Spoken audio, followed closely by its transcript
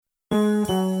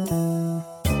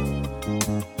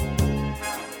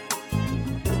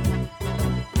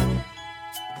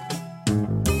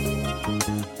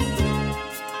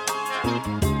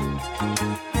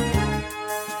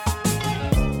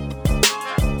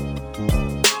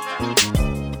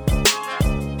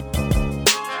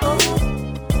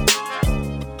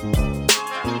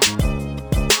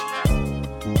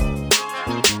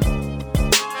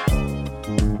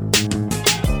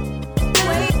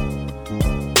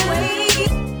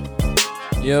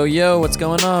Yo, yo, what's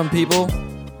going on, people?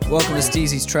 Welcome to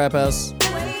Steezy's Trap House.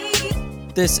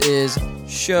 This is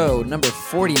show number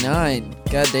 49.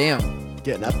 Goddamn.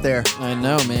 Getting up there. I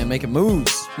know, man. Making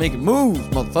moves. Making moves,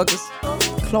 motherfuckers.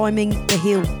 Climbing the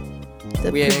hill.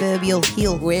 The proverbial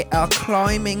hill. We are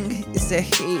climbing the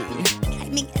hill.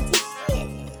 Climbing the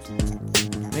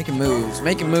hill. Making moves.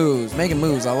 Making moves. Making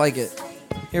moves. I like it.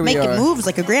 Here we Making are. moves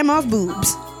like a grandma's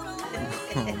boobs.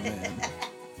 Oh, man.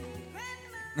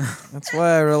 That's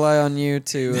why I rely on you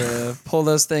to pull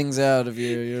those things out of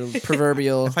your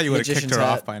proverbial I thought you would have kicked her hat.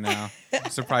 off by now.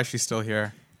 I'm surprised she's still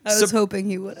here. I was hoping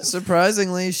he would have.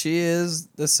 Surprisingly, she is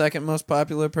the second most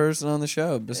popular person on the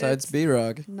show besides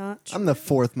B-Rock. Not I'm the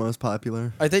fourth most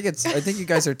popular. I think you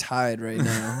guys are tied right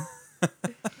now.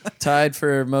 Tied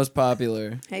for most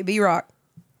popular. Hey, B-Rock.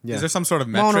 Yeah. Is there some sort of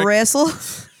Want to metric wrestle?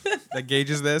 that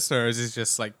gauges this, or is this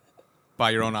just like by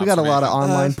your own We got a lot of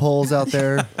observation? online polls out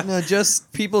there. No,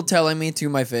 just people telling me to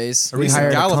my face. A We recent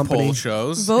hired a Gallup company. poll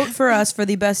shows Vote for us for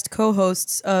the best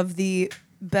co-hosts of the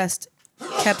best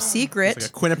kept secret like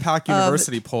a Quinnipiac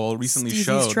University poll recently Steezy's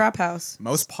showed Trap House.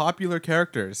 most popular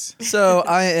characters. So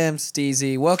I am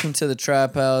Steezy. Welcome to the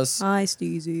Trap House. Hi,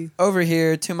 Steezy. Over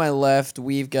here to my left,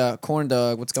 we've got Corn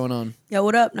Dog. What's going on? Yo,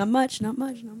 what up? Not much.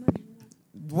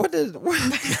 What did?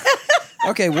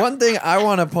 Okay, one thing I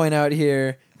want to point out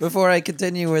here before I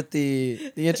continue with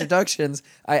the introductions,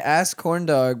 I asked Corn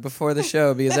Dog before the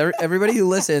show because everybody who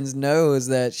listens knows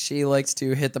that she likes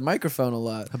to hit the microphone a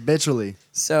lot. Habitually.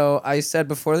 So I said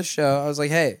before the show, I was like,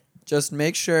 "Hey, just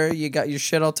make sure you got your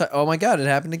shit all tight." Oh my god, it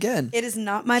happened again. It is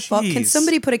not my fault. Can Jeez.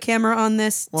 somebody put a camera on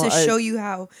this Well, to show you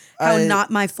how I- not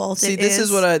my fault See, it this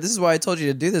is? is why I told you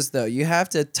to do this though. You have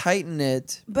to tighten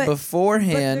it But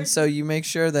beforehand there's- so you make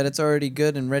sure that it's already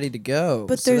good and ready to go.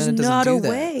 But So there's then it doesn't not do a that.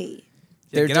 way.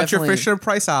 They're Get out your definitely- Fisher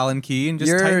Price Allen key and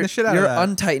just tighten the shit out You're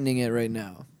of that. untightening it right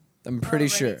now. I'm pretty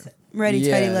sure. Ready,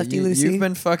 tighty, lefty, loosey. You've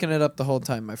been fucking it up the whole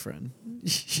time, my friend.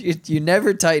 you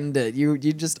never tightened it. You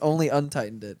just only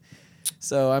untightened it.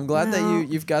 So I'm glad No. that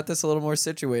you've got this a little more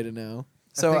situated now.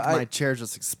 So I think my chair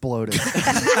just exploded.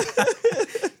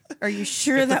 Are you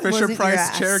sure Get the that Fisher wasn't your Price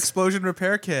ass? chair explosion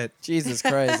repair kit. Jesus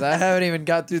Christ, I haven't even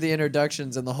got through the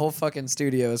introductions and the whole fucking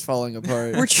studio is falling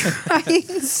apart. We're trying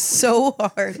so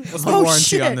hard. What's the warranty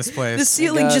shit. on this place? The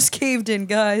ceiling God. just caved in,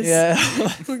 guys. Yeah.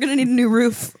 We're gonna need a new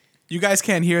roof. You guys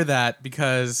can't hear that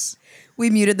because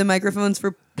We muted the microphones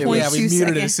for 0.2 we muted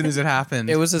seconds. it as soon as it happened.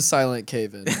 It was a silent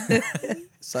cave-in.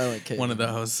 Silent cave-in. one of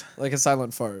those. Like a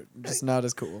silent fart. Just not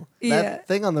as cool. Yeah. That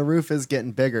thing on the roof is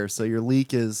getting bigger, so your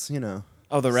leak is,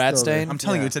 Oh, the rat Still there. stain? I'm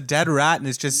telling you, Yeah. it's a dead rat and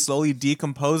it's just slowly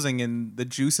decomposing and the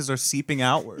juices are seeping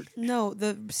outward. No,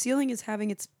 the ceiling is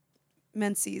having its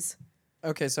menses.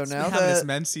 Okay, so It's now been having this that...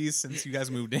 menses since you guys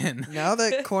moved in. Now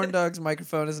that Corn Dog's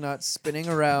microphone is not spinning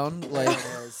around like,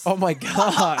 oh my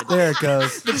god, there it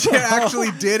goes. The chair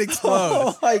actually did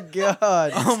explode. oh my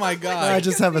god, Oh my I god.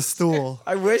 just have a stool.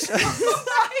 I wish.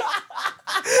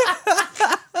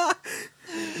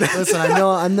 Listen,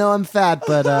 I know I'm fat,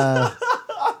 but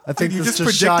I think You this just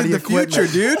is shoddy predicted the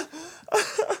equipment. future, dude.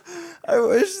 I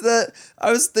wish that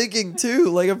I was thinking too,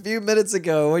 like a few minutes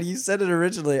ago when you said it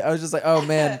originally. I was just like, oh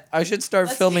man, I should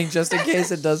start filming just in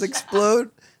case it does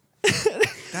explode.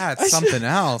 That's something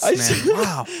else, I man. should-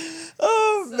 Wow.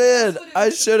 Oh man, I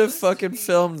should have fucking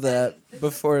filmed that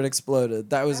before it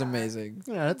exploded. That was amazing.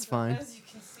 Yeah, that's fine.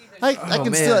 I Oh,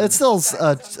 can man. still. It's still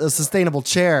a sustainable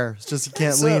chair. It's just you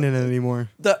can't So- lean in it anymore.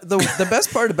 The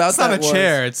best part about It's not that a was,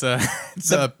 chair. It's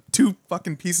a two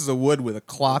fucking pieces of wood with a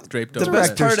cloth draped The over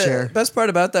best it. Director's chair. best part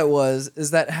about that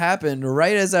is that happened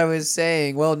right as I was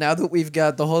saying, well, now that we've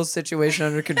got the whole situation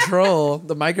under control,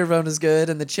 the microphone is good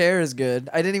and the chair is good.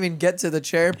 I didn't even get to the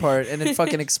chair part and it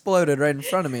fucking exploded right in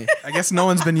front of me. I guess no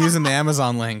one's been using the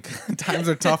Amazon link. Times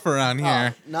are tough around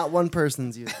here. Not one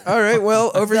person's using. All right,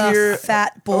 well, over The here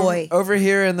fat boy. over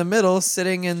here in the middle,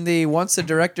 sitting in the once a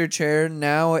director chair,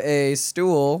 now a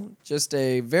stool, just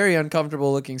a very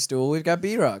uncomfortable looking stool. We've got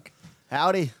B-Rock.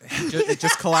 Howdy. It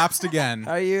just collapsed again.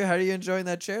 How are you enjoying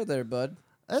that chair there, bud?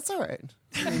 That's all right.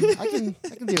 I can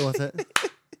deal with it.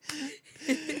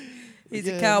 He's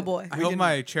Yeah. a cowboy. I hope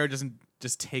my chair doesn't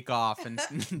just take off and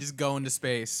just go into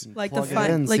space. Like Plug the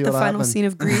it in, like see the what'll final happen. scene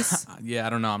of Grease. Yeah, I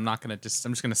don't know. I'm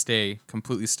just gonna stay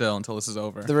completely still until this is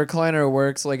over. The recliner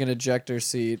works like an ejector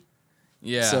seat.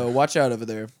 Yeah. So watch out over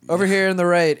there. Over here on the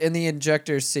right, in the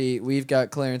ejector seat, we've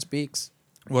got Clarence Beeks.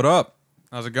 What up?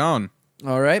 How's it going?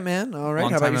 All right, man. All right.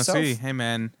 Long How about time no yourself? see. Hey,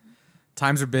 man.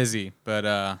 Times are busy, but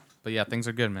yeah, things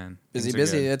are good, man. Busy, Things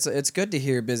are busy. good. It's good to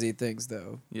hear busy things,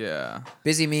 though. Yeah.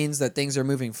 Busy means that things are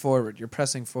moving forward. You're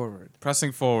pressing forward.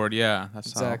 Pressing forward, yeah.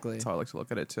 That's Exactly. That's how I like to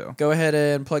look at it too. Go ahead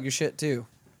and plug your shit too.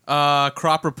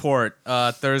 Crop report.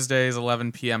 Thursdays,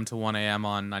 11 p.m. to 1 a.m.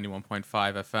 on 91.5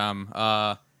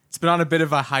 FM. It's been on a bit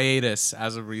of a hiatus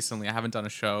as of recently. I haven't done a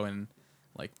show in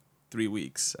like 3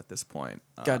 weeks at this point.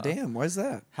 God damn, why's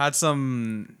that? Had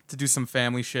to do some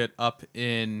family shit up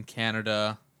in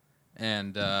Canada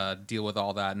and deal with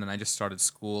all that. And then I just started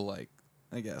school, like,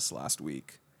 I guess, last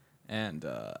week. And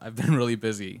I've been really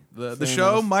busy. The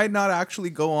show might not actually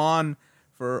go on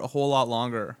for a whole lot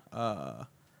longer. I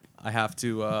have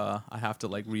to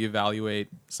like reevaluate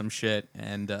some shit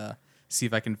and see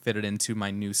if I can fit it into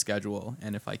my new schedule.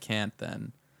 And if I can't,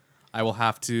 then I will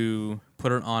have to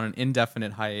put it on an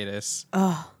indefinite hiatus.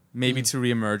 Maybe to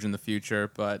reemerge in the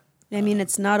future, but I mean,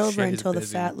 it's not over shit is until the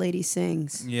busy. fat lady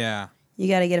sings. Yeah. You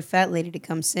got to get a fat lady to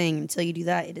come sing. Until you do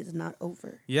that, it is not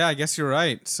over. Yeah, I guess you're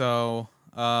right. So,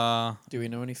 Do we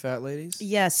know any fat ladies?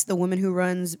 Yes, the woman who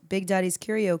runs Big Daddy's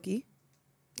Karaoke.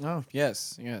 Oh,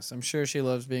 yes. I'm sure she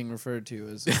loves being referred to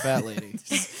as a fat lady.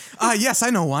 yes, I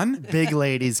know one. Big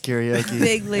ladies karaoke.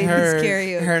 Big Ladies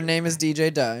Karaoke. Her name is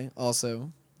DJ Di,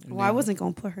 also. Well, I wasn't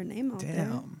going to put her name out there.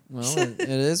 Damn. Well, it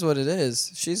is what it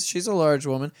is. She's a large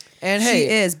woman. And She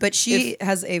hey, is, but she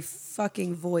has a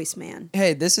fucking voice, man.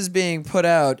 hey, this is being put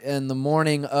out in the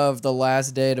morning of the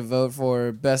last day to vote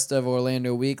for Best of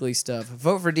Orlando Weekly stuff.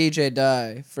 Vote for DJ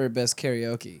Di for Best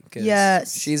Karaoke. 'Cause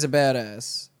Yes. she's a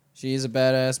badass. She's a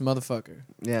badass motherfucker.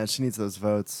 Yeah, she needs those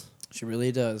votes. She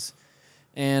really does.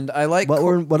 And I like...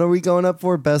 What are we going up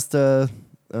for? Best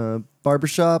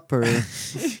barbershop or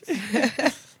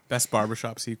Best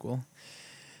barbershop sequel.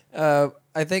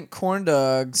 I think Corn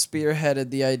Dog spearheaded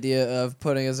the idea of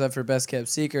putting us up for Best Kept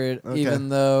Secret, Okay. even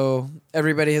though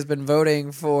everybody has been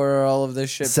voting for all of this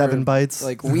shit 7 for bites?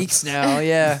 like weeks now.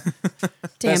 Yeah.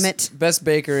 Damn Best- it. Best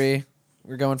Bakery.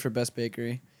 We're going for Best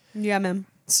Bakery. Yeah, ma'am.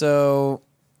 So,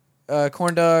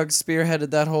 Corn Dog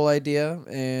spearheaded that whole idea,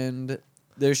 and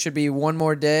there should be one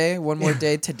more day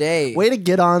today. Way to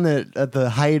get on it at the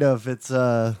height of its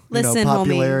Listen, homie.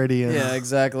 popularity. And Yeah,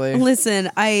 exactly.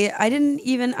 Listen, I didn't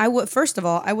even, first of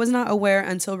all, I was not aware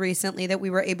until recently that we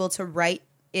were able to write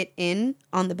it in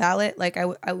on the ballot. Like,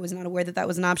 I was not aware that that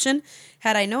was an option.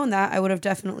 Had I known that, I would have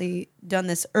definitely done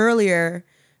this earlier.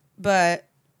 But,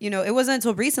 it wasn't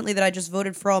until recently that I just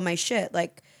voted for all my shit.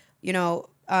 Like,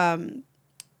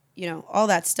 all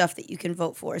that stuff that you can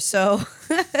vote for. So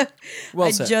Well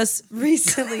I said. just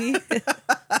recently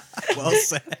Well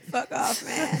said. fuck off,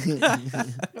 man.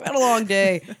 I've had a long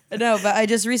day. No, but I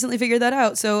just recently figured that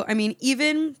out. So I mean,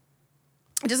 even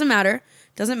it doesn't matter.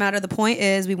 Doesn't matter. The point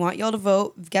is, we want y'all to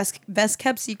vote. Best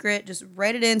kept secret. Just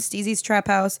write it in. Steezy's Trap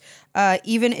House.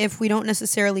 Even if we don't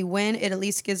necessarily win, it at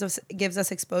least gives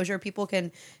us exposure. People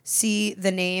can see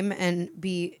the name and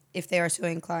be, if they are so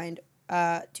inclined,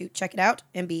 to check it out,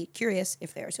 and be curious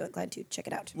if they are so inclined to check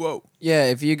it out. Whoa. Yeah,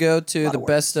 if you go to Lot the of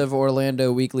Best of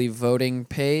Orlando Weekly voting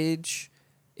page,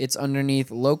 it's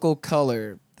underneath local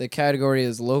color. The category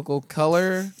is local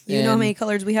color. You know how and many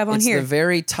colors we have on it's here. the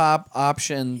very top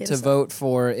option Hit to us up. vote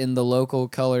for in the local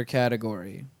color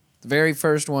category. The very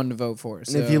first one to vote for. And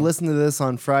So, if you listen to this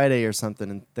on Friday or something,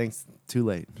 and thanks, too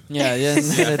late. yeah,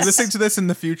 If it's, listening to this in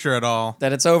the future at all.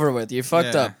 that it's over with. You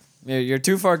fucked Yeah. up. You're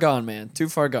too far gone, man. Too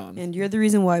far gone. And you're the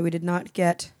reason why we did not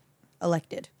get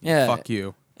elected. Yeah. Fuck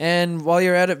you. And while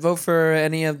you're at it, vote for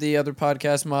any of the other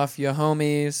podcast Mafia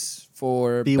homies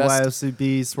for best.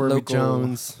 BYOCB, Swervy local-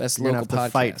 Jones. best You're gonna have local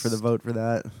to fight podcast. for the vote for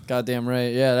that. Goddamn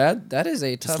right. Yeah, that is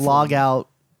a tough Just log one. out,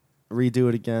 redo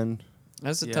it again.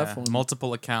 That's a Yeah, tough one.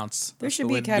 multiple accounts. There That's should the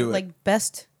be way a to category do it. like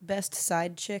best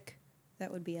side chick.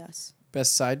 That would be us.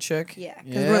 Best side chick? Yeah,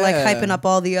 because we're like hyping up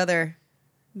all the other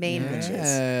main bitches.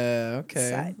 Yeah, okay.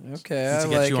 Side. Okay, Need I to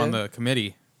get like you it. on the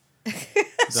committee.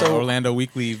 The So, Orlando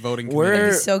Weekly voting we're- committee.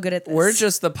 I'd be so good at this. We're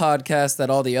just the podcast that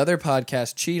all the other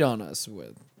podcasts cheat on us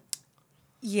with.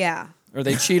 yeah, Or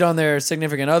they cheat on their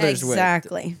significant others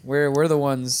exactly. with. We're the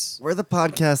ones. We're the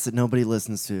podcast that nobody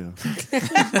listens to.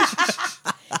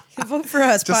 Vote for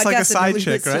us. Just like a podcast that side nobody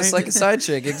chick, listens right? Just like a side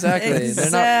chick, exactly.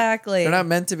 Exactly. They're not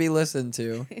meant to be listened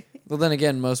to. Well, then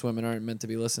again, most women aren't meant to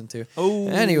be listened to. Oh.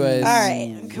 Anyways. All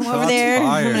right, come over Shots there. I'm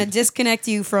fired. gonna disconnect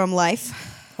you from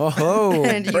life, Oh,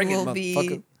 and you bring it, will be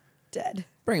motherfucker. dead.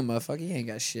 Bring it, motherfucker. You ain't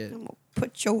got shit. I'm gonna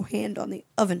put your hand on the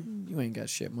oven You ain't got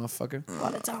shit, motherfucker.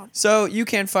 while it's on. So you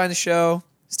can find the show,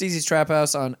 Steezy's Trap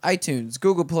House, on iTunes,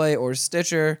 Google Play, or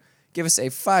Stitcher. Give us a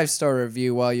 5-star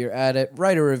review while you're at it.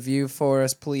 Write a review for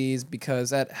us, please, because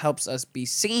that helps us be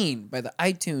seen by the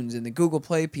iTunes and the Google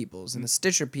Play peoples and the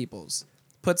Stitcher peoples.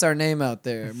 Puts our name out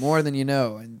there more than you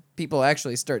know, and people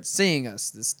actually start seeing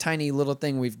us, this tiny little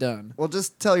thing we've done. Well,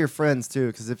 just tell your friends, too,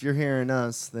 because if you're hearing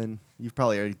us, then you've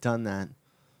probably already done that.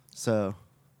 So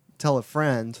tell a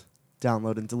friend,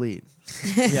 download and delete.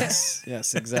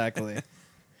 Yes, exactly.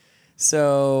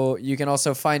 So you can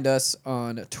also find us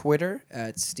on Twitter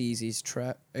at Steezy's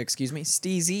Trap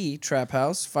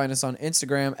House. Find us on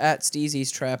Instagram at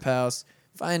Steezy's Trap House.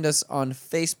 Find us on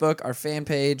Facebook. Our fan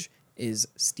page is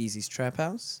Steezy's Trap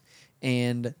House.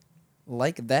 And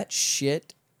like that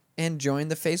shit and join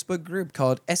the Facebook group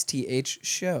called STH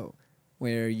Show,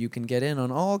 where you can get in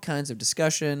on all kinds of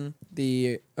discussion.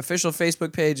 The official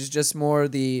Facebook page is just more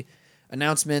the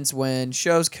announcements when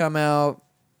shows come out.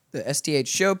 The STH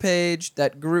show page,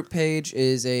 that group page,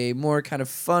 is a more kind of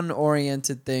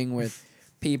fun-oriented thing with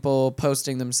people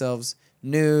posting themselves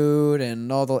nude and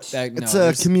all the... It's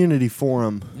a community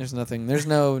forum. There's nothing. There's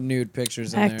no nude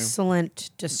pictures in there. Excellent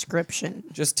description.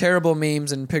 Just terrible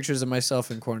memes and pictures of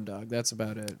myself and corn dog. That's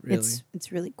about it, really.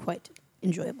 It's really quite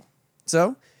enjoyable.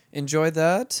 So, enjoy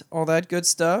that, all that good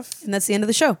stuff. And that's the end of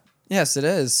the show. Yes, it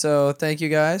is. So thank you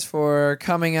guys for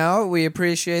coming out. We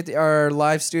appreciate our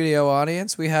live studio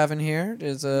audience we have in here.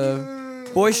 It's a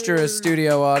boisterous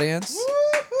studio audience.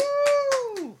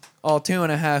 All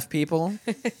 2.5 people.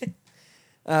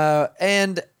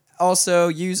 And also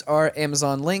use our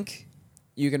Amazon link.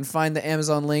 You can find the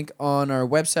Amazon link on our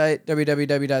website,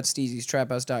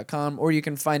 www.steezystraphouse.com, or you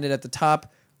can find it at the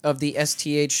top of the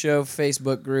STH Show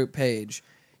Facebook group page.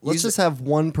 Let's just have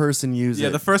one person use it. Yeah,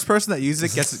 the first person that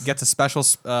uses it gets a special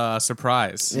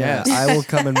surprise. Yeah, I will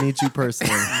come and meet you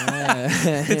personally.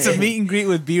 It's a meet and greet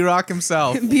with B-Rock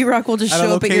himself. B-Rock will just at a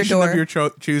show up at your location door. of your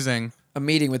choosing. A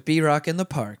meeting with B-Rock in the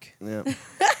park. Yeah.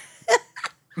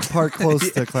 Park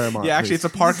close to Claremont. Yeah, actually, it's a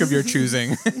park of your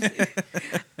choosing.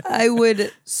 I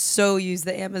would so use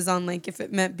the Amazon link if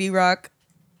it meant B-Rock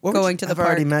going to the I've park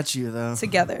already met you, though.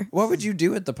 together. What would you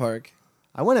do at the park?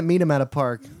 I want to meet him at a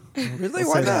park. Really? I'll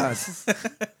Why say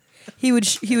not? He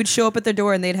would show up at their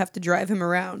door and they'd have to drive him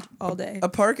around all day. A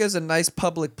park is a nice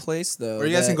public place, though. Or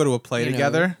you guys that, can go to a play you know,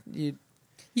 together.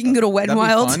 You can go to Wet That'd n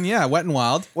be Wild. fun. Yeah, Wet and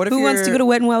Wild. What if Who wants to you're- go to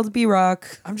Wet n Wild with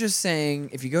B-Rock? I'm just saying,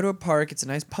 if you go to a park, it's a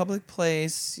nice public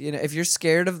place. You know, if you're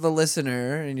scared of the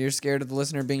listener and you're scared of the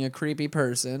listener being a creepy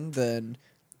person, then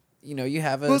you know you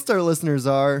have Most of our listeners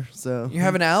are, so. you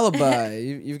have an alibi.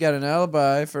 You've got an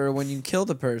alibi for when you killed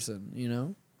a person. You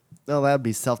know, Oh, that'd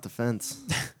be self-defense.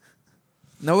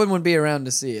 no one would be around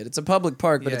to see it. It's a public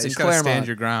park, but Yeah, it's you in just gotta Claremont. stand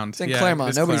your ground. It's in Yeah, Claremont.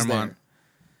 it's Nobody's Claremont. there.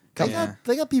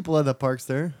 They got people at the parks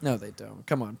there. No, they don't.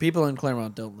 Come on, people in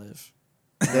Claremont don't live.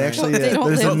 They actually, They don't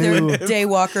there's a live new, there.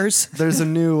 Daywalkers. there's a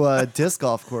new disc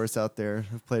golf course out there.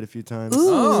 I've played a few times. Ooh.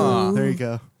 Oh. There you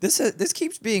go. This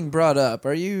keeps being brought up.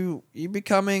 Are you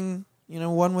becoming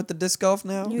one with the disc golf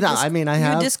now? You- No, disc- I mean I you a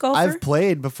have. disc golfer? I've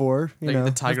played before. You Like know,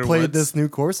 the Tiger I've played Woods? this new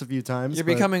course a few times. You're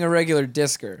but becoming a regular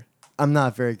discer. I'm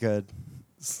not very good.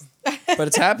 But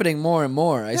it's happening more and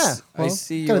more. I Yeah, well,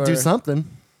 see. gotta do your- something.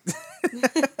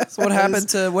 So what happened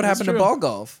to true. ball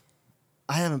golf?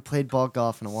 I haven't played ball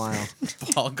golf in a while.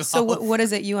 Ball golf. So what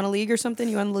is it? You on a league or something?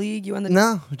 You on the league? You on the...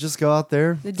 No, just go out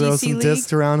there, The throw DC some League?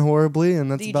 discs around horribly,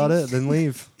 and that's DG. about it. Then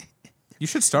leave. You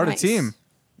should start Nice. a team.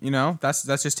 You know, that's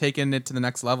just taking it to the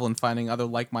next level and finding other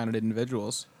like-minded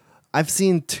individuals. I've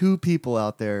seen 2 people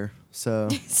out there, so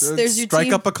There's your Strike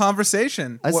team. up a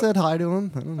conversation. I said hi to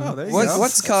him. I don't know. Oh, there you What, go.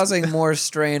 what's causing more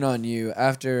strain on you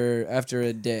after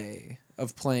a day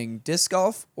of playing disc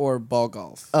golf or ball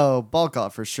golf? Oh, ball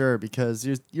golf for sure, because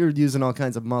you're using all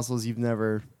kinds of muscles you've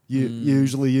never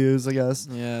usually use, I guess.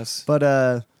 Yes. But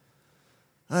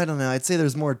I don't know. I'd say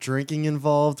there's more drinking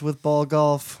involved with ball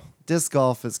golf. Disc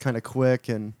golf is kind of quick,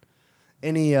 and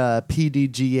any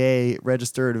PDGA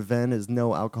registered event is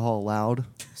no alcohol allowed.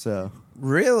 So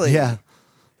Really? yeah,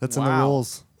 that's in the Wow.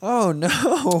 rules. Oh no!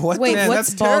 What? Wait, Man, what's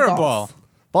that's ball terrible. golf?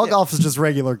 Ball golf is just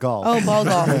regular golf. Oh, ball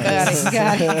golf.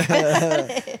 Got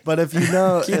it. But if you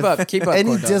know, Keep if up. Keep up. any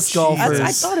Corn Dog. disc I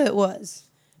golfers, thought it was.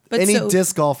 But any so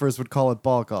disc golfers would call it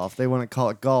ball golf. They wouldn't call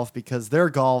it golf because their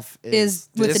golf is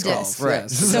with Disc the golf, disc. right.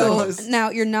 yes. So now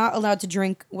you're not allowed to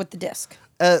drink with the disc.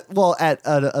 well, at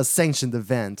a sanctioned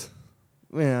event.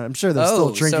 Yeah, I'm sure there's Oh,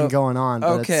 still drinking so- going on.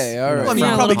 But okay, it's, all right. Well, I mean, Yeah,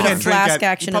 you a probably little bit can't of drink flask at.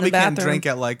 action You in the probably can't bathroom. drink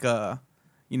at like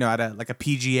at a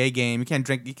PGA game. You can't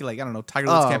drink. You can, like, I don't know. Tiger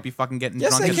Woods Oh. can't be fucking getting Yes,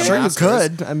 drunk they at the can. Sure, you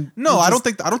Masters. could. No, I don't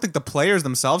think the players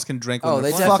themselves can drink. When Oh,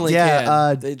 they're they playing. Fuck definitely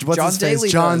yeah! can. What's John his face? Daly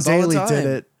John does all the Daly time. did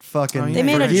it. Fucking. Oh, yeah. They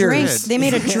made a For years. drink. Did. They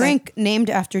made a drink named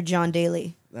after John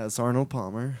Daly. That's Arnold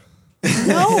Palmer.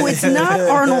 No, it's not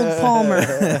Arnold Palmer.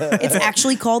 It's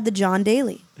actually called the John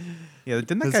Daly. Yeah,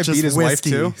 didn't that It's guy just beat his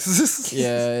whiskey. wife too?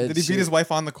 Yeah. Did he beat his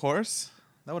wife on the course?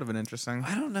 That would have been interesting.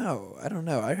 I don't know.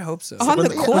 I hope so. On the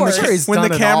course. sure he's When the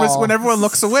done it cameras, all. when everyone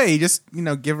looks away, you just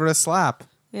give her a slap.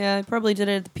 Yeah, I probably did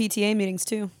it at the PTA meetings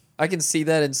too. I can see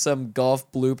that in some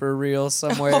golf blooper reel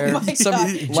somewhere. Oh my Some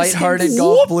God. lighthearted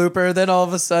golf blooper. Then all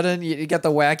of a sudden, you got the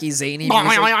wacky zany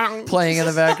music playing in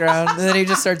the background. And then he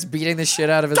just starts beating the shit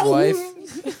out of his wife.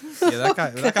 Yeah,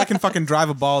 that guy can fucking drive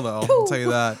a ball though. I'll tell you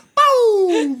that.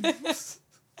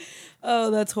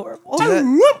 Oh, that's horrible.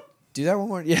 Do that one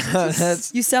more. Yeah,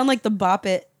 that's You sound like the bop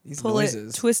it, These pull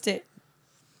noises. it, twist it.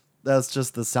 That's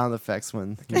just the sound effects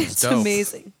when It's dope.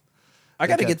 amazing. I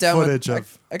gotta Like get that down with footage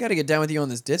of- I gotta get down with you on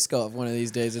this disc golf one of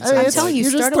these days. It I mean, sounds it's telling like- you,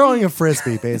 you're just start a throwing league. a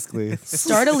frisbee, basically.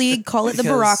 Start a league, call it the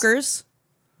Because- Barockers.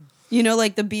 You know,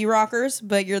 like the B-Rockers,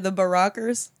 but you're the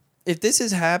Barockers. if this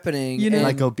is happening, You know- and,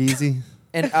 Like Obeezy.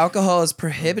 and alcohol is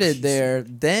prohibited there,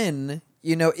 then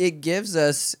it gives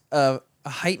us a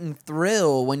heightened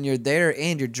thrill when you're there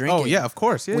and you're drinking. Oh yeah, of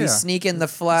course. Yeah, we yeah. sneak in the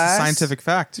It's a flask. scientific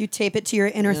fact. You tape it to your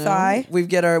inner you know? thigh. We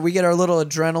get our little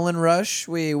adrenaline rush.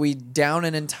 We down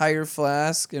an entire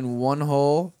flask in one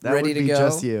hole, That ready would to be go.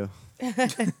 just you.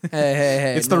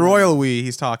 Hey! It's the royal we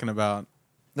he's talking about.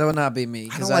 That would not be me I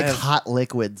because don't like have hot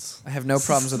liquids. I have no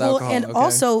problems with Well, alcohol. and okay?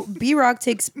 also, B-Rock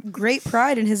takes great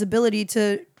pride in his ability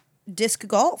to disc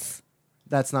golf.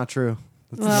 That's not true.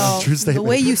 That's Well, not a true the statement.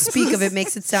 way you speak of it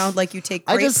makes it sound like you take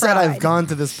I great just pride. said I've gone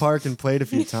to this park and played a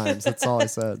few times. That's all I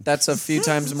said. that's a few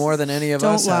times more than any of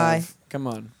Don't us lie. have. Come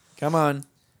on.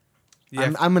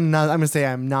 Yeah. I'm gonna say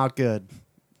I'm not good.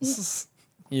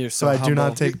 You're so I do humble.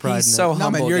 not take pride He's in so it. No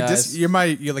humble, man, guys. you're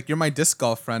my disc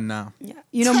golf friend now. Yeah.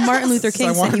 You know, Martin Luther King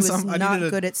I said wanted he was some- I not needed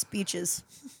a- good at speeches.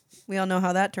 We all know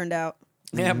how that turned out.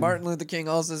 Yeah, Martin Luther King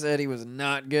also said he was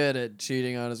not good at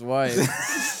cheating on his wife.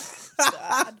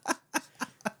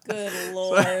 Good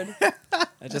Lord.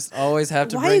 I just always have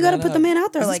to. Why bring you got to that put up. the man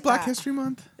out there Is this like Black that? History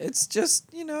Month? It's just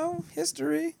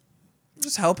history.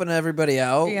 Just helping everybody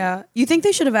out. Yeah. You think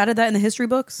they should have added that in the history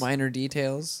books? Minor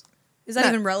details. Is that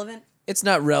Not- even relevant? It's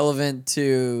not relevant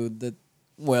to the.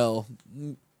 Well,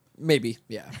 maybe.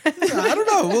 Yeah. Yeah, I don't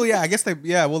know. Well, yeah, I guess they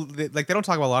don't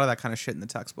talk about a lot of that kind of shit in the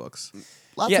textbooks.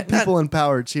 Lots Yeah, of people in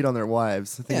power cheat on their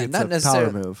wives. I think Yeah, it's not a power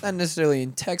necessarily. move. Not necessarily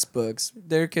in textbooks.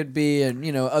 There could be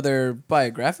in other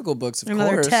biographical books, of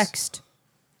Another course. text.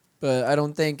 But I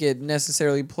don't think it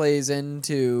necessarily plays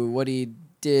into what he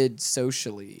did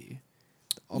socially.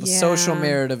 All the social Yeah.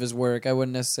 merit of his work, I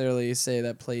wouldn't necessarily say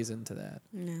that plays into that.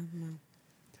 No.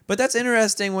 But that's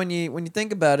interesting when you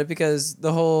think about it, because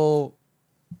the whole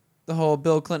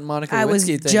Bill Clinton Monica I was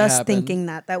Lewinsky thing just happened. thinking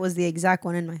that. That was the exact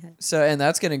one in my head. So, and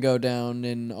that's going to go down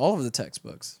in all of the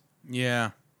textbooks.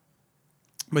 Yeah,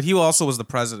 but he also was the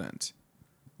president.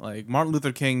 Like Martin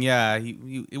Luther King, yeah,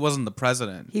 he wasn't the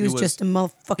president. He was just a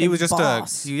motherfucking he was just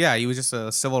boss. he was just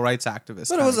a civil rights activist.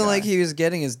 But it kinda wasn't guy. like he was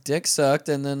getting his dick sucked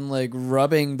and then like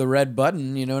rubbing the red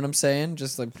button. You know what I'm saying?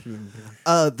 Just like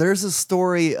There's a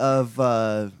story of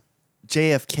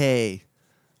JFK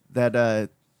that I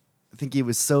think he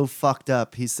was so fucked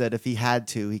up. He said if he had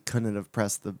to, he couldn't have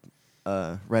pressed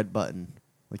the red button.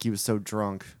 Like he was so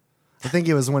drunk. I think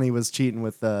it was when he was cheating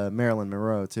with Marilyn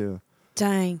Monroe too.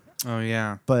 Dang. Oh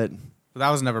yeah, But but that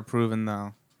was never proven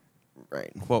though.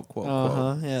 right. Quote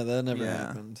quote. yeah, that never Yeah.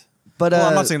 happened. But Well,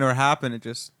 I'm not saying it never happened. It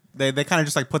just they kind of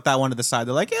just like put that one to the side.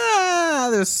 They're like, yeah,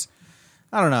 there's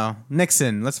I don't know,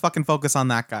 Nixon. Let's fucking focus on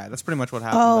that guy. That's pretty much what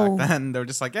happened Oh. back then. They were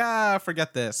just like, yeah,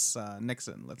 forget this,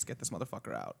 Nixon. Let's get this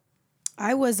motherfucker out.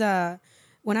 I was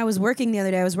when I was working the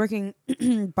other day, I was working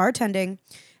bartending,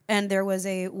 and there was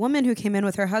a woman who came in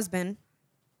with her husband,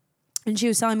 and she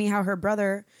was telling me how her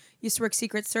brother used to work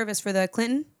Secret Service for Bill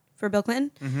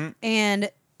Clinton, and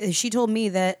she told me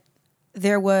that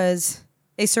there was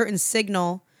a certain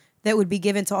signal that would be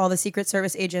given to all the Secret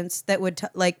Service agents that would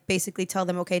basically tell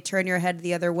them, okay, turn your head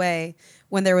the other way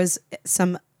when there was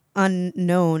some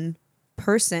unknown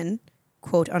person,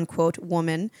 quote unquote,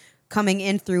 woman coming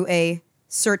in through a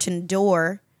certain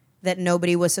door that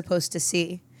nobody was supposed to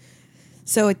see.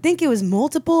 So I think it was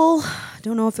multiple. I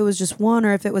don't know if it was just one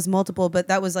or if it was multiple, but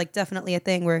that was like definitely a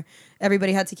thing where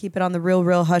everybody had to keep it on the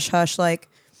real hush hush, like,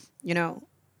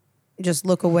 just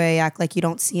look away, act like you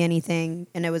don't see anything,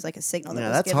 and it was like a signal. yeah,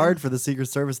 was that's given. hard for the Secret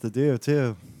Service to do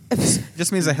too.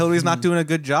 Just means that Hillary's not doing a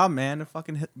good job, man.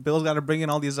 Fucking Bill's got to bring in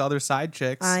all these other side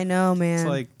chicks. I know, man. It's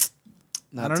like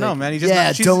Not I don't know, taking- man. He just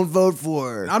Yeah, she's- don't vote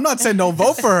for her. I'm not saying don't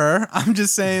vote for her. I'm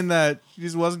just saying that she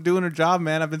just wasn't doing her job,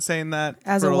 man. I've been saying that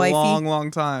As for a a wifey?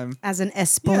 long time. As an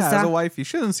esposa. Yeah, as a wifey,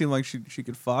 she doesn't seem like she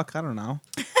could fuck. I don't know.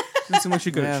 She doesn't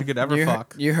seem like Yeah, she could ever you,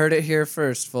 fuck. You heard it here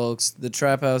first, folks. The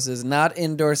Trap House is not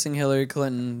endorsing Hillary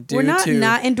Clinton due We're not to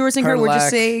not endorsing her. We're just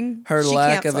saying her she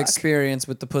lack can't of fuck. experience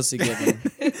with the pussy giving.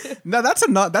 No, that's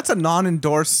a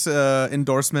non-endorse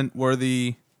endorsement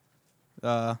worthy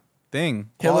thing.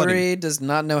 Quality. Hillary does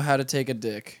not know how to take a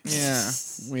dick. Yeah.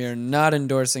 We are not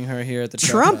endorsing her here at the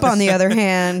Trump, Trump on the other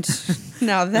hand,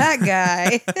 now that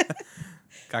guy,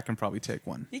 I can probably take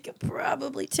one. he could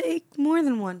probably take more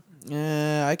than one.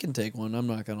 Yeah, I can take one. I'm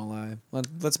not gonna lie.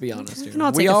 Let's be honest here. And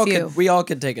I'll we take a all few. could. We all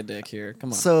could take a dick here.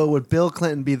 Come on. So would Bill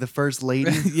Clinton be the first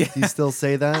lady? Yeah. Do you still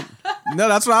say that? No,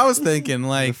 that's what I was thinking.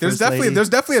 Like, The there's first lady.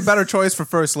 definitely a better choice for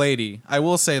first lady. I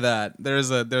will say that there's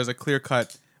a clear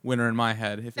cut winner in my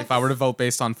head if I were to vote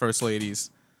based on first ladies.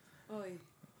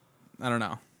 I don't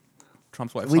know.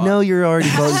 Trump's wife's We hot. know you're already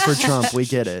voting for Trump. We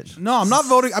get it. No, I'm not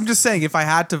voting. I'm just saying if I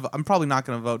had to, I'm probably not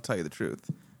going to vote. Tell you the truth,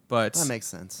 but That makes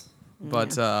sense.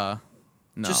 no.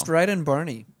 Just write in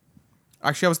Barney.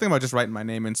 Actually, I was thinking about just writing my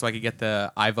name in so I could get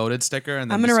the I voted sticker and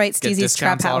then I'm gonna just write get Steezy's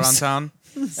Trap discounts all around House. town.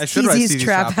 I should write Steezy's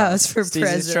Trap House for Steezy's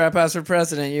president. Trap House for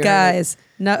president. You heard Guys,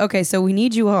 no, okay, so we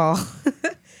need you all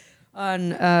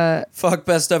on. it. Fuck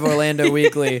Best of Orlando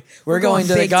Weekly. We're going going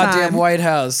to the big goddamn time. White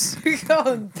House. We're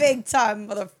going big time,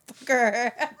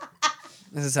 motherfucker.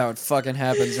 This is how it fucking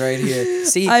happens right here.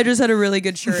 See, I just had a really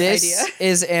good shirt this idea.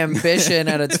 is ambition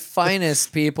at its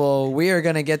finest, people. We are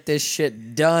gonna get this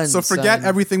shit done. So forget son.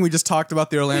 everything we just talked about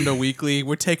the Orlando Weekly.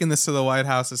 We're taking this to the White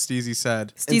House, as Steezy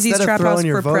said. Steezy's Instead of Trap throwing House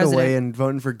your for vote president. away and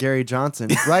voting for Gary Johnson,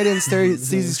 write in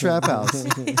Steezy's Trap House.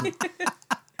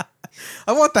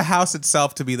 I want the house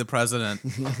itself to be the president.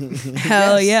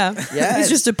 Hell yeah. Yes. It's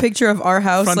just a picture of our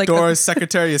house. Front like door is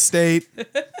Secretary of State.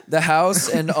 The House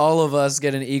and all of us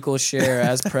get an equal share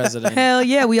as president. hell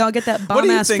yeah, we all get that What bomb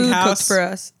do you ass think, food House? cooked for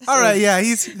us. All right, yeah,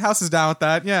 House is down with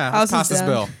that. Yeah, House let's pass is this down.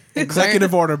 bill.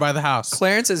 Executive order by the House.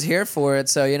 Clarence is here for it,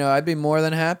 so I'd be more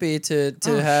than happy to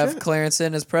have Clarence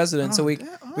in as president, so we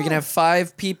can have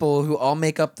 5 people who all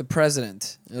make up the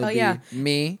president. It'll be yeah.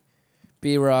 me,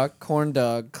 B-Rock, Corn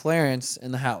Dog, Clarence,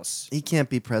 and the House. He can't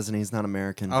be president. He's not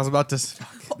American. I was about to.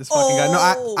 Fuck, this fucking guy.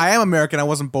 No, I am American. I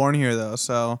wasn't born here though,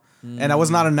 so and I was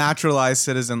not a naturalized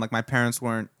citizen. Like my parents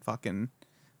weren't fucking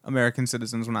American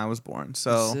citizens when I was born.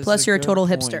 So This is Plus, you're a good total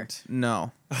point. hipster.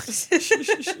 no,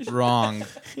 wrong.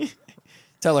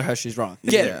 Tell her how she's wrong.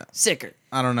 Get Yeah. her. Sick her.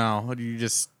 I don't know. You're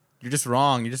just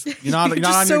wrong. You're not You're on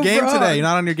just your so game wrong. today. You're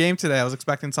not on your game today. I was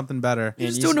expecting something better. You And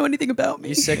just you don't s- know anything about me.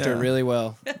 You sicked her Yeah. really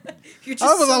well. You're just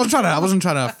I wasn't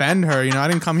trying to offend her. I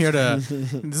didn't come here to.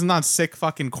 This is not sick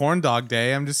fucking corn dog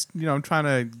day. I'm just I'm trying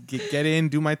to get in,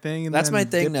 do my thing, and That's then my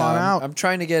thing dip now. on out. I'm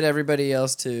trying to get everybody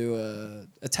else to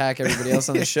attack everybody else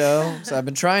on the show. So I've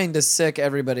been trying to sick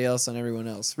everybody else on everyone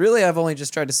else. Really, I've only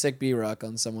just tried to sick B-Rock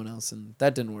on someone else, and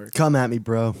that didn't work. Come at me,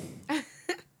 bro.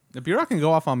 The B-Rock can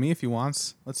go off on me if he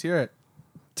wants. Let's hear it.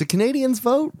 Do Canadians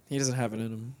vote? He doesn't have it in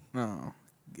him. No.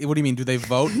 What do you mean? Do they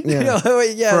vote Yeah.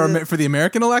 for the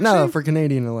American election? No, for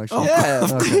Canadian election. Yeah.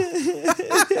 Okay.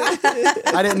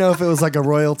 I didn't know if it was like a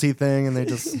royalty thing and they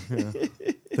just, the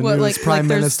What, newest like prime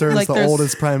there's- minister is like the there's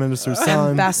oldest prime minister's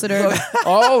son. ambassador.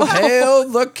 Oh, hail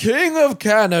the King of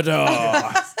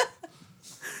Canada!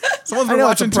 Someone's I been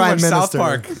know it's a watching too prime much South minister.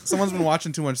 Park. Someone's been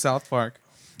watching too much South Park.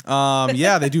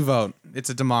 Yeah, they do vote. It's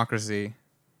a democracy.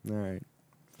 All right.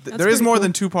 There is pretty more cool.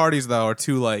 than 2 parties though, or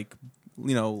 2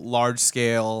 large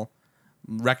scale,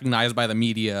 recognized by the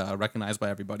media, recognized by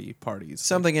everybody parties.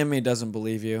 Something in me doesn't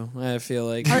believe you. I feel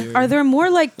like you're Are there more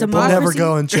like We'll democracy? never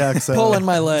go and check. So. pulling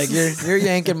my leg. You're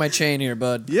yanking my chain here,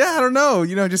 bud. Yeah, I don't know.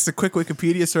 Just a quick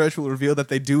Wikipedia search will reveal that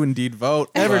they do indeed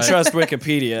vote. Never but- trust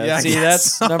Wikipedia. Yeah, I See,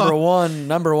 guess that's number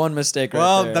one mistake right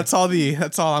Well, there. that's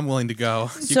all I'm willing to go.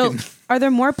 You So, can- are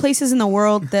there more places in the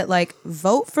world that like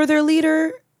vote for their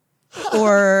leader,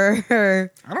 or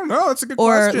I don't know. That's a good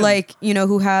or question.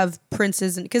 who have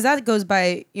princes, and because that goes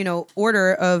by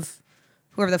order of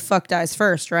whoever the fuck dies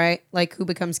first, right? Like who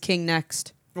becomes king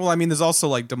next. Well, I mean, there's also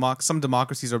like some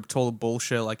democracies are total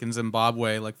bullshit. Like in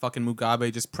Zimbabwe, like fucking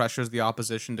Mugabe just pressures the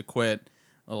opposition to quit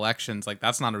elections. Like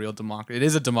that's not a real democracy. It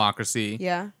is a democracy.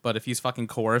 Yeah. But if he's fucking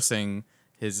coercing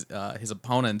his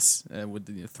opponents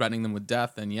with threatening them with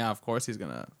death, then yeah, of course he's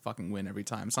gonna fucking win every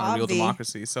time. It's not a real Obvi.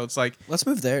 democracy. So it's like Let's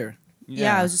move there.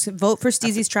 Yeah, I was just gonna vote for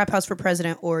Steezy's Trap House for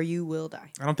president, or you will die.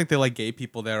 I don't think they like gay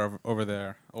people there over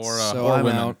there or So or I'm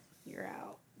women. out. You're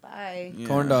out. Bye. Yeah.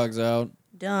 Corn dog's out.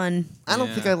 Done. I don't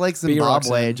Yeah. think I like B-Rock's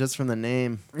Zimbabwe in. just from the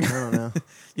name. I don't know.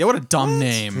 Yeah, what a dumb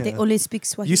name. They only speak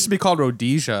Swahili. Used to be called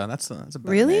Rhodesia. That's a better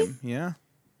Really? name. Yeah.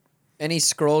 Any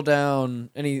scroll down,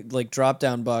 any like drop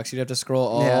down box, you'd have to scroll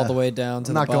all Yeah. the way down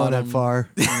to I'm not the going bottom. that far.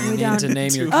 You down. need to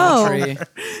name your Oh. country.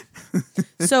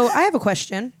 So I have a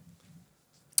question.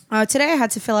 Today I had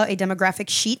to fill out a demographic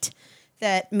sheet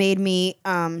that made me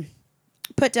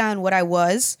put down what I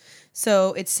was.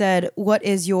 So it said, "What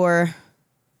is your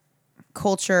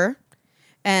culture?"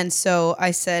 And so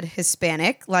I said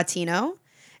Hispanic, Latino.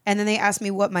 And then they asked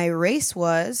me what my race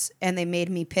was, and they made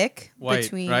me pick White,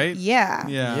 between right? Yeah.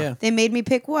 Yeah. They made me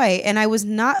pick white, and I was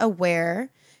not aware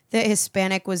that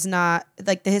Hispanic was not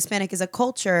like the Hispanic is a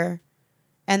culture,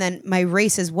 and then my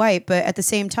race is white. But at the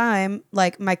same time,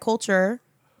 like my culture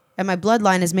and my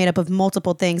bloodline is made up of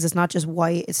multiple things. It's not just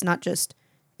white. It's not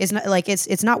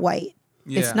white.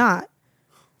 Yeah. It's not.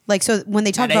 Like, so when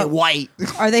they talk That ain't about white.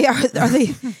 are they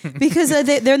because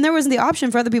then there wasn't the option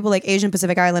for other people like Asian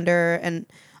Pacific Islander and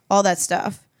all that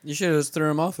stuff. You should have just threw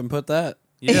him off and put that.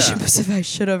 Yeah. Asian Pacific, I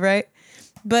should have, right?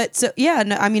 But so yeah,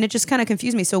 no, I mean, it just kind of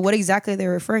confused me. So what exactly are they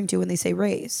referring to when they say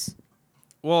race?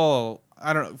 Well,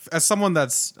 I don't know. As someone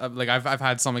that's like I've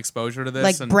had some exposure to this,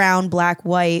 Like and brown, black,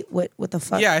 white. What the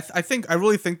fuck? yeah, I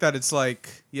really think that it's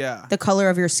like The color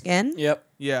of your skin. Yep.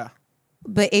 yeah.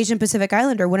 But Asian Pacific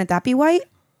Islander, wouldn't that be white?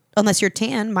 Unless you're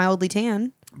tan, mildly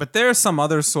tan. But there's some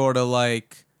other sort of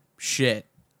like shit.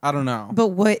 I don't know. But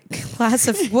what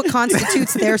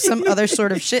constitutes there some other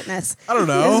sort of shitness? I don't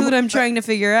know. That's what I'm trying to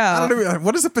figure out. I don't know.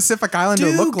 What does a Pacific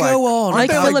Islander Do look like? go on. Like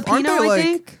they Filipino, I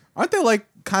think? Aren't they like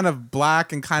kind of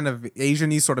black and kind of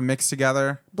Asian-y sort of mixed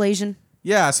together? Blasian.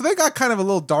 Yeah, so they got kind of a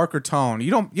little darker tone.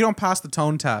 You don't pass the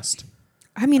tone test.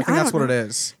 I mean, I think that's don't what know. it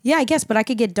is. Yeah, I guess, but I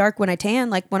could get dark when I tan,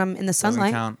 like when I'm in the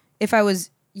sunlight. count. If I was,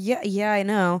 yeah, I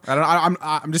know.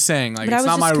 I'm just saying, like, But I it's was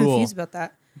not my just rule. confused about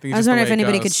that. think I it's was just the wondering if way it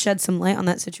anybody could goes. shed some light on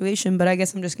that situation, but I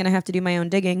guess I'm just gonna have to do my own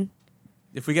digging.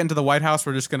 If we get into the White House,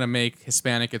 we're just gonna make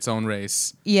Hispanic its own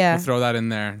race. Yeah. We'll throw that in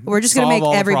there. We're just gonna Solve make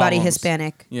all the everybody problems.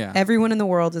 Hispanic. Yeah. Everyone in the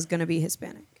world is gonna be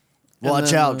Hispanic.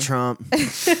 Watch then, out, Trump.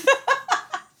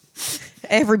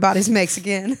 Everybody's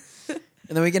Mexican.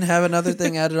 And then we can have another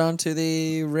thing added on to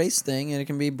the race thing, and it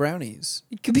can be brownies.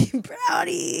 It could be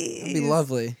brownies. It'd be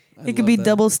lovely. It could be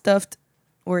double stuffed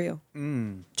Oreo.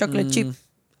 Mm. Chocolate chip.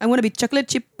 I want to be chocolate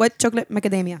chip, white chocolate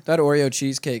macadamia. That Oreo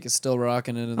cheesecake is still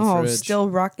rocking it in the Oh, fridge. still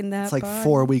rocking that. It's like bud.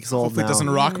 4 weeks old Hopefully now. it doesn't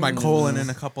rock my colon in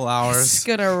a couple It's hours.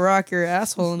 gonna rock your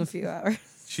asshole in a few hours.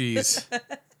 Jeez.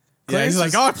 Yeah, Clarence he's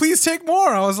like, was- oh, please take more.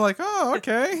 I was like, oh,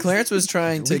 okay. Clarence was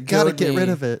trying to We gotta goad get me. rid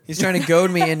of it. He's trying to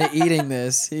goad me into eating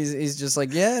this. He's just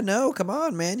like, yeah, no, come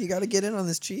on, man. You got to get in on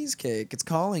this cheesecake. It's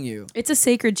calling you. It's a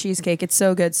sacred cheesecake. It's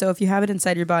so good. So if you have it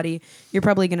inside your body, you're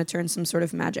probably gonna turn some sort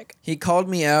of magic. He called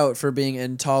me out for being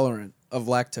intolerant of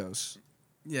lactose.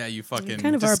 Yeah, you fucking.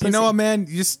 kind of just, are a you know pussy. what,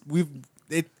 man?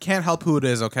 It can't help who it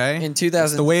is, okay? In It's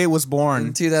 2000, the way it was in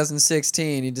born.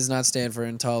 2016, he does not stand for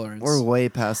intolerance. We're way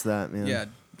past that, man. Yeah.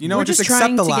 You know, We're just just accept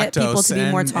trying the to get people lactose to be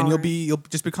more and tolerant. you'll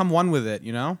just become one with it,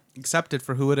 you know? Accept it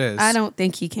for who it is. I don't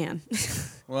think he can.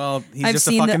 Well, he's I've just a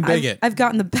seen fucking the, bigot. I've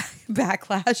gotten the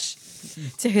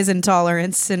backlash to his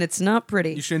intolerance, and it's not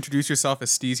pretty. You should introduce yourself as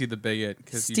Steezy the bigot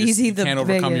because you Steezy the can't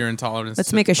overcome bigot. your intolerance. Let's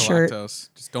to, make a to shirt. Lactose.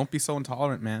 Just don't be so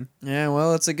intolerant, man. Yeah,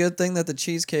 well, it's a good thing that the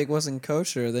cheesecake wasn't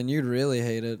kosher. Then you'd really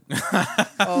hate it.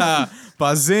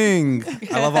 Buzzing!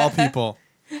 I love all people.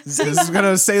 Just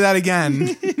gonna say that again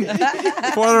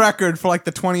for the record for like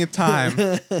the 20th time.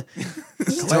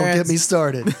 Don't get me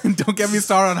started. Don't get me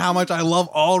started on how much I love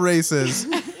all races.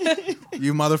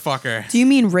 You motherfucker. Do you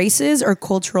mean races or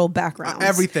cultural backgrounds?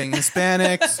 Everything.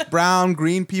 Hispanics, brown,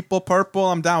 green people, purple.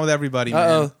 I'm down with everybody, Uh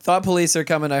oh, man. thought police are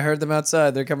coming. I heard them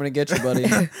outside. They're coming to get you, buddy.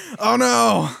 Oh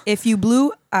no. If you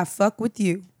blue, I fuck with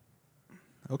you.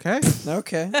 Okay.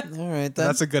 Okay, all right. Then.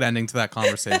 That's a good ending to that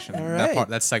conversation. All That right.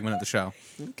 that segment of the show.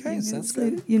 Okay, sounds So,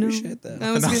 good. you know, Appreciate that.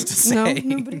 I was Nothing gonna, else to no, say.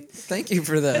 nobody. Thank you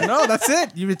for that. No, that's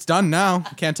it. It's done now.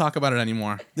 You can't talk about it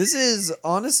anymore. This is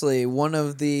honestly one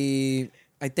of the,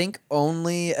 I think,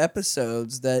 only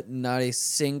episodes that not a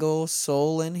single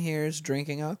soul in here is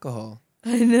drinking alcohol.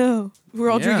 I know. We're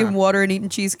all Yeah. drinking water and eating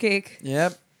cheesecake.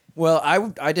 Yep. Well,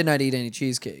 I did not eat any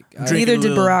cheesecake. I, Drink- Neither Drinking a did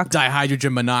little Barack.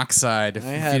 Dihydrogen monoxide, if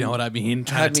had- you know what I mean.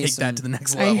 Trying had to me take that some- to the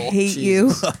next I level. hate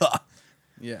you.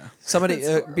 Yeah. somebody,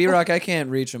 B-Rock, I can't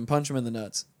reach him. Punch him in the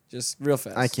nuts. Just real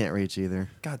fast. I can't reach either.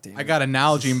 God damn it. I got a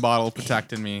Nalgene bottle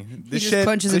protecting me. This just shit,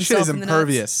 punches this shit is himself in the nuts.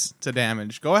 impervious to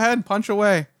damage. Go ahead, punch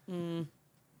away.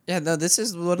 Yeah, no, this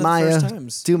is one of the Maya, first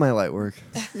times. do my light work.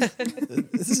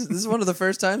 This is one of the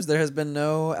first times there has been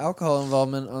no alcohol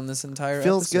involvement on this entire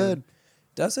Feels episode. good.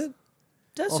 Does it?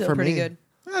 Does Well, feel for pretty me. good.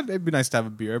 It'd be nice to have a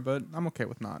beer, but I'm okay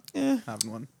with not Yeah.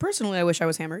 having one. Personally, I wish I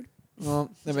was hammered.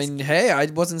 Well, I mean, hey, I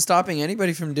wasn't stopping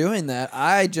anybody from doing that.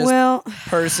 I just Well,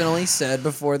 personally said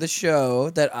before the show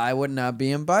that I would not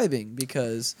be imbibing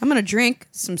because I'm gonna drink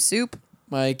some soup.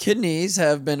 my kidneys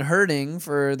have been hurting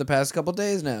for the past couple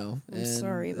days now. I'm and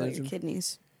sorry about it's your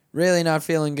kidneys. Really not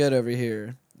feeling good over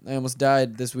here. I almost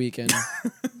died this weekend.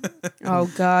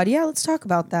 Oh God, yeah. Let's talk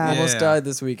about that. Yeah. Almost died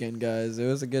this weekend, guys. It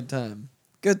was a good time.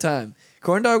 Good time.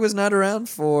 Corn Dog was not around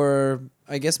for,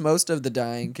 I guess, most of the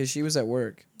dying because she was at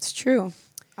work. It's true.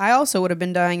 I also would have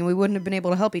been dying, and we wouldn't have been able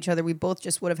to help each other. We both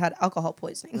just would have had alcohol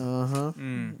poisoning. Uh-huh.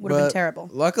 Would have been terrible.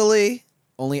 Luckily,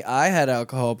 only I had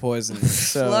alcohol poisoning.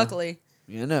 So, Luckily.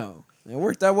 you know, it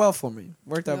worked out well for me.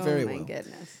 Worked out very Oh, my well.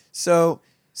 goodness. So,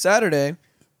 Saturday,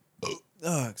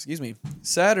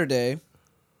 Saturday,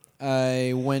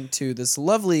 I went to this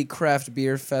lovely craft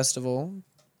beer festival.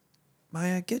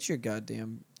 Maya, get your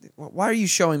goddamn... Why are you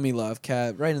showing me love,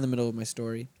 Kat? Right in the middle of my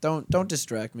story. Don't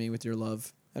distract me with your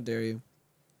love. How dare you?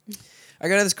 I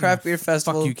go to this craft beer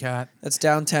festival. Fuck you, Cat. That's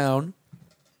downtown.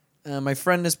 My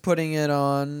friend is putting it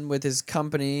on with his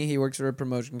company. He works for a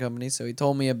promotion company, so he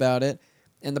told me about it.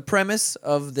 And the premise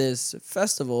of this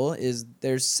festival is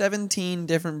there's 17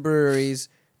 different breweries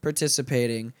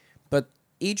participating, but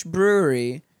each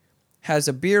brewery has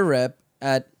a beer rep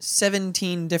at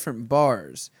 17 different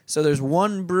bars. So there's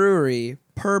one brewery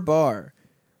per bar.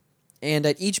 And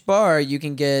at each bar, you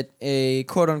can get a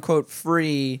quote-unquote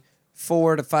free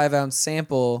 4 to 5 ounce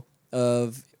sample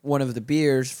of one of the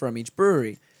beers from each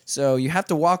brewery. So you have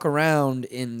to walk around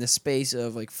in the space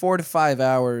of like 4 to 5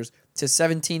 hours to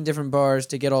 17 different bars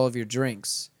to get all of your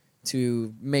drinks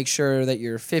to make sure that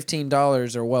your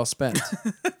 $15 are well spent.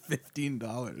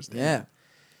 $15. Yeah.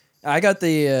 I got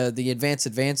the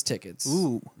advance tickets.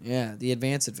 Ooh. Yeah, the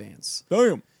advance.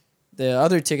 Damn. The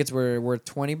other tickets were worth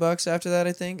 $20 after that,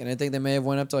 I think, and I think they may have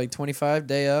went up to like 25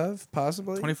 day of,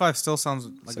 possibly. 25 still sounds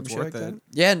like Some it's shit worth like it. that.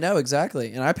 Yeah, no,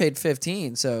 exactly. And I paid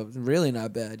 15, so really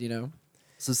not bad, you know.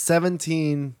 So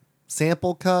 17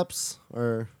 sample cups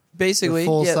or Basically,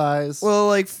 full yeah. size? Well,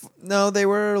 like no, they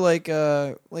were like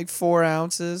 4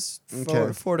 ounces,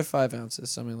 Okay. 4 to 5 ounces,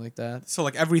 something like that. So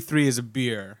like every 3 is a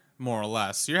beer, more or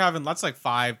less. So you're having that's like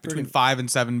between 5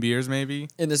 and 7 beers, maybe.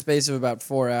 In the space of about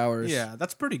 4 hours. Yeah,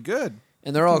 that's pretty good.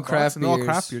 And they're all $15 craft and beers. they're all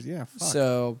craft beers. Yeah. Fuck.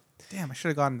 So Damn, I should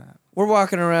have gotten that. we're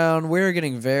walking around. We're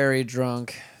getting very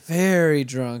drunk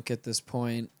at this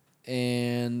point,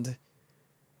 and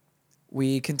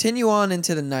we continue on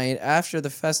into the night after the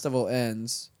festival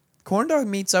ends. Corndog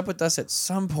meets up with us at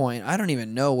some point. I don't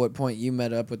even know what point you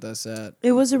met up with us at.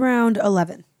 It was around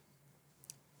 11.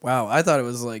 Wow, I thought it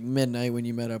was like midnight when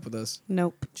you met up with us.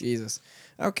 Nope. Jesus.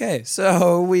 Okay,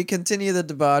 so we continue the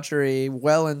debauchery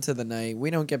well into the night. We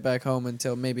don't get back home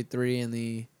until maybe 3 in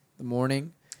the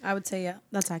morning. I would say, yeah,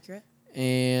 that's accurate.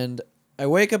 And I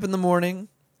wake up in the morning.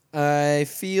 I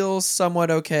feel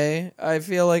somewhat okay. I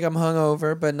feel like I'm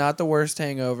hungover, but not the worst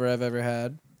hangover I've ever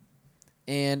had.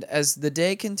 And as the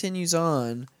day continues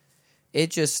on,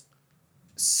 it just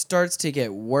starts to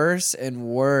get worse and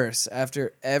worse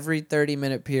after every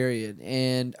 30-minute period.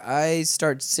 And I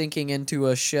start sinking into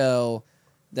a shell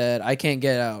that I can't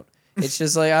get out. It's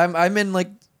just like I'm in like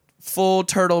full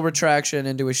turtle retraction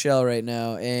into a shell right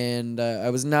now, and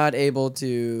I was not able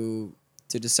to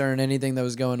discern anything that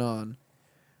was going on.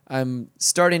 I'm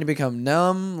starting to become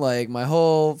numb. Like my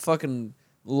whole fucking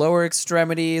lower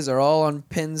extremities are all on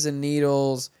pins and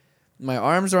needles. My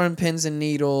arms are on pins and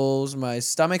needles. My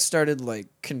stomach started like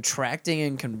contracting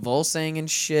and convulsing and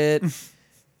shit.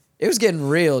 It was getting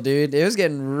real, dude. It was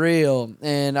getting real.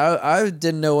 And I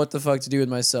didn't know what the fuck to do with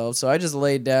myself. So I just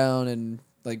laid down and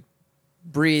like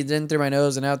breathed in through my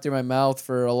nose and out through my mouth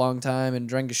for a long time and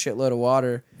drank a shitload of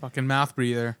water. Fucking mouth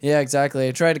breather. Yeah, exactly.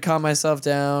 I tried to calm myself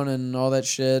down and all that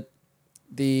shit.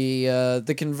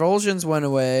 The convulsions went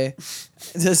away.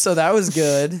 So that was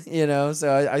good, you know.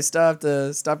 So I stopped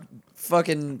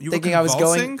fucking You thinking were I was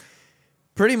going. convulsing?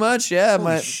 Pretty much, yeah.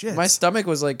 Holy shit. My stomach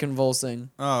was like convulsing.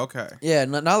 Oh, okay. Yeah,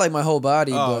 not like my whole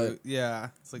body, Oh, but yeah.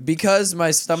 It's like because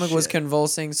my stomach was Shit.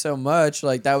 convulsing so much,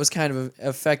 like that was kind of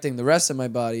affecting the rest of my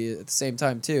body at the same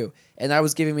time too. And that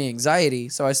was giving me anxiety,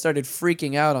 so I started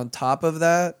freaking out on top of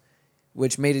that,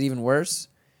 which made it even worse.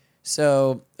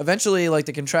 So eventually, like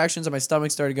the contractions on my stomach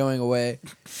started going away,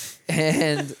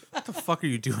 and what the fuck are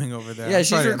you doing over there? yeah, I'm she's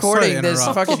sorry to recording this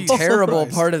interrupt. fucking Jesus terrible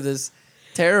Christ. part of this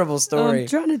terrible story. I'm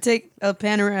trying to take a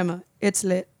panorama. It's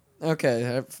lit.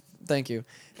 Okay, thank you,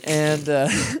 and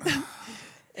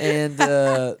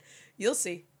You'll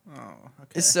see. Oh,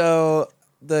 okay. so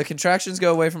the contractions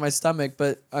go away from my stomach,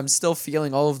 but I'm still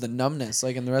feeling all of the numbness,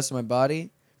 like in the rest of my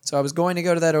body. So I was going to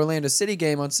go to that Orlando City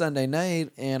game on Sunday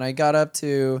night, and I got up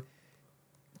to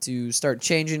start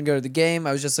changing to go to the game.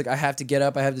 I was just like, I have to get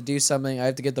up. I have to do something. I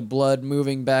have to get the blood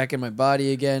moving back in my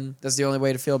body again. That's the only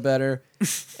way to feel better.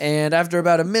 And after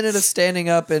about a minute of standing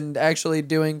up and actually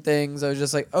doing things, I was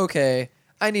just like, okay,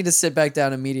 I need to sit back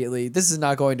down immediately. This is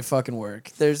not going to fucking work.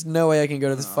 There's no way I can go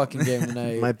to this fucking game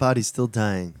tonight. My body's still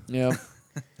dying. Yep.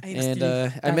 And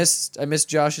I missed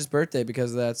Josh's birthday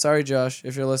because of that. Sorry, Josh,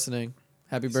 if you're listening.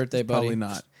 Happy birthday, buddy. Probably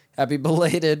not. Happy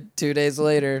belated 2 days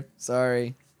later.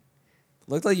 Sorry.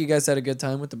 Looked like you guys had a good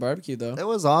time with the barbecue, though. It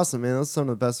was awesome, man. That was some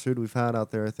of the best food we've had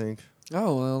out there, I think.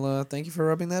 Oh, well, thank you for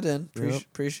rubbing that in. Yep.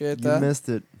 Appreciate You that. missed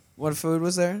it. What food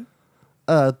was there?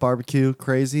 Barbecue,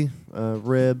 crazy.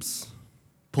 Ribs,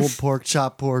 pulled pork,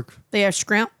 chopped pork. They have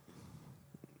shrimp.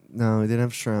 No, we didn't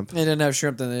have shrimp. They didn't have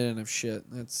shrimp, then they didn't have shit.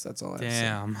 That's all I have to say.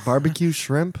 Damn. Barbecue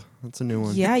shrimp? That's a new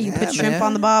one. Yeah, you Yeah, put shrimp man.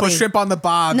 on the bobby. Put shrimp on the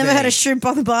bob. Never had a shrimp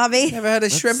on the bobby. Never had a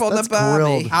shrimp on the that's barbie.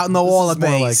 grilled. Out in the This is more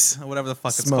wallabies. Or whatever the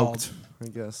fuck it's Smoked, called. I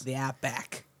guess. The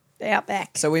outback. They out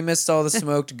back. So we missed all the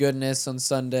smoked goodness on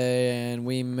Sunday, and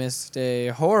we missed a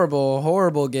horrible,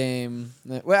 horrible game.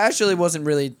 Well, actually, it wasn't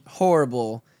really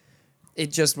horrible.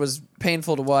 It just was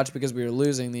painful to watch because we were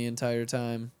losing the entire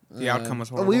time. The outcome was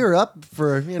But horrible. we were up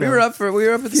for, you know. We were up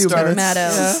at the few start. minutes.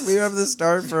 Meadows. Yeah, we were up at the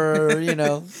start for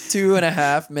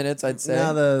 2.5 minutes, I'd say.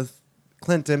 Now the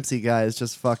Clint Dempsey guy is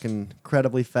just fucking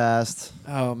incredibly fast,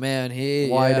 Oh man, he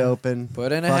wide yeah, open.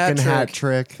 Put in a fucking hat hat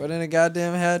trick. Put in a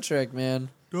goddamn hat trick, man.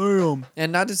 Damn.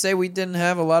 And not to say we didn't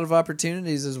have a lot of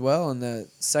opportunities as well in the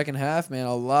second half, man.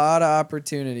 A lot of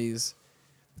opportunities.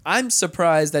 I'm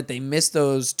surprised that they missed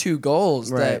those 2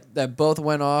 goals Right. that both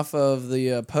went off of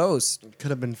the post. Could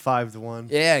have been 5-1.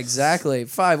 Yeah, exactly.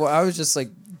 5. Well, I was just like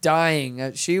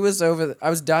dying. She was I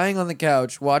was dying on the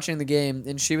couch watching the game,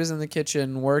 and she was in the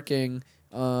kitchen working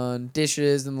on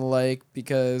dishes and the like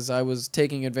because I was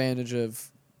taking advantage of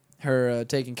her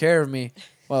taking care of me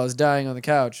while I was dying on the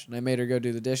couch, and I made her go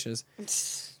do the dishes.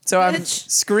 So I'm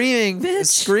Bitch.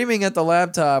 screaming at the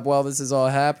laptop while this is all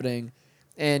happening.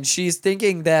 And she's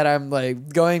thinking that I'm like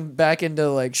going back into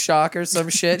like shock or some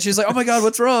shit. She's like, "Oh my god,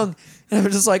 what's wrong?" And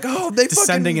I'm just like, "Oh, they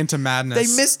Descending fucking into madness.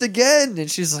 they missed again." And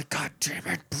she's like, "God damn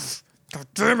it, God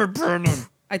damn it, Brandon."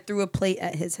 I threw a plate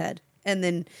at his head and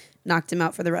then knocked him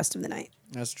out for the rest of the night.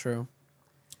 That's true.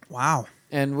 Wow.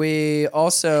 And we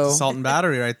also Salt and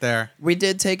battery right there. we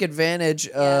did take advantage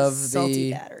of salty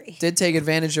the battery. did take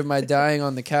advantage of my dying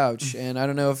on the couch. And I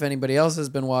don't know if anybody else has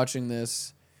been watching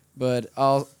this, but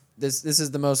this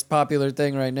is the most popular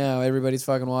thing right now. Everybody's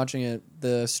fucking watching it.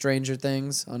 The Stranger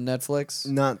Things on Netflix.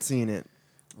 Not seen it.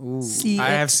 Ooh. See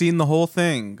I it. have seen the whole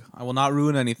thing. I will not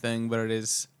ruin anything, but it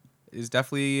is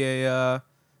definitely a.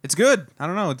 It's good. I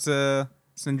don't know. It's an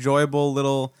enjoyable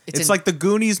little. It's like the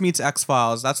Goonies meets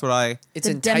X-Files. That's what I. It's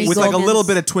The Demi enticing. With like a Goldens. little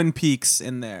bit of Twin Peaks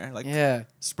in there, like Yeah.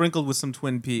 sprinkled with some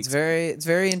Twin Peaks. It's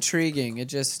very intriguing.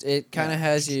 It kind of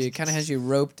has you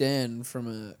roped in from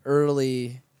an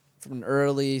early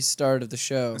start of the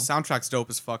show. The soundtrack's dope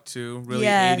as fuck too. Really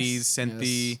Yes. 80s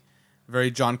synthy, Yes. very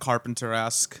John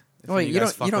Carpenter-esque. If Oh, wait, you you guys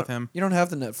don't fuck you with don't him. you don't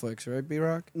have the Netflix, right,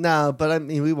 B-Rock? No, but I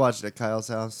mean, we watched it at Kyle's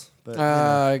house. But,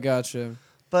 I gotcha.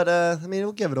 but I mean,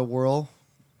 we'll give it a whirl.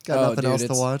 Got Oh, nothing dude, else to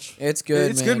it's- watch. It's good,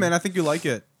 It's man. good, man. I think you like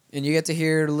it. And you get to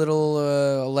hear little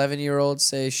 11-year-olds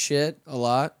say shit a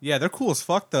lot. Yeah, they're cool as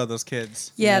fuck though. Those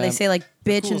kids. Yeah, Yeah. they say like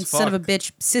bitch Cool and as son of a fuck.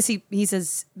 bitch, sissy. He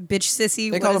says bitch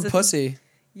sissy. They What call is him it? pussy.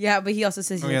 Yeah, but he also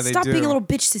says Oh, yeah, they stop being do. a little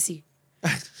bitch sissy.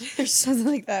 or something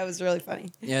like that. It was really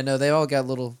funny. Yeah, no, they all got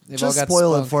little. They've Just all got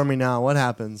spoil spunk. it for me now. What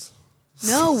happens?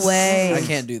 No way. I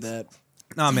can't do that.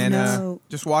 Nah, man. No.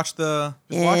 Just watch the.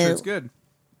 Just watch it. It's Ew. good.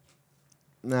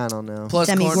 I don't know. Plus,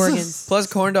 Demigorgons. plus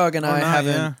Corndog and Or I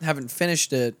not, haven't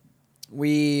finished it.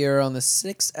 We are on the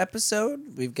 6th episode.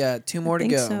 We've got 2 more I to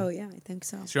think go. so. Yeah, I think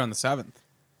so. So you're on the 7th.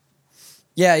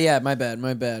 Yeah, my bad.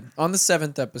 On the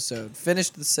 7th episode,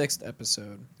 finished the 6th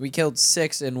episode. We killed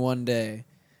 6 in one day,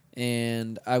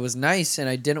 and I was nice, and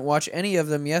I didn't watch any of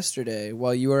them yesterday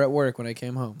while you were at work when I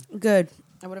came home. Good.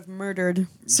 I would have murdered.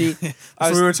 See, That's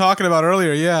what we were talking about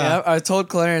earlier. Yeah. I told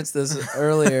Clarence this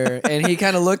earlier, and he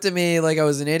kind of looked at me like I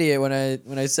was an idiot when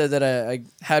I said that I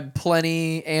had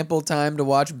ample time to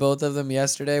watch both of them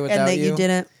yesterday without And that you. you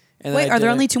didn't. And Wait, then I are there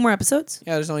didn't. only 2 more episodes?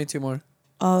 Yeah, there's only 2 more.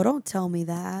 Oh, don't tell me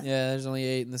that. Yeah, there's only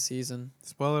 8 in the season.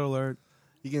 Spoiler alert.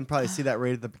 You can probably see that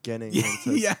right at the beginning. when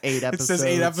it says 8 episodes. It says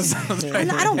 8 episodes. Right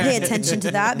And I don't pay attention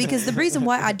to that because the reason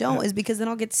why I don't is because then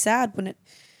I'll get sad when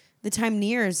the time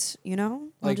nears, you know?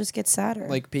 I'll Like- just get sadder.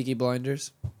 Like Peaky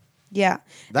Blinders. yeah.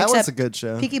 That was Except a good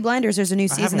show. Peaky Blinders, there's a new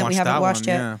season that we watched haven't that watched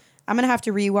one, yet. yeah. I'm going to have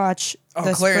to rewatch Oh,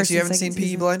 the Clarence, first you and haven't second seen Peaky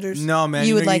season. Blinders? No, man.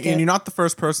 You would like and it. you're not the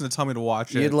first person to tell me to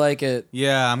watch it. You'd like it.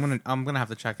 Yeah, I'm gonna have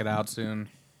to check it out soon.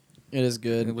 It is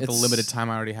good. With the limited time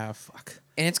I already have. Fuck.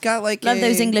 And it's got like Love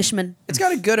those Englishmen. It's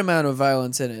got a good amount of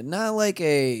violence in it. Not like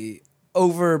a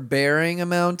overbearing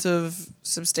amount of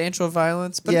substantial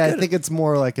violence, but yeah, good. I think it's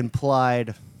more like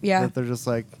implied. Yeah. That they're just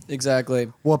like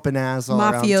exactly. whooping ass all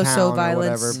Mafioso around town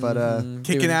violence. or whatever. But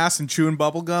Kicking Dude. ass and chewing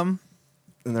bubble gum.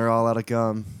 and they're all out of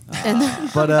gum.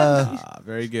 And But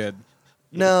Very good.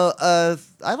 no,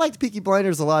 I liked Peaky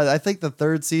Blinders a lot. I think the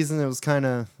 3rd season it was kind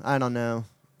of I don't know.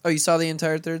 Oh, you saw the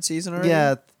entire third season already?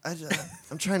 Yeah,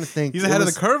 I'm trying to think. He's It ahead of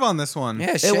was- the curve on this one.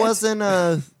 Yeah, shit. It wasn't.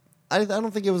 I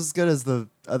don't think it was as good as the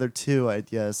other two. I'd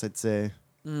say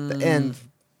the end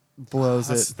blows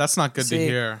it. That's not good See, to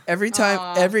hear. Every time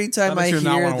That I makes you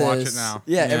not hear wanna watch it this, now.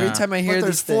 yeah, every Yeah. time I hear But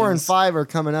there's these 4 and things- 5 are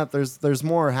coming up. There's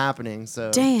more happening.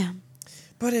 So Damn.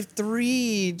 But if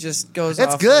 3 just goes,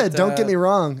 it's off good. like Don't that- get me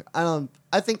wrong.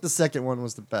 I think the second one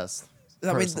was the best. I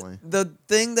mean, Personally. the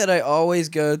thing that I always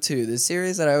go to, the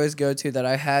series that I always go to that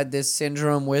I had this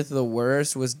syndrome with the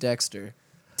worst was Dexter.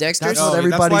 Dexter, That's Oh, what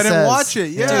everybody that's why I didn't says. watch it.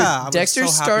 Yeah, Dude, I was Dexter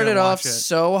so happy I started didn't off watch it.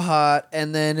 so hot,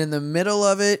 and then in the middle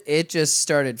of it, it just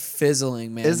started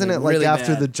fizzling, man. Isn't it like really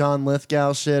after bad. the John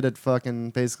Lithgow shit, it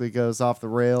fucking basically goes off the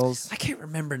rails? I can't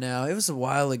remember now. It was a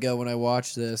while ago when I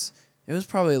watched this. It was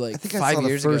probably like I think 5 I saw the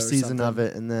years ago. first or season of something.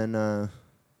 it, and then I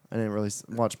didn't really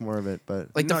watch more of it. But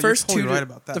Like No, the you're first totally two, right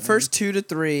about that, the man. first 2 to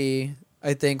 3,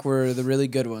 I think were the really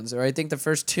good ones. Or I think the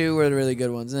first 2 were the really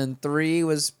good ones, and then 3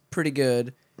 was pretty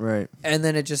good, right, and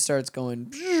then it just starts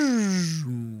going.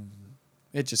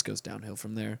 It just goes downhill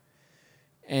from there.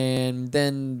 And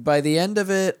then by the end of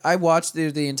it, I watched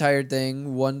the entire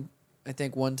thing. I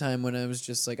think one time when I was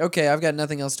just like, okay, I've got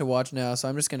nothing else to watch now, so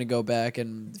I'm just gonna go back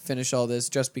and finish all this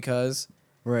just because,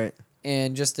 right.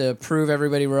 and just to prove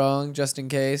everybody wrong, just in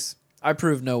case. I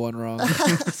proved no one wrong.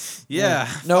 Yeah,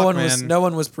 No fuck, one man. was. No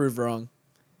one was proved wrong.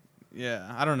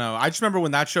 Yeah, I don't know. I just remember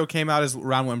when that show came out is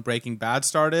around when Breaking Bad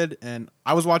started, and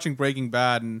I was watching Breaking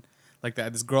Bad, and like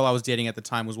that, this girl I was dating at the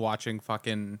time was watching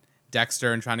fucking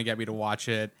Dexter and trying to get me to watch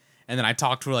it. And then I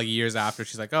talked to her like years after.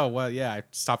 She's like, "Oh well, yeah, I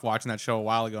stopped watching that show a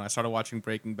while ago, and I started watching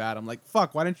Breaking Bad." I'm like,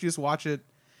 "Fuck, why didn't you just watch it?"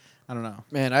 I don't know.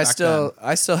 Man, I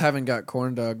Back still haven't got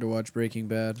Corn Dog to watch Breaking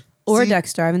Bad. Or See-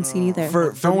 Dexter. I haven't seen either.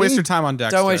 Don't waste me- your time on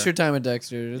Dexter. Don't waste your time with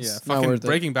Dexter. It's Yeah, not fucking worth it.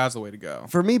 Breaking Bad's the way to go.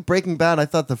 For me, Breaking Bad, I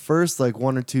thought the first like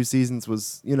 1 or 2 seasons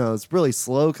was, it's really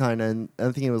slow kind of, and I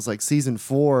think it was like season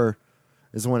 4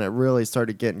 is when it really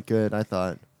started getting good. I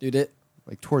thought Dude, it.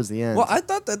 like towards the end. Well, I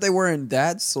thought that they weren't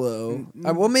that slow.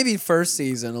 Well, maybe first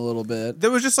season a little bit, There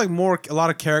was just like a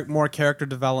lot of more character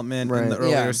development in Right. the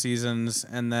earlier Yeah. seasons,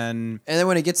 and then and then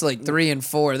when it gets to like 3 and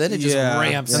 4, then it just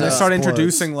ramps and up. they started Explodes.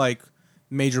 introducing like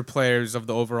major players of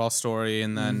the overall story,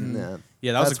 and then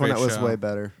yeah, that was that's a great when it was show. way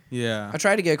better. Yeah, I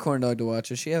tried to get Corn Dog to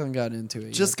watch it. She hasn't gotten into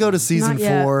it. Just yet. go to season Not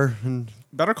yet. 4, and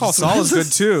Better Call Saul is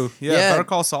good too. Yeah, Yeah. Better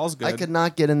Call Saul's good. I could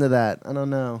not get into that. I don't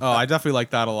know. Oh, I definitely like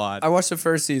that a lot. I watched the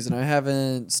first season. I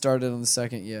haven't started on the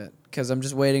second yet because I'm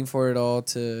just waiting for it all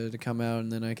to come out,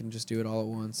 and then I can just do it all at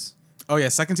once. Oh yeah,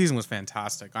 second season was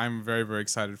fantastic. I'm very very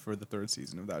excited for the third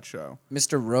season of that show.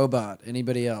 Mr. Robot.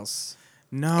 Anybody else?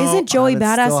 No, Isn't Joey haven't-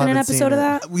 Badass still in an haven't seen episode of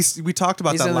it. that? we talked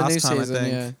about He's that in the new last time. season. I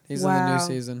think. Yeah, he's in the Wow. new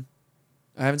season.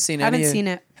 I haven't seen I any. haven't seen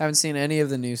it. Haven't seen any of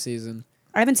the new season.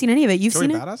 I haven't seen any of it. You've Joey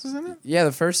seen it? Badass is in it. Yeah,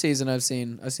 the first season I've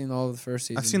seen. I've seen all of the first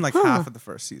season. I've seen like Huh. half of the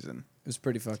first season. It was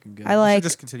pretty fucking good. I I like should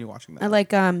just continue watching that. I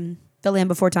like The Land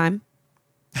Before Time.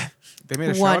 They made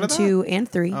a show 1, out of that? 2, and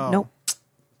 3. Oh. Nope.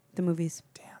 The movies.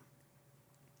 Damn.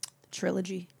 The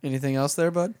trilogy. Anything else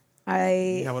there, bud?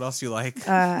 Yeah, what else do you like?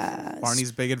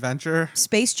 Barney's Big Adventure.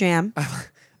 Space Jam.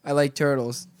 I like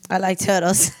turtles. I like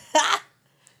turtles.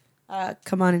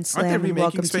 Come on and Aren't slam. they and remaking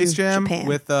welcome Space to Jam Japan.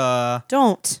 with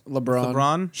Don't LeBron.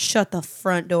 LeBron? shut the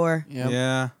front door. Yep.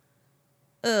 Yeah.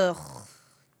 Ugh,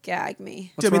 gag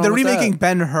me. What's Dude, I mean, they're wrong with remaking that?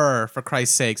 Ben-Hur, for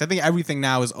Christ's sakes. I think everything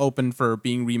now is open for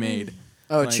being remade.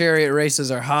 Oh, Like- chariot races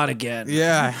are hot again.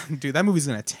 Yeah, dude, that movie's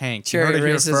gonna tank. You heard Chariot it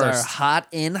here races are first. hot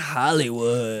in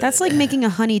Hollywood. That's like making a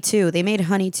Honey 2. They made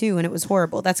Honey 2 and it was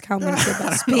horrible. That's how I'm going to say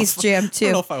about Space Jam I don't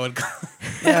know 2. if I would.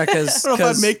 yeah, because I don't know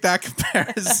if I'd make that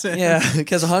comparison. yeah,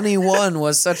 because Honey 1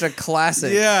 was such a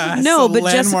classic. Yeah. it's No, the but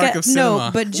landmark Jessica. of cinema.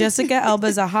 No, but Jessica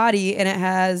Alba's a hottie, and it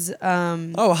has.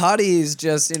 Oh, hotties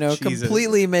just Jesus.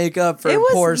 completely make up for It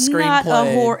was poor not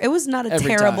screenplay. It was not a every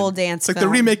terrible time. dance. It's like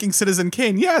film. they're remaking Citizen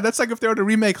Kane. Yeah, that's like if they were to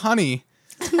remake Honey.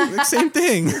 Like, same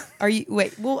thing. Are you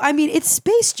wait? Well, I mean, it's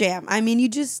Space Jam. I mean, you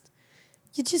just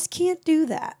can't do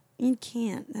that. You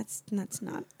can't. That's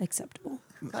not acceptable.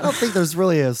 I don't think there's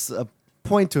really a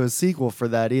point to a sequel for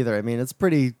that either. I mean, it's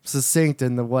pretty succinct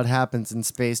in what happens in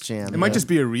Space Jam. It might just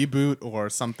be a reboot or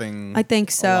something. I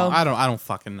think so. I don't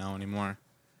fucking know anymore.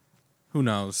 Who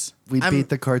knows? We I'm- beat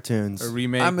the cartoons. A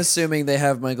remake. I'm assuming they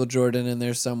have Michael Jordan in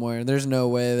there somewhere. There's no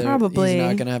way that Probably. he's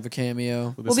not gonna have a cameo.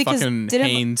 with Well, this because fucking didn't-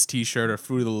 Hanes T-shirt or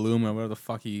Fruit of the Loom or whatever the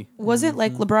fuck he. Wasn't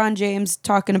like LeBron James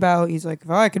talking about? He's like, if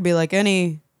I could be like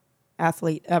any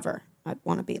athlete ever, I'd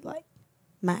want to be like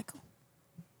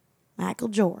Michael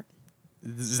Jordan.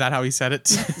 Is that how he said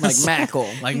it? Like Mackle.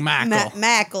 like Mackle.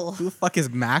 Mackle. Who the fuck is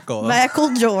Mackle?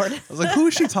 Michael Jordan. I was like, who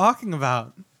is she talking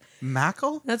about?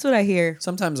 Mackle? That's what I hear.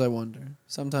 Sometimes I wonder.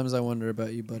 Sometimes I wonder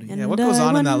about you, buddy. Yeah, what goes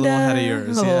on in that little head of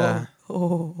yours? Yeah.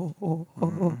 Oh.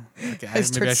 Okay, I maybe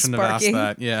start I shouldn't have asked sparking.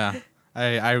 that. Yeah.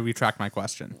 I retract my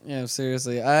question. Yeah,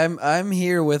 seriously. I'm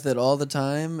here with it all the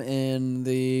time, and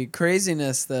the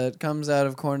craziness that comes out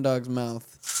of Corn Dog's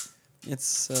mouth,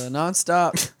 it's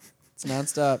nonstop. It's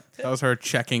nonstop. That was her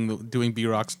doing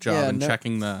B-Rock's job Yeah, and no-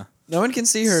 checking the... No one can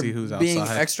see her See who's being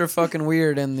outside. extra fucking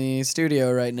weird in the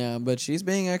studio right now, but she's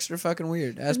being extra fucking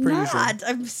weird, as per usual. Not.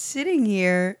 I'm sitting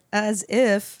here as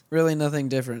if Really nothing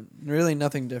different. Really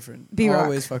nothing different. B-Rock.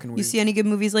 Always fucking weird. You see any good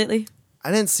movies lately?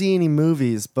 I didn't see any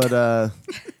movies, but I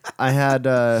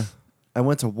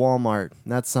went to Walmart.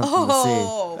 And that's something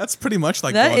to That's pretty much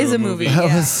like That going is to a movie. see. That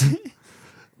Yeah. was,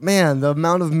 man, the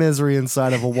amount of misery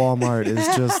inside of a Walmart is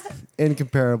just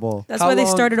incomparable. That's How why they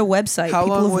long- started a website. How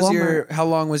People long of was Walmart. how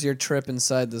long was your trip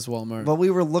inside this Walmart? But we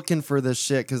were looking for this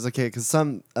shit because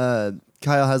some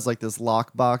Kyle has like this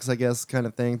lock box, I guess, kind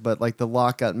of thing. But like the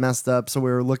lock got messed up, so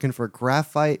we were looking for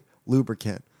graphite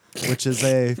lubricant, which is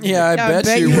a yeah, I bet,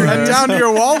 bet you you were. were. Head down to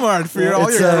your Walmart for all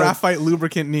It's your a- graphite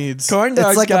lubricant needs. Corn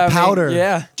Dog's like a got me- powder.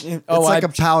 Yeah. it's like a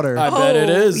powder. I bet it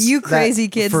is. Oh, You that- crazy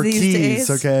kids for these keys, days.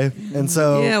 okay? And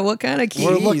so Yeah, what kind of keys?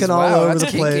 we're looking all Wow, over that's the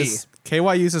kinky. place.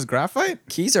 KY uses graphite?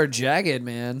 Keys are jagged,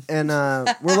 man. And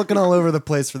we're looking all over the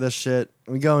place for this shit.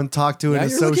 We go and talk to Now an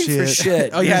you're looking associate. for shit.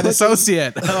 Oh, yeah, an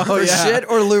associate. Oh, For yeah. shit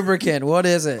or lubricant? What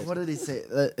is it? What did he say?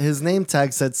 His name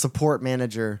tag said support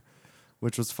manager,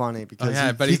 which was funny because yeah,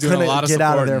 I bet he he's doing a couldn't lot of get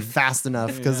out of there supporting. fast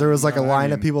enough because there was like a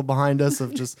line of people behind us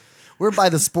of just we're by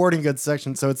the sporting goods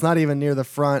section, so it's not even near the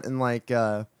front. And like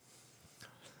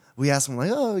we asked him like,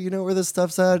 oh, you know where this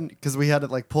stuff's at? Because we had it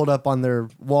like pulled up on their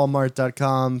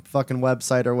Walmart.com fucking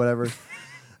website or whatever.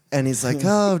 And he's like,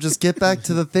 oh, just get back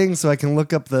to the thing so I can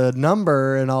look up the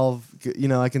number and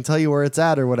I can tell you where it's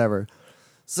at or whatever.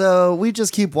 So we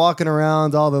just keep walking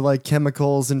around all the like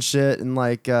chemicals and shit. And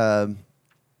like,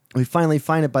 we finally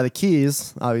find it by the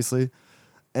keys, obviously.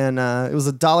 And it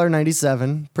was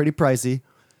 $1.97, pretty pricey.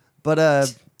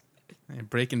 But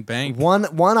Breaking bank.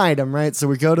 one item, right? So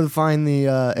we go to find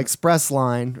the express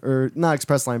line, or not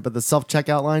express line, but the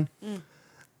self-checkout line.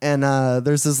 And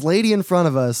there's this lady in front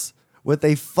of us with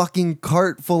a fucking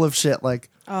cart full of shit, like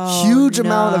huge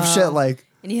amount of no. shit, like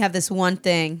And you have this one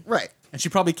thing. right. And she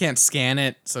probably can't scan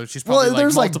it, so she's probably Well,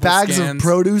 there's like multiple bags scans. of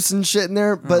produce and shit in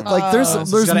there, but like there's So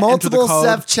she's gotta enter the multiple code.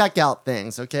 self-checkout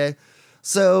things, okay?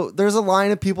 So there's a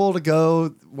line of people to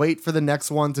go wait for the next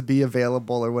one to be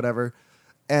available or whatever.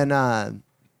 And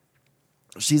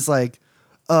she's like,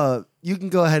 you can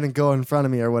go ahead and go in front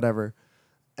of me or whatever.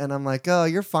 And I'm like, oh,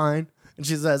 you're fine. And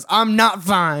she says, I'm not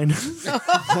fine.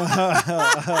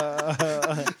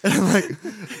 And I'm like,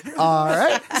 all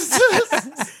right.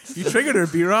 You triggered her,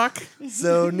 B-Rock.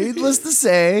 So needless to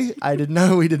say,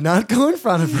 we did not go in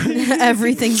front of her.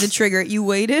 Everything's a trigger. You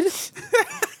waited?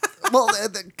 Well,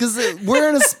 because we're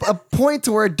in a point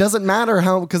to where it doesn't matter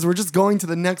how, because we're just going to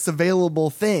the next available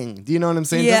thing. Do you know what I'm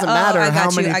saying? Yeah, It doesn't matter I got how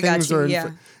you, many I got things you, are,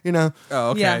 yeah. you know. Oh,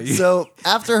 okay. Yeah. So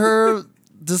after her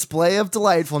display of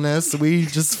delightfulness, we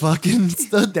just fucking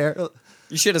stood there.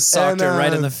 You should have socked And, her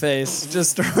right in the face.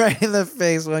 Just right in the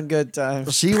face one good time.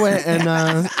 She went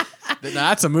and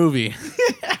That's a movie.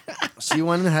 she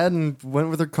went ahead and went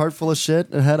with her cart full of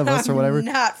shit ahead of us or whatever.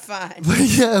 Not fine. But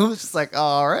yeah, it was just like,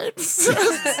 all right, Is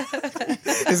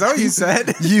that what you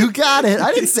said? you got it.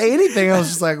 I didn't say anything. I was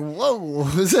just like, whoa.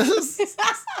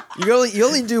 You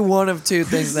only do one of two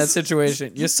things in that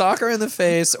situation. You sock her in the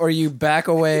face or you back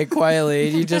away quietly.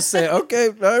 You just say, okay,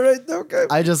 all right, okay.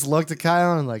 I just looked at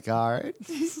Kyle and like, all right.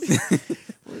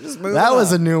 We're just moving That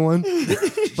was a on. new one.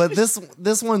 But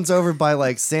this one's over by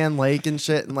like Sand Lake and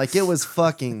shit, and like it was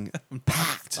fucking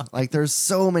packed. Like there's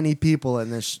so many people in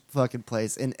this fucking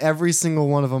place, and every single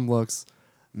one of them looks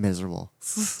miserable.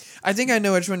 I think I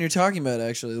know which one you're talking about,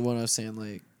 actually, the one I was saying.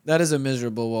 Like, that is a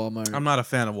miserable Walmart. I'm not a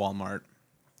fan of Walmart.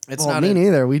 It's Well, not me a-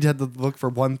 neither. We had to look for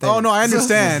one thing. Oh, no, I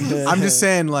understand. I'm just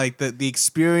saying, like, the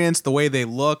experience, the way they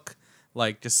look,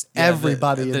 like, just...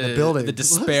 Everybody in the building. The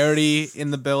disparity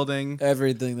in the building.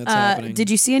 everything that's happening. Did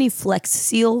you see any Flex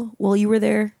Seal while you were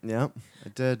there? Yep, I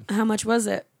did. How much was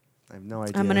it? I have no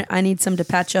idea. I need some to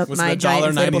patch up Was my it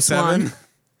giant inflatable $1.97? swan.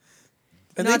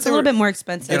 I No, think it's a they little were- bit more I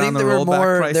expensive. Get on think the there were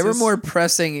rollback more prices?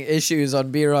 pressing issues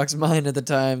on B-Rock's mind at the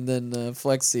time than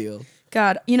Flex Seal.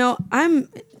 God,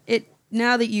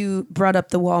 now that you brought up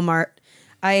the Walmart,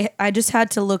 I just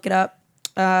had to look it up.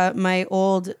 My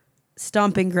old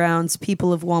stomping grounds,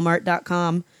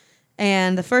 peopleofwalmart.com,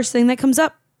 and the first thing that comes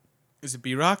up Is it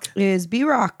B-Rock? is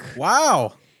B-Rock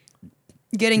Wow.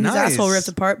 getting his Nice. asshole ripped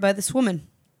apart by this woman.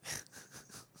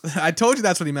 I told you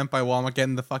that's what he meant by Walmart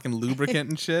getting the fucking lubricant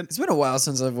and shit. It's been a while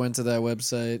since I've went to that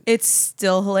website. It's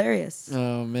still hilarious.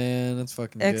 Oh man, that's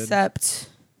fucking good. Except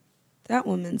that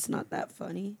woman's not that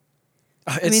funny.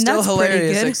 It's mean, still that's pretty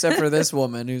hilarious, good. except for this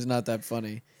woman who's not that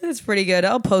funny. It's pretty good.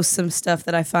 I'll post some stuff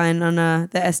that I find on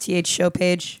the STH show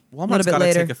page a Walmart's little bit got to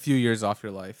later. take a few years off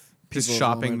your life. Just People at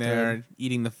shopping Walmart there, did.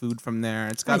 eating the food from there.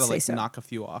 It's I got to say like so. knock a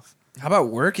few off. How about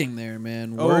working there,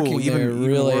 man? Oh, Working even- there even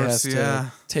really worse, has yeah.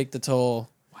 to take the toll.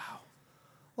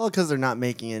 Well, because they're not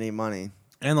making any money.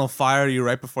 And they'll fire you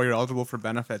right before you're eligible for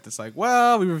benefit. It's like,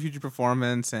 well, we reviewed your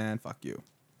performance and fuck you.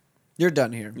 You're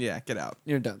done here. Yeah, get out.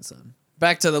 You're done, son.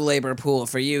 Back to the labor pool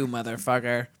for you,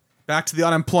 motherfucker. Back to the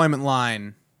unemployment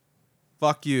line.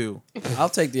 Fuck you. I'll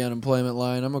take the unemployment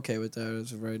line. I'm okay with that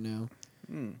as of right now.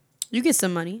 You get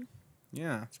some money,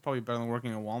 Yeah, it's probably better than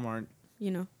working at Walmart.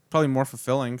 you know. Probably more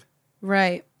fulfilling.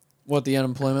 Right. What, the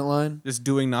unemployment line? Just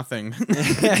doing nothing.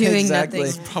 Doing nothing.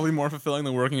 Probably more fulfilling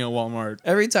than working at Walmart.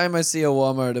 Every time I see a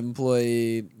Walmart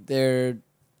employee,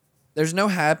 there's no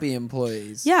happy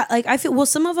employees. Yeah, like I feel. Well,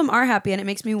 some of them are happy, and it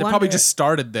makes me They wonder. probably just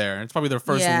started there. It's probably their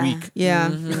first yeah, week. Yeah,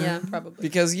 Mhm. yeah, probably.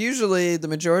 Because usually the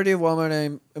majority of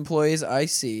Walmart employees I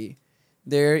see,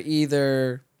 they're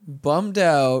either bummed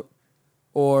out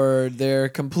or they're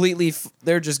completely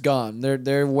they're just gone.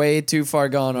 They're way too far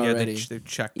gone Yeah, already. they've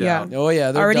checked Yeah. out. Oh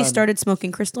yeah, they're Already done. started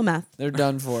smoking crystal meth, They're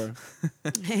done for.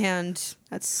 and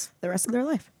that's the rest of their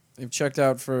life. They've checked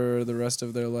out for the rest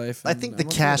of their life. I and think I'm the okay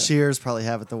with cashiers probably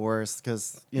have it the worst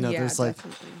because, Yeah, there's like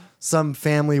definitely. some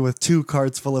family with 2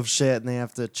 carts full of shit and they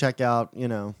have to check out,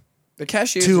 that. The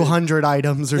cashiers 200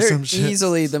 items or they're some shit.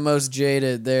 easily the most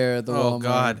jaded there at the Oh Walmart.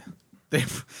 God. They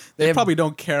have- probably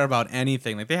don't care about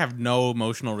anything. Like they have no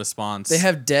emotional response. They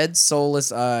have dead,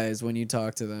 soulless eyes when you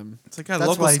talk to them. It's like, God, the That's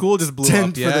local why school just blew 10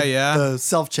 up. for Yeah, the, yeah. the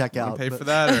self-checkout. You pay but- for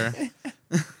that or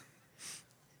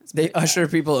They usher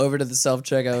people over to the self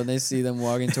checkout and they see them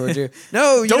walking towards you.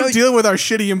 No, you don't know, deal with our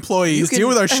shitty employees. you can- Deal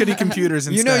with our shitty computers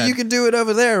instead. you know you can do it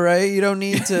over there, right? You don't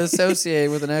need to associate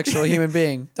with an actual human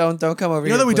being. Don't come over You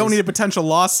know here. that we don't please. need a potential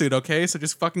lawsuit, okay? So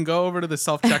just fucking go over to the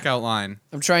self checkout line.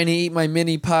 I'm trying to eat my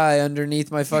mini pie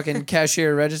underneath my fucking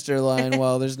cashier register line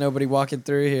while there's nobody walking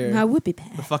through here. My whoopee The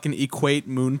pad. fucking equate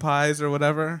moon pies or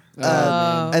whatever. Oh,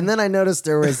 man. And then I noticed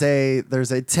there's a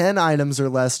 10 items or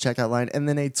less checkout line and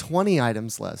then a 20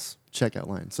 items less checkout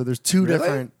line. So there's 2 Really?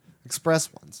 different express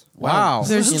ones. Wow.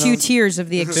 There's You 2 know, tiers of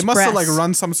the express. They must have like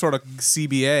run some sort of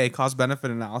CBA, cost benefit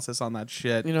analysis on that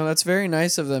shit. That's very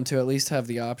nice of them to at least have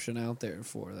the option out there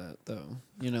for that, though.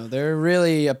 They're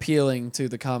really appealing to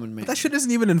the common man. That shit isn't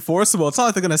even enforceable. It's not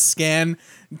like they're gonna scan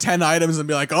 10 items and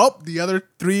be like, oh, the other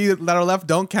 3 that are left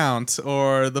don't count,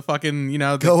 or the fucking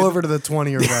Go over to the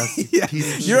 20 or less. you Yeah,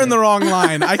 piece of you're shit. in the wrong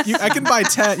line. I can buy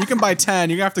 10. You can buy 10.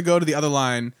 You have to go to the other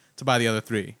line to buy the other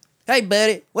 3. Hey,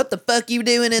 buddy, what the fuck you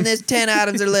doing in this 10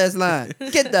 items or less line?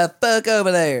 Get the fuck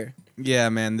over there, Yeah,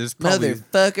 man. There's probably.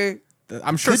 motherfucker.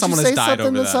 I'm sure Could someone you has say died something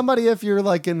over to that. somebody if you're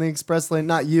like in the express lane?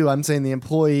 Not you. I'm saying the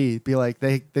employee. Be like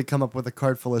they come up with a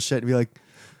cart full of shit and be like,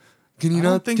 "Can you I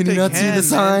don't not? think Can you they not see can, the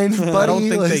sign, man. buddy?" I don't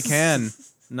think they Like- can.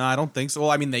 No, I don't think so.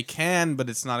 Well, I mean, they can, but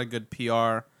it's not a good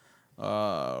PR.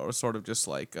 Or sort of just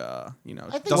like I think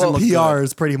doesn't look PR good.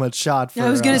 is pretty much shot for. I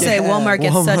was gonna say Yeah. Walmart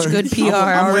gets such Walmart. good PR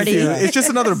I'm with already. you. It's just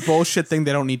another bullshit thing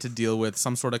they don't need to deal with.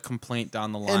 Some sort of complaint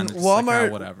down the line. And It's like,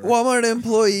 Walmart, whatever. Walmart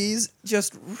employees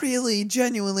just really,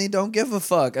 genuinely don't give a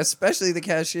fuck, especially the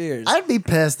cashiers. I'd be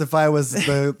pissed if I was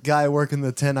the guy working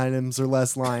the 10 items or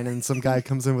less line and some guy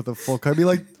comes in with a full cart. I'd be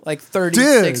like, Like dude,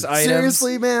 36 items.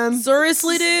 seriously, man?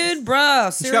 Seriously, dude, bruh.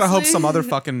 You Seriously? gotta hope some other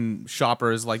fucking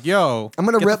shopper is like, yo, I'm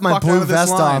going to get rip the my fuck out blue of this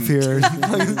vest line. off here.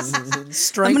 I'm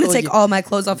Strangle gonna take you. all my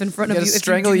clothes off in front I'm of gonna you.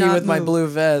 strangle if you, do you not with my move. blue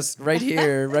vest right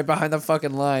here, right behind the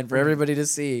fucking line for everybody to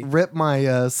see. Rip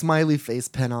my smiley face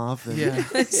pen off. And Yeah,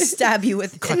 Stab you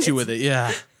with. cut you with it.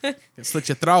 Yeah, can slit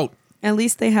your throat. At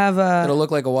least they have It'll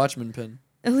look like a Watchman pin.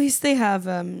 At least they have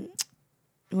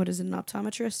what is it, an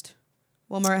optometrist?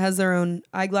 Walmart has their own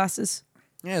eyeglasses.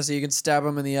 Yeah, so you can stab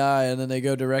them in the eye, and then they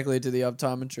go directly to the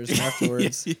optometrist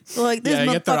afterwards. Like this Yeah,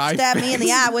 you get their motherfucker eye stabbed me in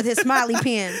the eye with his smiley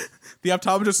pen. The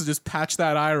optometrist will just patch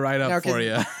that eye right up Now, for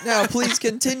you. Now, please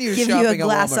continue Give shopping you a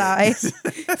glass at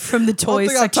Walmart. eye from the I don't toy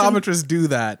think section. optometrists do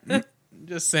that.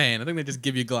 Just saying. I think they just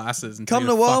give you glasses and Come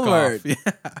tell to you fuck Walmart. off.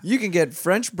 Yeah. You can get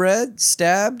French bread,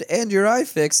 stabbed, and your eye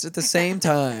fixed at the same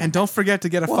time. And don't forget to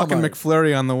get a fucking Walmart.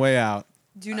 McFlurry on the way out.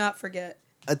 Do not forget.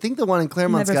 I think the one in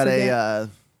Claremont's Never got forget. a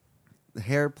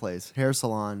hair place, hair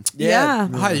salon. Yeah.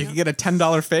 Hi, you can get a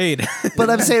 $10 fade. But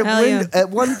I'm saying, Hell yeah. at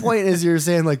one point, as you're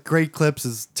saying, like Great Clips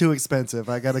is too expensive.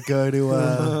 I gotta go to.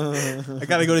 I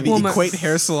gotta go to the Walmart. Equate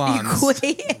hair salons.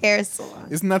 Equate hair salon.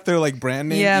 Isn't that their like brand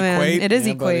name? Yeah, man. Equate? It is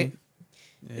Yeah, Equate.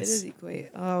 buddy. It is Equate.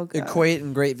 Oh, God. Equate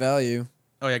and great value.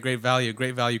 Oh yeah, great value.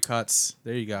 Great value cuts.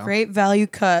 There you go. Great value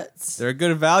cuts. They're a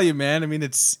good value, man. I mean,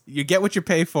 it's you get what you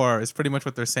pay for. Is pretty much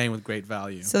what they're saying with great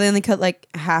value. So they only cut like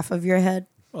half of your head.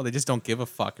 Well, they just don't give a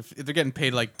fuck if they're getting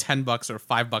paid like $10 or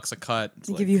 $5 a cut. It's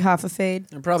They like, give you half a fade.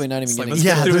 I'm probably not even It's like, getting.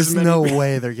 let's Yeah, do there's as many- no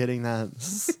way they're getting that.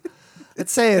 I'd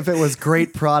say if it was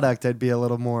great product, I'd be a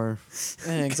little more.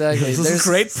 Yeah, exactly. this is There's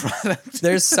great product.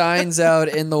 There's signs out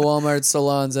in the Walmart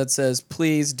salons that says,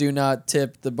 "Please do not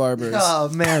tip the barbers." Oh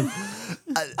man.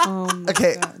 Oh my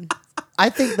Okay. God. I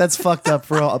think that's fucked up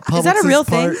for a Publix. Is that a real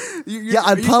thing? Yeah,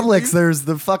 on Publix, there's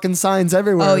the fucking signs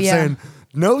everywhere Oh, yeah. saying,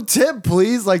 no tip,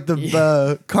 please. Like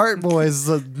the cart boys,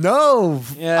 no.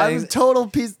 Yeah, I'm a total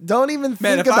piece. Don't even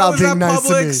Man, think if I about was being at nice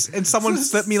Publix to me. and someone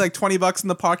slipped me like $20 in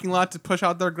the parking lot to push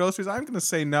out their groceries, I'm gonna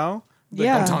say no. Like,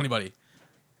 Yeah. Don't tell anybody.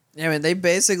 Yeah, I mean, they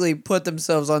basically put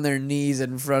themselves on their knees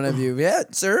in front of you. Yeah,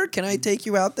 sir, can I take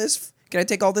you out this? Can I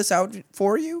take all this out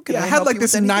for you? Can Yeah, I had help like you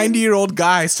this with anything? 90-year-old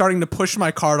guy starting to push my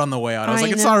cart on the way out. I was I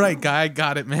like, "It's know. all right, guy.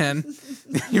 Got it, man."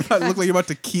 You look like you're about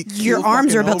to keep. Your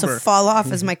arms are about to fall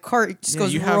off as my cart just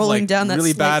goes you have rolling like down that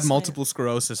really slight bad slant. multiple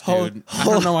sclerosis, Hold- dude. I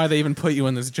don't know why they even put you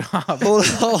in this job.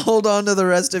 Hold on to the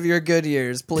rest of your good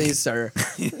years, please, sir.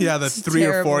 Yeah, the 3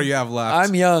 or 4 terrible. you have left.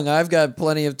 I'm young. I've got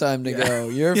plenty of time to go.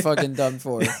 You're fucking done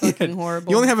for. Fucking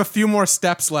horrible. You only have a few more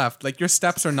steps left. Like your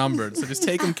steps are numbered, so just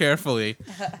take them carefully.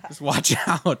 Just watch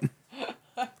out.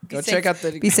 Go safe. check out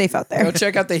the. Be safe out there. Go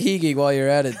check out the Higi while you're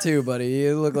at it too, buddy.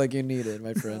 You look like you need it,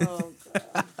 my friend. Oh,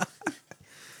 God.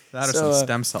 That or So, some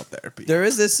stem cell therapy. There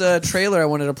is this trailer I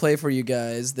wanted to play for you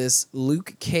guys. This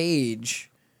Luke Cage.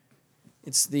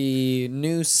 It's the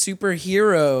new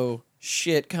superhero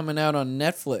shit coming out on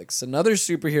Netflix. Another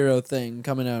superhero thing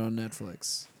coming out on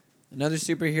Netflix. Another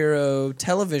superhero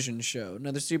television show.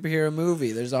 Another superhero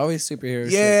movie. There's always superhero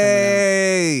shit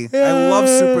Yay! I love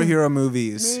superhero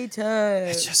movies. Me too. coming out.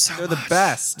 It's just so They're the much.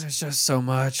 best. There's just so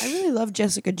much. I really love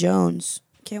Jessica Jones.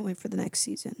 Can't wait for the next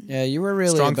season. Yeah, you were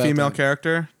really Strong about female that.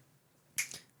 character?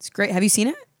 It's great. Have you seen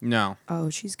it? No. Oh,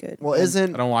 she's good. Well,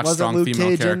 isn't I don't watch wasn't strong Luke female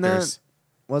Cage in that? characters.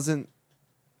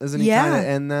 Isn't he Yeah. kind of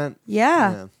in that?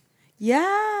 Yeah.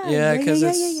 Yeah. Yeah, because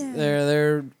yeah, yeah.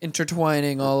 they're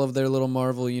intertwining all of their little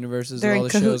Marvel universes They're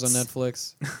with all in the shows on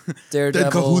cahoots. Netflix.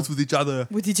 Daredevil, with each other.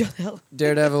 with each other.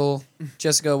 Daredevil,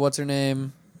 Jessica, what's her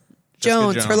name?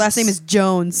 Jones. Her last name is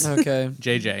Jones. Okay,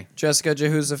 JJ. Jessica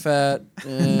Jehoshaphat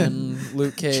and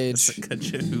Luke Cage.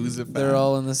 They're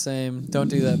all in the same. Don't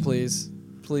do that, please.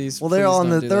 Please. Well, they're please all in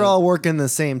don't the. do They're that. all working the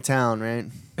same town, right?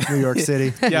 New York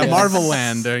City. Yeah, Marvel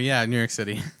Land. Or, yeah, New York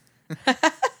City.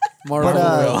 Marvel.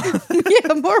 But,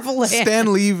 Yeah, Marvel Land. Stan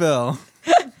Leeville.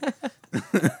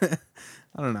 I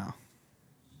don't know.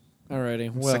 Alrighty.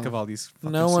 I'm Well, sick of all these.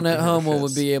 fucking no one at superhero home will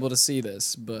shits. be able to see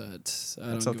this, but I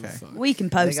don't That's give a okay. fuck. We can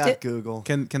they post got it. Google.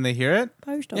 Can they hear it?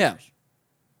 Post Yeah. it.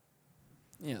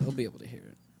 Yeah, they'll be able to hear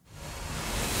it.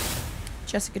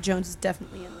 Jessica Jones is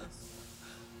definitely in this.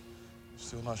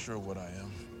 Still not sure what I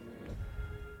am.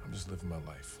 I'm just living my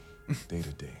life, day to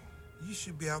day. You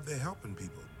should be out there helping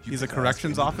people. He's a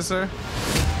corrections officer.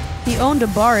 He owned a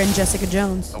bar in Jessica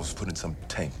Jones. I was put in some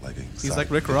tank like a. He's like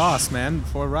Rick Ross, man,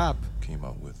 before rap. Came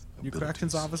out with. You abilities.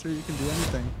 corrections officer, you can do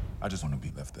anything. I just want to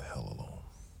be left the hell alone.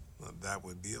 Well, that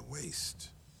would be a waste.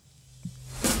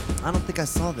 I don't think I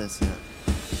saw this yet.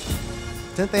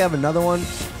 Didn't they have another one?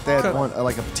 They had one,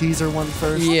 like a teaser one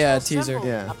first. Yeah, teaser.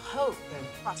 Yeah. Of hope and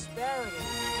prosperity.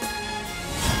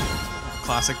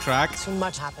 Classic track. Too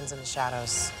much happens in the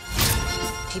shadows.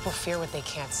 People fear what they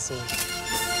can't see.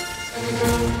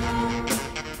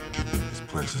 This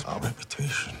place is our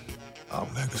reputation, our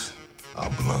legacy, our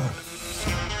blood.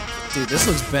 Dude, this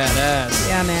looks badass.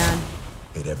 Yeah, man.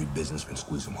 Made every businessman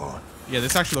squeeze them hard. Yeah,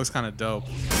 this actually looks kind of dope.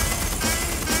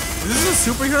 Is this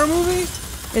a superhero movie?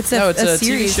 It's a, No, it's a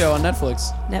series. TV show on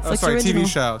Netflix. Netflix Oh, sorry, original. TV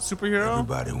show. Superhero?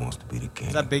 Everybody wants to be the king.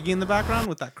 Is that Biggie in the background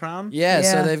with that crown? Yeah,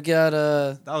 Yeah. so they've got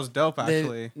That was dope,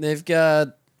 actually. they've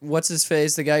got what's his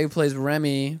face, the guy who plays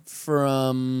Remy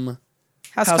from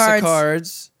House, House Cards. of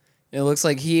Cards. It looks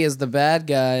like he is the bad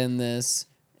guy in this.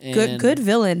 And Good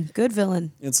villain. Good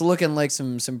villain. It's looking like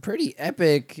some pretty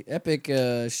epic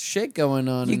shit going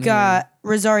on. You in got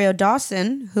Rosario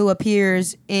Dawson, who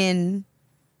appears in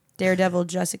Daredevil,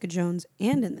 Jessica Jones,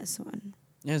 and in this one.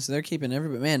 here. Yeah, so they're keeping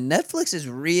everybody. Man, Netflix is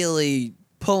really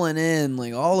pulling in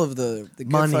like all of the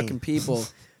good Money. fucking people.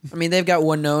 I mean, they've got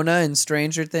Winona in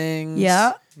Stranger Things.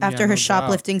 Yeah. after Yeah, her no doubt.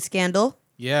 shoplifting scandal.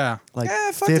 Yeah. Like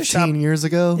fuck the shop. 15 years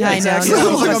ago. Yeah, I know. exactly. No It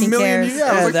one was like a fucking million- cares.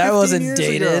 yeah. it was like that 15 wasn't years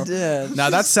dated. ago. Yeah. Now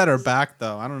that set her back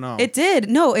though. I don't know. It did.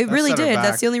 No, it That really set her did. back.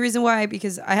 That's the only reason why,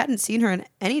 because I hadn't seen her in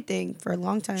anything for a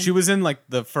long time. She was in like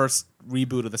the first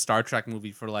reboot of the Star Trek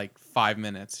movie for like 5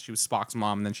 minutes. She was Spock's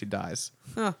mom, and then she dies.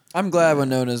 I'm glad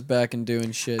Winona's back and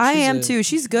doing shit. I She's am too.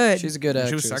 She's good. She's a good actress.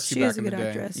 She was sexy She back is a in the good day.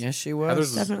 actress. Yes, she Heathers was.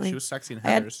 was, Definitely. She was sexy in I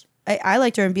had- Heathers. I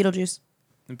liked her in Beetlejuice.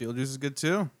 And Beetlejuice is good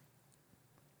too.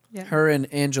 Yeah. Her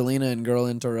and Angelina in Girl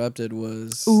Interrupted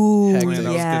was Ooh, hectic. Yeah,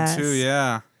 that Yes. was good too.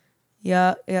 Yeah.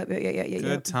 Yeah.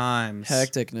 Good times.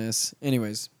 Hecticness.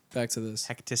 Anyways, back to this.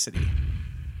 Hecticity.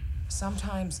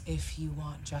 Sometimes, if you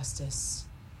want justice,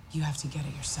 you have to get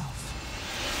it yourself.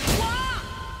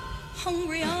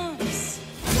 Hungry arms.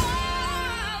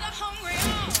 Wild, hungry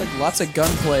arms. It's like lots of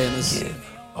gunplay in this.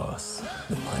 Us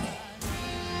the money.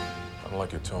 I don't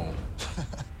like your tone.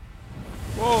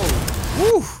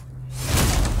 Woo!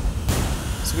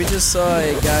 So we just saw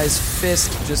a guy's fist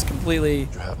just completely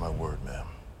You have my word, ma'am.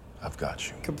 I've got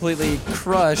you.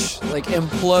 crush, like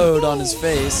implode on his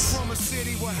face. From a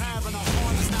city where having a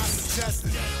horn is not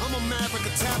suggested. I'm a maverick, a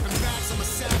tapping backs, I'm a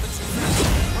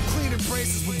savage. I'm cleaning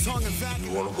braces with tongue and vacuum.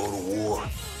 You wanna go to war?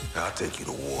 I'll take you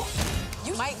to war.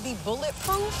 You might be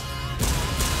bulletproof,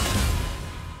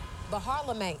 but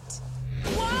Harlem ain't.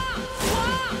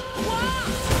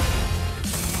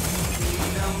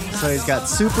 So he's got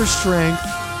super strength.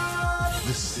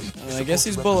 This city is I guess supposed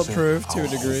he's to represent bulletproof to our a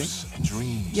degree. hopes and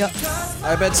dreams. Yep.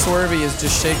 I bet Swervy is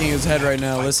just shaking his head right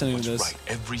now Fight listening to what's this.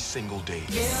 right every single day.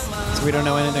 So we don't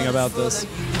know anything about this.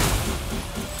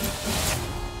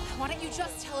 Why don't you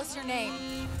just tell us your name?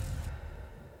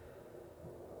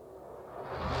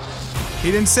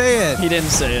 He didn't say it. He didn't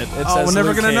say it. It Oh, says we're never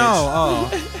Luke gonna Cage. know. Oh.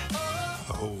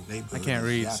 The whole neighborhood I can't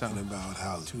read, was so- yapping about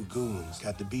how 2 goons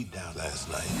got the beat down last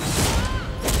night.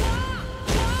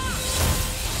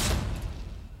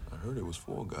 I heard it was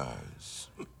 4 guys.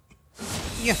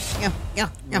 Yeah.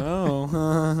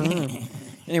 Oh.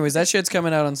 Anyways, that shit's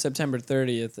coming out on September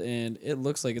 30th, and it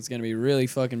looks like it's going to be really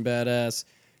fucking badass.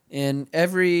 And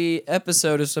every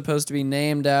episode is supposed to be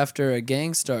named after a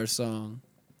Gangstar song.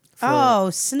 For Oh,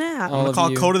 snap. all I'm of gonna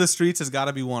call you. Code of the Streets has got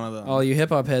to be one of them. All you hip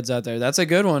hop heads out there. That's a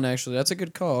good one, actually. That's a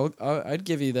good call. I'd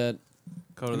give you that.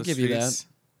 Code of I'll the give you Streets.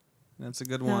 That's a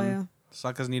good Hell one. yeah.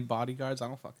 Suckers need bodyguards. I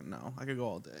don't fucking know. I could go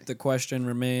all day. The question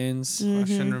remains.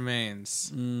 Question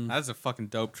remains. That's a fucking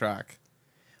dope track.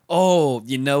 Oh,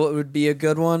 you know what would be a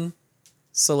good one?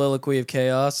 Soliloquy of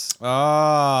Chaos.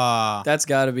 Ah, That's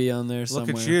got to be on there look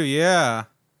somewhere. at you. Yeah.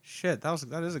 Shit,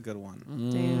 that is a good one.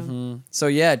 Damn. So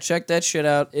yeah, check that shit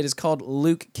out. It is called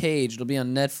Luke Cage. It'll be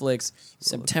on Netflix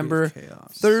September Soliloquy of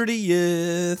Chaos.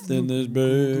 30th in this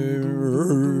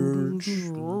bitch.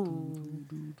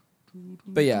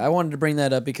 But yeah, I wanted to bring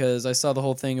that up because I saw the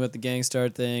whole thing about the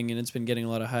Gangstar thing, and it's been getting a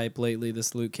lot of hype lately.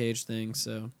 This Luke Cage thing.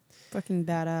 So Fucking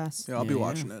badass. Yeah, I'll be Yeah.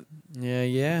 watching it.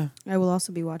 yeah. I will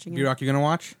also be watching it. B-Rock, you gonna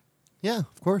watch? Yeah,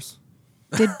 of course.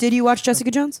 Did you watch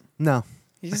Jessica Jones? No.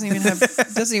 He doesn't even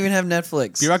have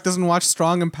Netflix. B-Rock doesn't watch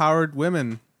strong, empowered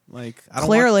women. Like I don't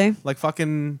Clearly. watch, like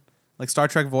fucking like Star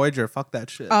Trek Voyager. Fuck that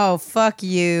shit. Oh, fuck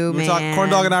you, man. Corn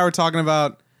Dog and I were talking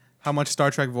about how much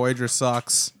Star Trek Voyager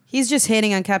sucks. He's just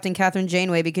hating on Captain Catherine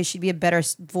Janeway because she'd be a better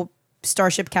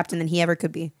starship captain than he ever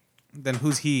could be. Then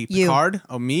who's he? You. Picard?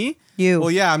 Oh, me? You.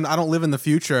 Well, yeah, I don't live in the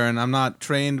future, and I'm not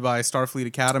trained by Starfleet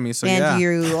Academy, so And yeah.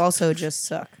 you also just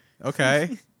suck.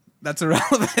 Okay. That's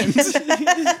irrelevant.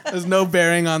 There's no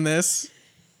bearing on this.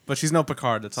 But she's no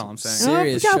Picard, that's all I'm saying.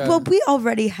 Serious yeah, shot. well, we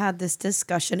already had this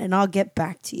discussion, and I'll get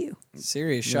back to you.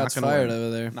 Serious You're not shots gonna fired win. over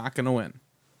there. Not gonna win.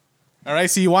 All right,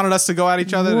 so you wanted us to go at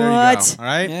each other? There you What? go. All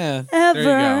right? Yeah. Ever. you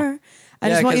go. I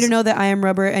Yeah, just want you 'cause- to know that I am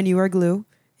rubber and you are glue,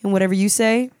 and whatever you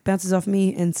say bounces off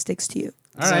me and sticks to you.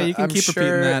 All right, you can keep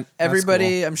repeating that. That's cool.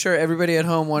 I'm sure everybody at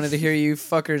home wanted to hear you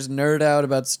fuckers nerd out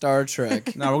about Star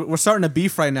Trek. No, we're starting to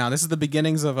beef right now. This is the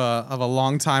beginnings of a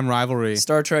long time rivalry.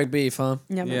 Star Trek beef, huh?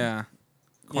 Yeah. man. Yeah.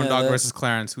 Corn Yeah, Dog that- versus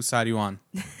Clarence. Whose side are you on?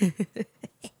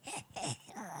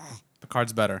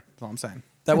 Picard's better. That's all I'm saying.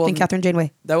 That will Captain Catherine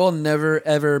Janeway. that will never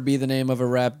ever be the name of a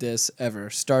rap diss ever.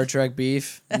 Star Trek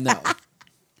beef? No.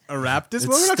 A rap diss? It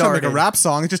Well, we're not trying to make a started. rap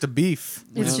song. It's just a beef.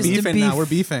 We're It's just just a beefing now. beef. We're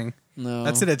beefing. No.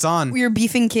 That's it. It's on. We're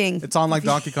beefing king. It's on like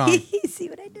Donkey Kong. See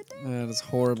what I did there? That is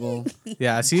horrible.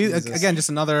 Yeah. See, Jesus. again, just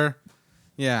another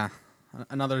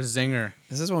zinger.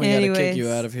 This is when we gotta kick Anyways. you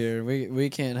out of here. We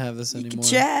can't have this anymore.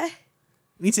 Ja.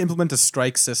 We need to implement a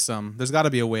strike system. There's got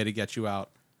to be a way to get you out.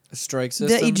 A strike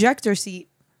system. The ejector seat.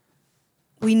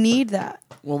 We need that.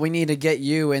 Well, we need to get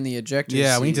you in the ejector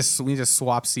Yeah, seat. we need to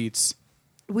swap seats.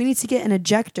 We need to get an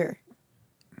ejector.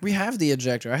 We have the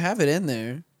ejector. I have it in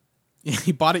there.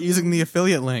 He bought it using the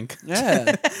affiliate link.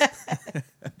 Yeah.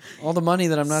 All the money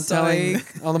that I'm not telling,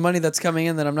 all the money that's coming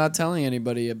in that I'm not telling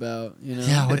anybody about, you know.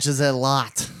 Yeah, which is a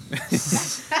lot.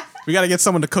 We got to get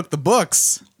someone to cook the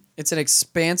books. It's an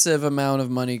expansive amount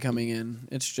of money coming in.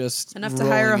 It's just Enough to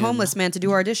hire a rolling in. homeless man to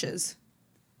do our dishes.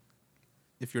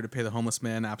 If you're to pay the homeless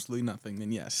man absolutely nothing,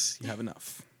 then yes, you have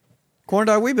enough. Corn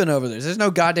Dog, we've been over this. There's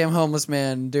no goddamn homeless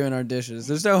man doing our dishes.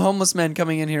 There's no homeless man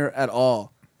coming in here at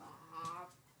all.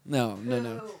 No.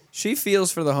 She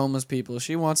feels for the homeless people.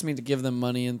 She wants me to give them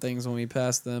money and things when we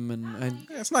pass them, and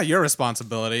It's not your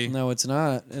responsibility. no, it's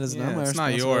not. It is not my it's not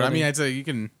responsibility. yours. I mean, I'd say you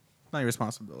can. Not your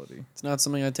responsibility. It's not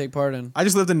something I take part in. I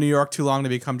just lived in New York too long to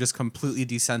become just completely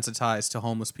desensitized to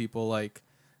homeless people. Like,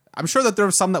 I'm sure that there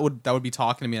were some that would be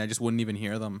talking to me, and I just wouldn't even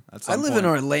hear them. At some I live point.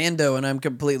 in Orlando, and I'm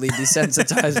completely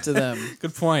desensitized to them.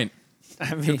 Good point.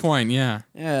 I mean, Good point. Yeah.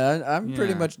 yeah, I'm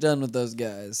pretty Yeah. much done with those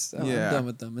guys. I'm Yeah. done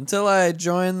with them until I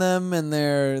join them and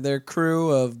their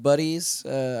crew of buddies.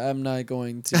 I'm not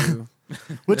going to.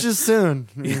 Which is soon.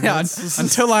 Yeah.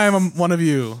 Until I am one of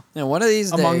you Yeah, one of these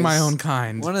days, among my own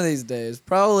kind. One of these days,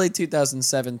 probably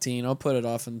 2017. I'll put it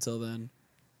off until then.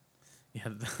 Yeah.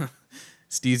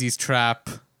 Steezy's trap.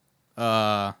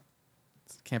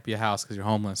 Can't be a house because you're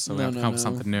homeless, so we have to come up with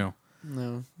something new.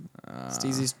 No,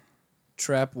 Steezy's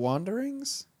trap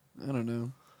wanderings. I don't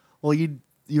know. Well, you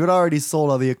had already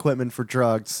sold all the equipment for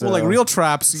drugs. So. Well, like real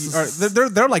traps,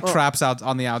 they're like traps out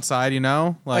on the outside, you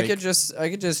know. Like I could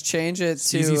just change it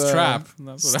to Steezy's trap.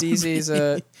 That's what Steezy's.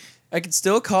 I could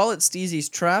still call it Steezy's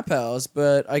Trap House,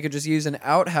 but I could just use an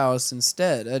outhouse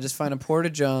instead. I just find a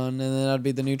porta-john, and then that'd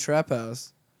be the new trap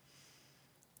house.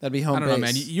 That'd be home I don't base. know,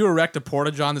 man. You erect a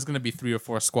porta-john, there's going to be 3 or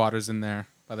 4 squatters in there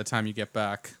by the time you get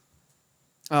back.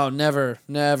 Oh, never.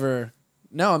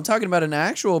 No, I'm talking about an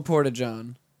actual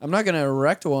porta-john. I'm not going to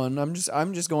erect one. I'm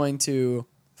just going to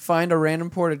find a random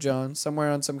porta-john somewhere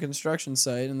on some construction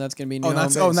site, and that's going to be new home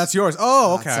base. And that's yours.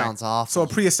 Oh, okay. That sounds awful. So a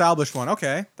pre-established one.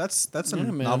 Okay, that's a Yeah,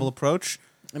 man. novel approach.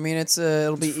 I mean,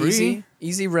 it'll be It's free.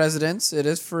 easy residence. It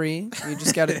is free. You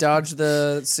just got to dodge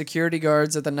the security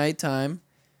guards at the nighttime,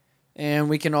 and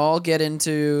we can all get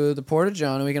into the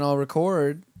porta-john and we can all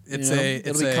record.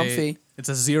 It'll be comfy. It's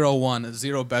a 0-1, a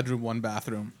 0-bedroom,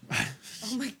 1-bathroom.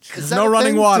 Oh my god. Is that No a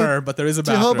running thing? water, but there is a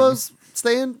Do bathroom. hobos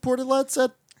stay in portalets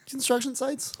at construction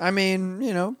sites? I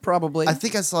mean, probably. I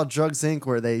think I saw Drugs Inc.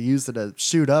 where they used it to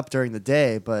shoot up during the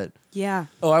day, but Yeah.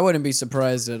 I wouldn't be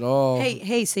surprised at all.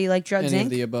 Hey, so you like Drugs any of Inc?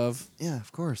 the above. yeah,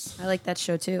 of course. I like that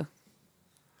show too.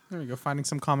 There we go, finding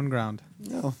some common ground.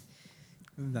 No,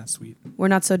 Isn't that sweet? We're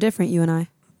not so different, you and I.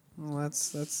 well,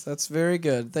 that's very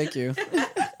good. Thank you.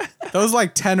 Those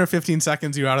like 10 or 15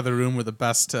 seconds you were out of the room were the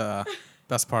best part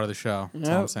of the show. That's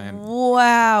all I'm Yep. saying.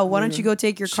 Wow. Why don't you go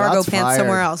take your cargo Shots pants fired.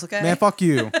 somewhere else, okay? Man, fuck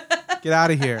you. Get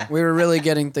out of here. We were really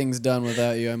getting things done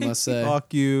without you, I must say.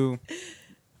 Fuck you.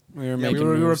 We were Yeah, making we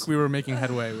were moves. making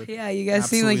headway with. Yeah, you guys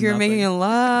seem like Absolutely you're nothing. making a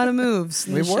lot of moves.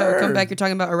 in We the show. were. Come back, you're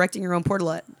talking about erecting your own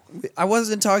portalet. I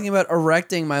wasn't talking about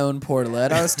erecting my own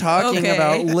portalet. I was talking Okay.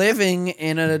 about living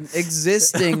in an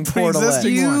existing portalet.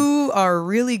 Pre-existing one. You are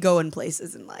really going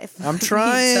places in life. I'm Let me tell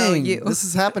trying. you. This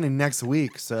is happening next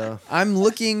week, so I'm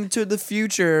looking to the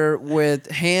future with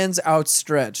hands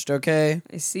outstretched, okay?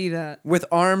 I see that. With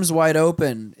arms wide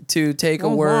open to take a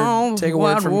word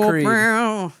from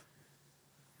Creed.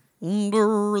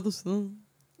 Under the sun.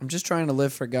 I'm just trying to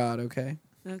live for God, okay?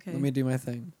 Okay. Let me do my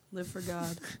thing. Live for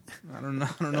God. I don't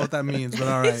know what that means, but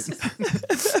all right.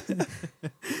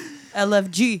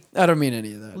 LFG. I don't mean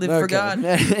any of that. Live for God.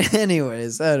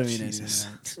 Anyways, I don't mean any of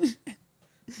that.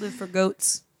 Live for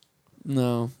goats.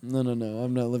 No.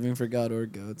 I'm not living for God or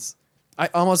goats. I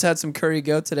almost had some curry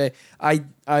goat today.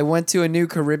 I went to a new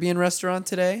Caribbean restaurant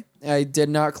today. I did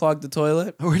not clog the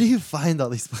toilet. where do you find all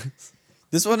these places?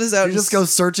 This one is out. You just go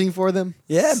searching for them?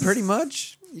 Yeah, pretty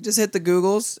much. You just hit the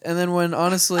Googles, and then when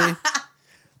honestly,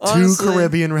 Two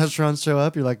Caribbean restaurants show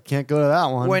up, you're like, can't go to that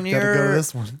one. When Gotta go to you're-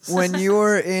 this one. when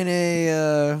you're in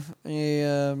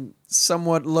a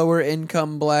somewhat lower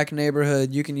income black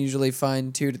neighborhood, you can usually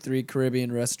find 2 to 3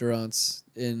 Caribbean restaurants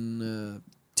in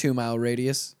 2-mile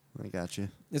radius. I got you.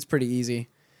 It's pretty easy.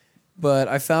 But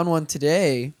I found one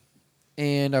today,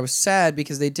 and I was sad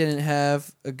because they didn't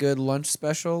have a good lunch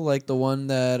special like the one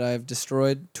that I've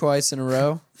destroyed twice in a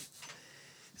row.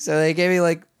 So they gave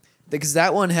me because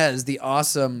that one has the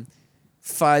awesome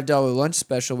 $5 lunch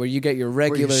special where you get your Where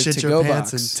you regular shit to-go your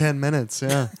pants box. in 10 minutes,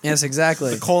 yeah. Yes,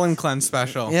 exactly. The colon cleanse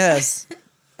special. Yes.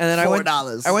 And then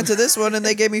 $4. I went to this one and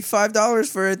they gave me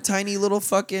 $5 for a tiny little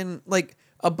fucking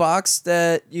a box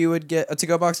that you would get, a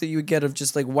to-go box that you would get of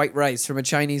just like white rice from a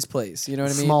Chinese place. You know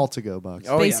what I mean? Small to-go box.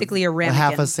 Oh, yeah. Basically a a ramekin.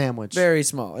 half a sandwich. Very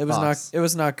small. It was Box. not. It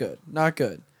was not good. Not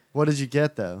good. What did you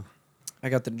get though? I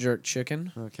got the jerk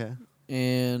chicken, Okay.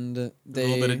 and A they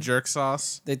little bit of jerk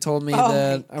sauce. they told me Oh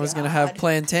that my I was gonna have God.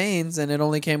 plantains, and it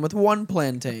only came with one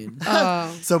plantain.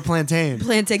 Oh, So plantain.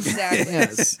 plant exactly.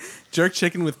 Yes. Jerk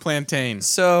chicken with plantain.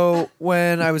 So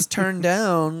when I was turned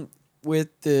down with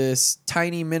this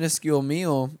tiny minuscule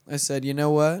meal, I said, you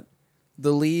know what?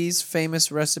 The Lee's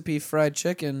famous recipe fried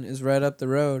chicken is right up the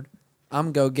road.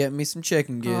 I'm go get me some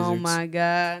chicken gizzards. Oh my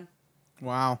god.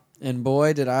 Wow. And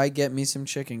boy, did I get me some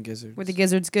chicken gizzards. Were the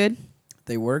gizzards good?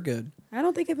 They were good. I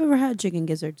don't think I've ever had chicken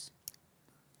gizzards.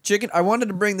 Chicken. I wanted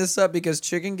to bring this up because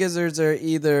chicken gizzards are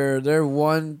they're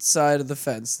one side of the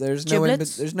fence. There's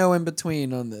Giblets? there's no in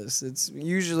between on this. It's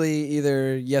usually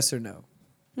either yes or no.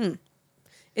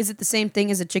 Is it the same thing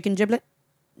as a chicken giblet?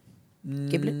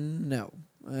 Giblet? No,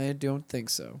 I don't think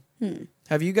so.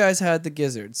 Have you guys had the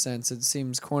gizzards? Since it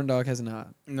seems corn dog has not.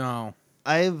 No.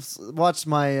 Watched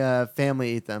my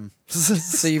family eat them.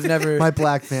 So you've never. My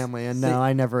black family, and no,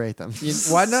 I never ate them.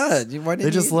 Why not? Why didn't They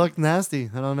just you? look nasty.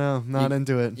 I don't know. Not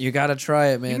into it. You gotta try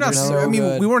it, man. You're not, They're so I mean,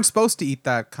 good. we weren't supposed to eat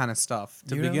that kind of stuff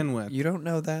to You begin don't- with. You don't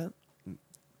know that.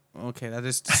 Okay, that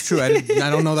is true. I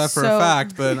don't know that for So- a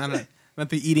fact, but I don't, that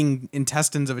the eating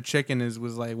intestines of a chicken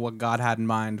was like what God had in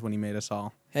mind when He made us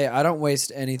all. Hey, I don't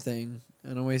waste anything.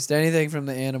 I don't waste anything from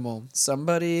the animal.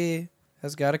 Somebody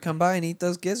has got to come by and eat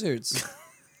those gizzards.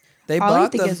 They I'll bought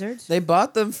eat the them. gizzards. They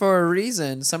bought them for a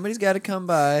reason. Somebody's got to come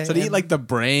by. So to eat and like the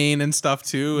brain and stuff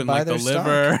too, and buy like the their stock.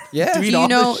 liver. Yeah. To Do eat Do all you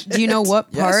know? the Do you know shit.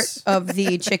 what part Yes. of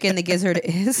the chicken the gizzard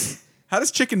is? How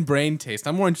does chicken brain taste?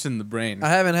 I'm more interested in the brain. I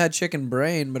haven't had chicken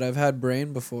brain, but I've had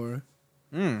brain before.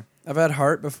 I've had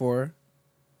heart before.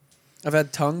 I've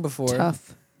had tongue before.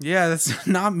 Tough. Yeah, that's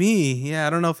not me. Yeah, I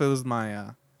don't know if it was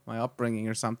my my upbringing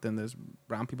or something. There's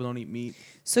brown people don't eat meat.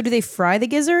 So do they fry the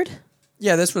gizzard?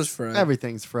 Yeah, this was fried.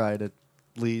 Everything's fried at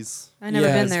Lee's. I never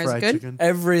Yeah, been it's there. Is it Fried good? chicken.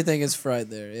 Everything is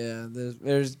fried there. Yeah,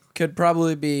 there's could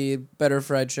probably be better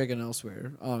fried chicken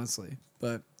elsewhere, honestly,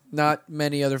 but not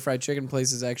many other fried chicken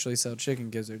places actually sell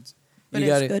chicken gizzards. But you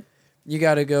it's gotta good. you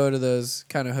gotta go to those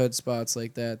kind of hood spots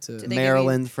like that to. Did they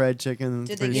Maryland fried chicken.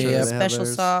 Did they pretty give sure you a they have special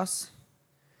theirs. sauce?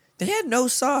 They had no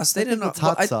sauce. They I think didn't. it's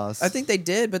hot I, sauce. I think they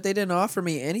did, but they didn't offer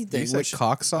me anything. You said which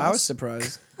cock sauce? I was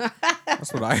surprised.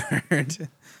 That's what I heard.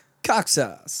 Cock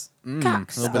sauce.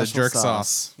 Cock A little bit of Special jerk sauce.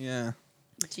 sauce. Yeah.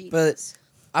 But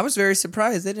I was very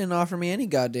surprised they didn't offer me any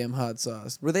goddamn hot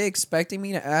sauce. Were they expecting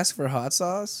me to ask for hot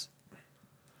sauce?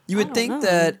 You would don't think know.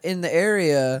 that in the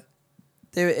area,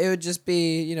 it would just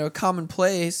be,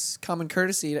 commonplace, common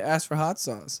courtesy to ask for hot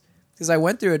sauce. Because I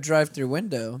went through a drive-through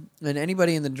window, and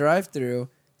anybody in the drive-through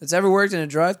that's ever worked in a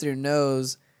drive-through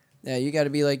knows that you got to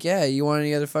be like, yeah, you want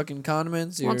any other fucking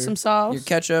condiments? Want some sauce? Your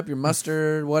ketchup, your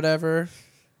mustard, whatever.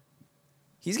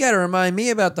 He's got to remind me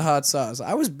about the hot sauce.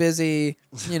 I was busy,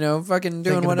 fucking doing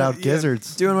Thinking whatever. about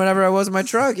gizzards. Doing whatever I was in my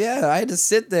truck. Yeah, I had to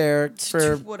sit there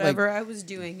for Whatever like I was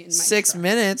doing in my 6 truck.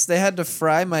 minutes. They had to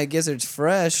fry my gizzards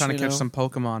fresh. Trying to you catch know. some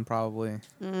Pokemon, probably.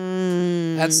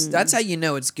 That's how you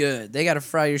know it's good. They got to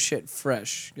fry your shit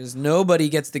fresh because nobody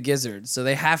gets the gizzards, so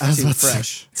they have to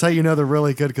fresh. That's how you know they're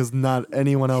really good because not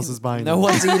anyone else is buying No them.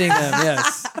 one's eating them.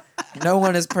 Yes, no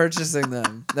one is purchasing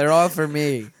them. They're all for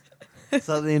me.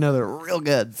 So you know they're real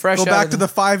good. Fresh. Go out back of to the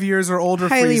 5 years or older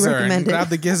Highly freezer recommend and it. grab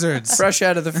the gizzards. fresh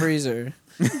out of the freezer.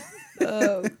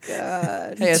 Oh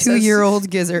god. Hey, it says- 2-year-old It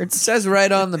gizzards. says right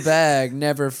on the bag,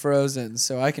 never frozen,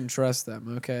 so I can trust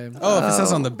them. Okay. Oh, if it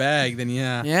says on the bag, then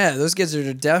yeah. Yeah, those gizzards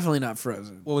are definitely not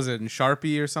frozen. What was it, in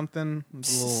Sharpie or something? A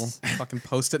little fucking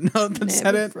Post-it note that said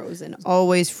Never it. frozen.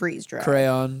 Always freeze dry.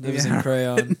 Crayon. It was in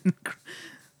crayon.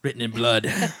 Written in blood.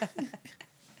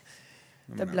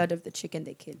 The blood of the chicken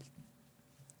they killed.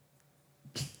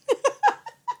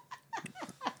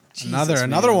 Jesus,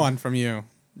 another man. one from you.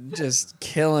 Just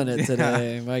killing it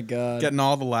today. My God. Getting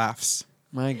all the laughs.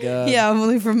 My God. Yeah, I'm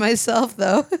only for myself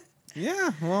though.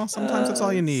 Yeah, well, sometimes that's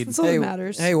all you need. That's all Hey, that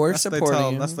matters. hey, we're That's what they supporting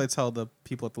tell, you. that's what they tell the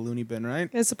people at the loony bin, right?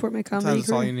 I support my comedy Sometimes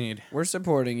that's all career. you need. We're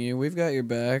supporting you. We've got your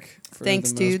back. For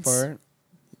Thanks, the most dudes. part.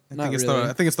 I Not think it's really.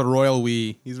 I think it's the royal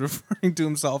we. He's referring to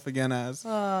himself again as.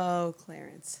 Oh,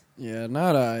 Clarence. Yeah,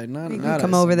 not I. Not, You can not I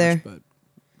come so over much, there. but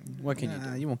what can you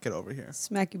do? You won't get over here.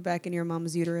 Smack you back in your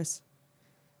mom's uterus.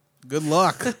 Good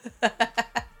luck.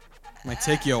 Might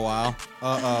take you a while.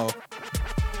 Uh oh.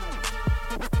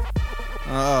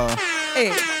 Hey.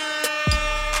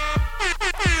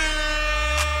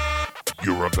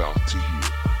 You're about to hear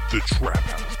the Trap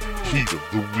House Heat of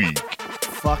the Week.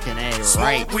 Fucking A, right.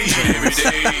 Smoke weed every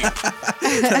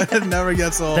day. It never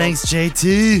gets old. Thanks,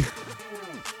 JT.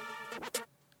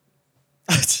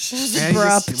 Man,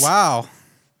 abrupt. Wow.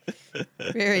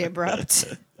 Very abrupt.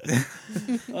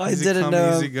 I Easy didn't come,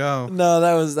 know. easy go. No,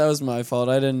 that was my fault.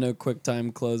 I didn't know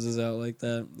QuickTime closes out like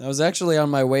that. I was actually on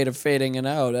my way to fading it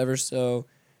out ever so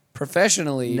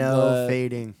professionally. No but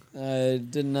fading. I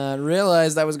did not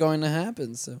realize that was going to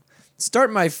happen. So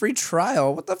start my free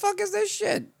trial. What the fuck is this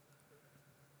shit?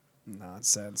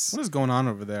 Nonsense. What is going on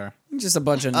over there? Just a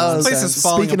bunch of Oh, This place nonsense. is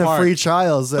falling speaking apart. of free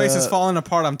trials, Place is falling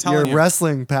apart. I'm telling your you.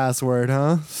 wrestling password,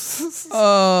 huh?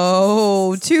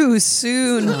 Oh, too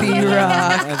soon,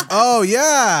 B-Rock. Oh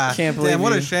yeah. Can't believe Damn,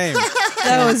 what you. a shame.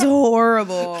 That was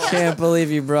horrible. Can't believe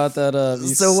you brought that up. You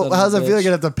So son of how's a it feel? bitch.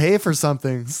 You have to pay for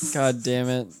something. God damn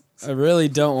it! I really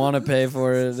don't want to pay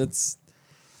for it.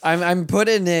 I'm put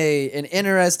in an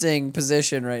interesting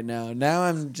position right now. Now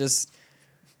I'm just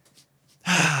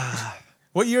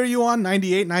What year are you on?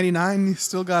 98, 99? You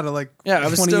still got to Yeah, I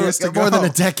was 20 still- years to go. More than a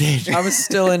decade. I was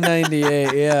still in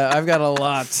 '98. Yeah, I've got a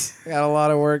lot. I got a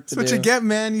lot of work to That's do. what you get,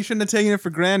 man. You shouldn't have taken it for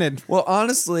granted. Well,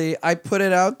 honestly, I put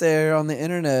it out there on the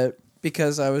internet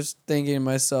because I was thinking to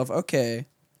myself, okay,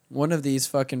 one of these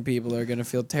fucking people are gonna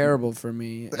feel terrible for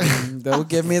me, and they'll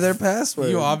give me their password.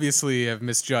 You obviously have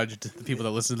misjudged the people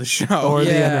that listen to the show. Or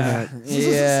the yeah, internet.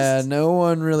 yeah, no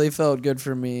one really felt good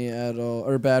for me at all,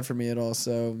 or bad for me at all.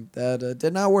 So that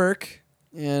did not work,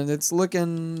 and it's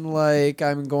looking like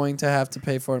I'm going to have to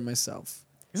pay for it myself.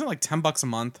 Isn't it like $10 a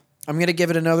month? I'm gonna give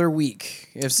it another week.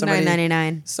 If somebody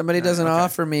 $9.99. doesn't Okay.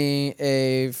 offer me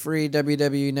a free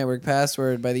WWE Network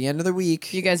password by the end of the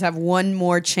week, You guys have one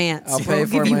more chance. I'll pay We'll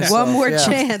for give it you myself, one more yeah.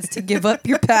 chance to give up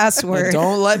your password.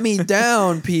 don't let me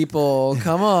down, people.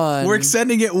 Come on. We're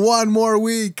extending it one more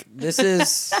week. This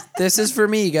is for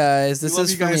me, guys. This We love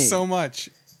is you for guys me. so much.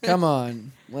 Come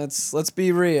on. Let's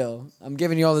be real. I'm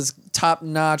giving you all this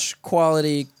top-notch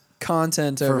quality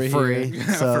content for over free. here.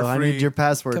 So For I free. need your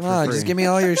password Come for on, free. just give me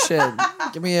all your shit.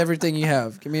 Give me everything you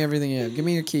have. Give me everything you have. Give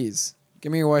me your keys.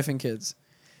 Give me your wife and kids.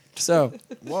 So,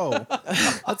 Whoa.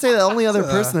 I'd say the only other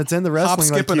person that's in the wrestling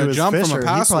like skip, and you a is jump from a Fisher. He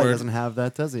probably password. doesn't have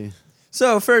that, does he?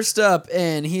 So first up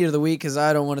in Heat of the Week, because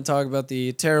I don't want to talk about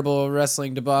the terrible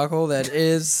wrestling debacle that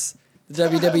is the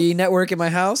WWE Network in my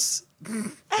house.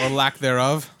 Or lack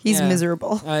thereof. He's Yeah.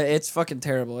 miserable. It's fucking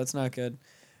terrible. It's not good.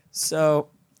 So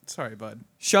Sorry, bud.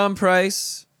 Sean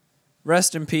Price,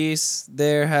 rest in peace.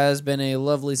 There has been a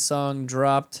lovely song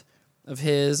dropped of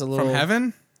his. A little From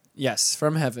heaven? Yes,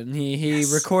 from heaven. He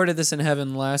recorded this in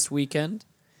heaven last weekend.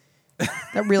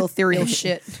 That real ethereal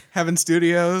shit. Heaven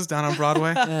Studios down on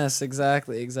Broadway. Yes,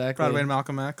 exactly. Broadway and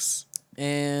Malcolm X.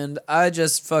 And I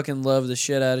just fucking love the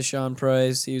shit out of Sean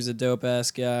Price. He was a dope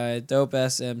ass guy, dope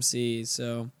ass MC.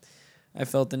 So I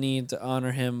felt the need to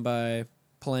honor him by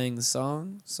playing the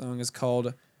song. The song is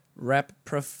called Rap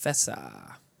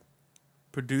Professor.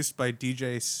 Produced by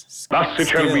DJ Thus it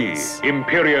shall be,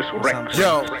 Imperious Rex.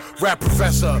 Yo, rap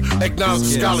professor, acknowledge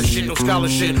the scholarship, no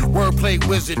scholarship. Wordplay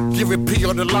wizard, give it P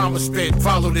on the llama spit.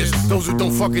 Follow this, those who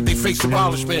don't fuck it, they face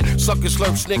abolishment. Suckers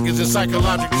slurp snickers and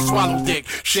psychologically swallow dick.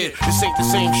 Shit, this ain't the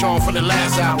same Sean from the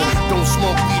last hour. Don't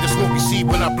smoke weed or smoky seed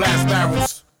when I blast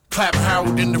barrels. Clap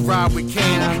Harold in the ride with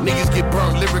Kane. Niggas get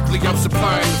burned lyrically, I'm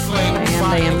supplying the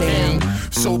flame. Damn.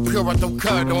 So pure I don't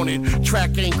cut on it.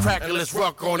 Track ain't cracking, let's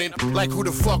rock on it. Like who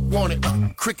the fuck want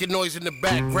it? Cricket noise in the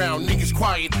background. Niggas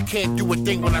quiet, can't do a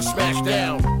thing when I smash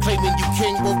down. Claiming you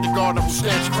king, broke the guard, I will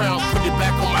snatch crown. Put it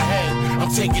back on my head, I'm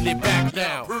taking it back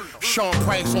now. Sean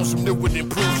Price on some new and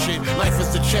improved shit. Life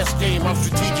is a chess game, I'm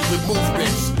strategic with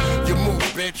movements. You move,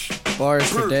 bitch. Bars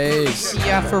for days.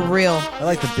 Yeah, for real. I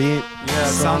like the beat. Yeah, it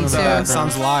sounds, too.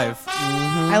 sounds live.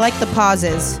 I like the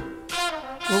pauses.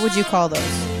 What would you call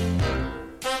those?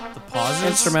 The pauses?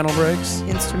 Instrumental breaks.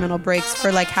 Instrumental breaks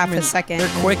for like half a second.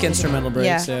 They're quick instrumental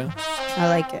breaks, yeah. I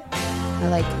like it. I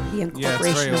like the Yeah, it's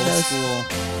incorporation very of old those.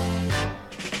 school.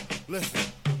 Listen.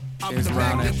 I'm Here's the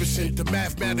Brownish. magnificent, the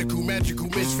mathematical, magical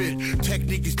misfit.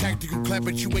 Technique is tactical, clap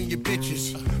at you and your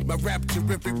bitches. My rap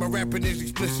terrific, my rapping is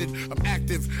explicit. I'm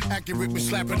active, accurate when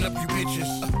slapping up you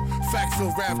bitches.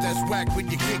 Factual rap that's whack when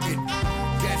you kick it.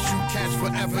 Gas you cats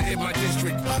forever in my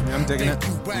district. I'm digging think it.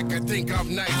 you whack, I think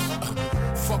I'm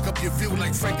nice. Fuck up your view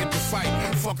like Frank at the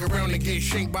fight. Fuck around and get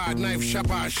shanked by a knife, shot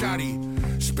by a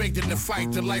shotty. Spanked in the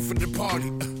fight, the life of the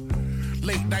party.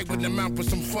 Late night when I'm out for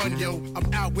some fun, yo.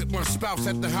 I'm out with my spouse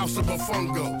at the house of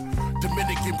Mofongo.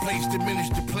 Dominican place, diminish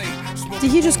the plate.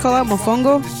 Did he just call out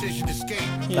Mofongo? Decision escape.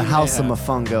 The House of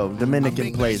Mofongo,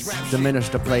 Dominican place, diminish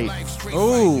the plate.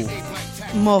 Ooh.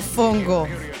 Mofongo.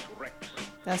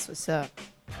 That's what's up.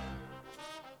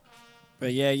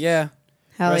 But yeah.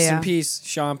 Hell Rest yeah. in peace,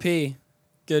 Sean P.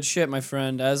 Good shit, my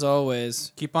friend, as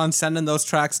always. Keep on sending those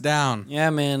tracks down. Yeah,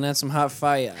 man, that's some hot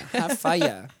fire. Hot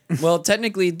fire. Well,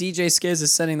 technically, DJ Skiz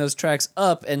is sending those tracks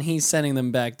up, and he's sending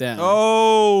them back down.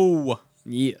 Oh,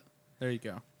 Yeah. there you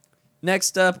go.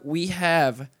 Next up, we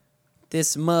have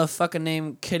this motherfucker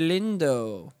named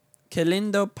Kalindo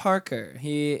Parker.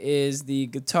 He is the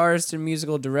guitarist and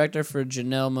musical director for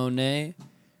Janelle Monáe,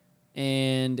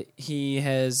 and he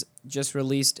has just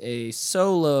released a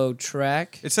solo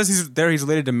track. It says he's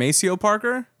related to Maceo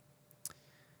Parker.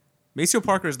 Maceo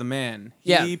Parker is the man.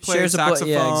 Yeah, He played shares a saxophone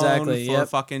yeah, exactly. for Yep.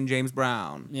 fucking James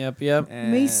Brown. Yep.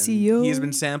 And Maceo. He has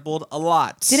been sampled a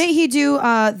lot. Didn't he do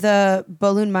the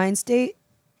Balloon Mind State?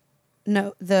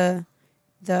 No, the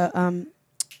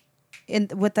in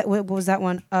what was that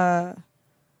one? I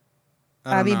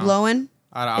don't Abby know. Blowin'?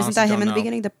 I Isn't honestly that him don't in the know.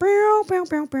 beginning?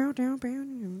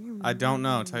 I don't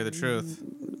know, to tell you the truth.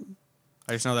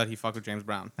 I just know that he fucked with James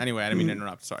Brown. Anyway, I didn't mean to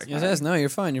interrupt. Sorry. Yes, no, you're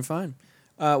fine. You're fine.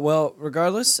 Well,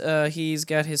 regardless, he's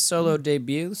got his solo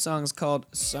debut. The song's called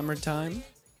 "Summertime."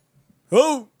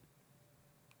 Oh.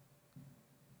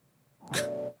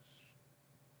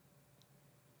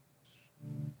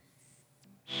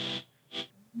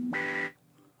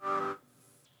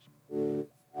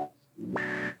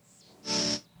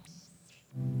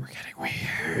 We're getting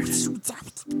weird.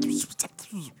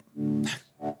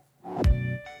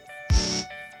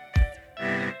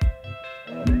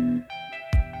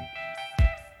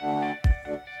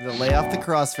 Lay off the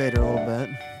crossfader a little bit.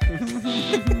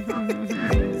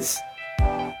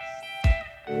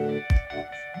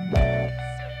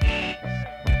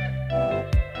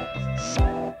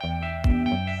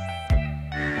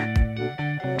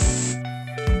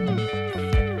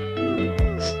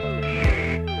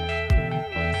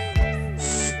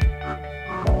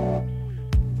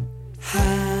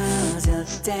 How's your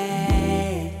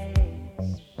day?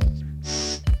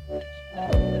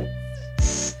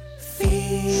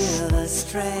 Feel the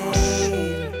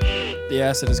strain. The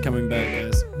acid is coming back,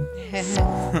 guys.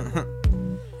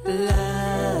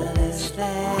 Love is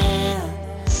there.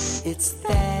 It's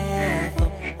there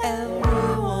for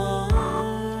everyone.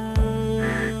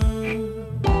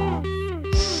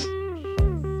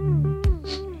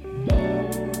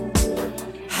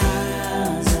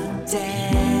 How's your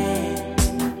day?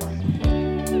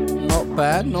 Not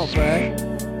bad, not bad.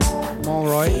 I'm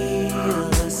alright. Feel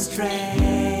the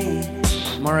strain.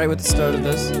 I'm alright with the start of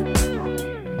this.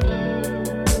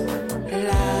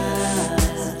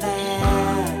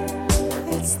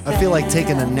 I feel like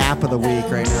taking a nap of the week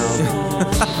right now.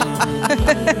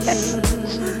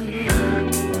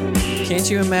 Can't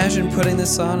you imagine putting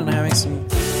this on and having some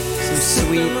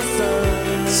sweet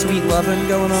loving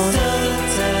going on?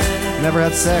 Never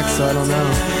had sex, so I don't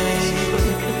know.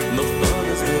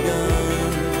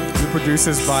 He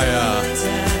produces by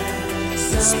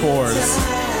Spores.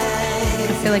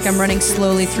 I feel like I'm running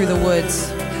slowly through the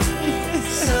woods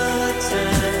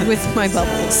with my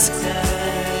bubbles.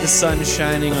 The sun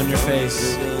shining on your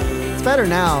face. It's better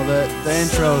now. The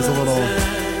intro is a little.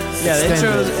 Yeah, the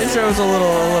extended. intro is a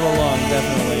little long,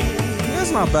 definitely.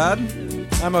 That's not bad.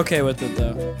 I'm okay with it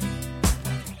though.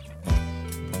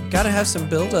 Gotta have some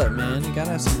build up, man. You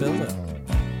gotta have some build up.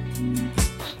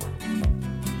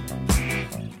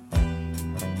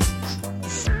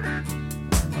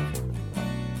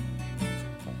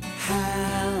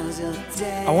 How's your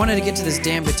day? I wanted to get to this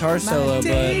damn guitar solo,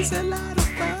 but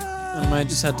I might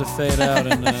just have to fade out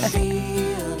and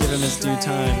give him his due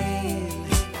time.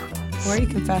 Or you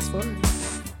can fast forward.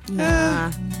 Nah.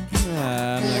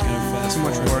 Nah, I'm not gonna fast Too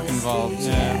much forward. work involved.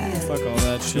 Yeah, fuck all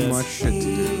that shit. Too much shit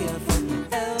to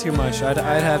do. Too much. I'd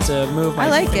have to move my I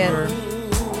like finger. it.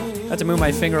 I have to move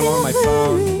my finger along my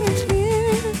phone.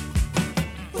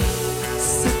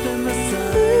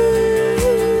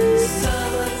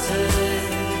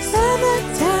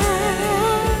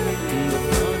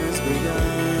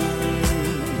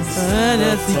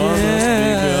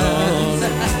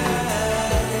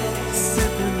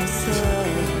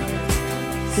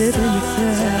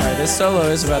 Alright, this solo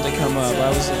is about to come up.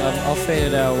 I'll fade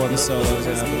it out when the solo is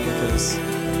happening because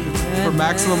For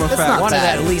maximum effect. I wanted to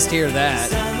at least hear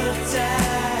that.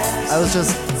 I was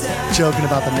just joking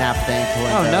about the nap thing.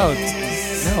 Oh no,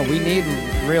 no, we need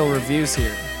real reviews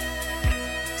here.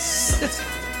 Said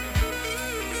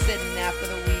nap of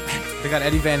the week. They got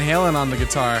Eddie Van Halen on the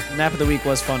guitar. Nap of the week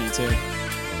was funny too.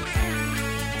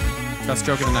 Best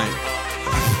joke of the night.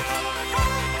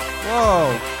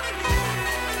 Whoa.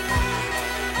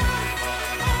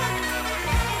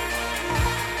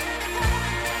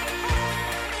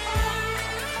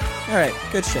 All right,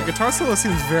 good shit. Guitar solo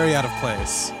seems very out of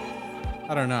place.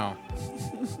 I don't know.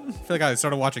 feel like I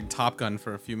started watching Top Gun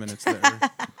for a few minutes there.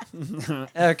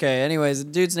 Okay, anyways,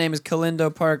 the dude's name is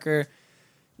Kalindo Parker.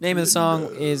 Name of the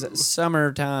song is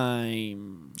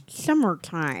Summertime.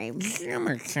 Summertime.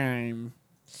 Summertime.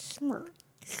 Summer.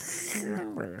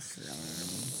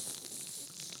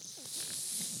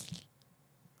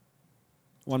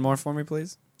 One more for me,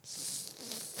 please.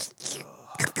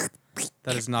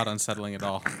 That is not unsettling at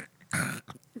all.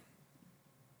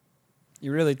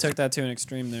 You really took that to an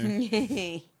extreme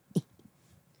there.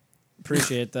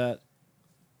 Appreciate that.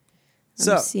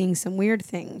 So, I'm seeing some weird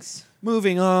things.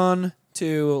 moving on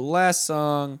to last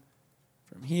song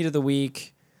from Heat of the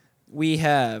Week, we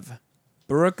have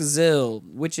Brookzilla,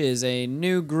 which is a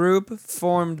new group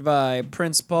formed by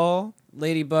Prince Paul,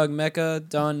 Ladybug Mecca,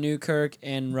 Don Newkirk,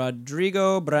 and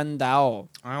Rodrigo Brandao.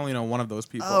 I only know one of those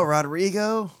people. Oh,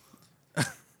 Rodrigo.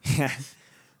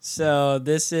 So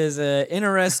this is an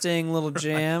interesting little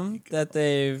jam that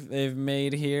they've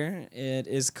made here. It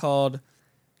is called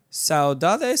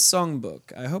Saudade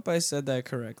Songbook. I hope I said that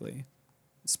correctly.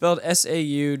 It's spelled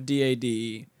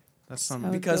Saudade. That's some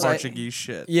Because Portuguese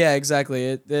shit. Yeah,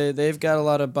 exactly. They've got a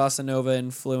lot of bossa nova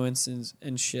influence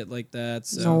and shit like that.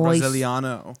 So Nice.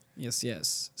 Brasiliano.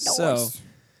 yes. So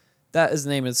that is the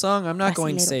name of the song. I'm not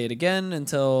going to say it again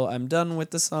until I'm done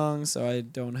with the song, so I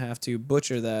don't have to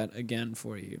butcher that again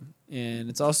for you. And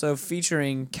it's also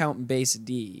featuring Count Bass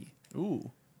D,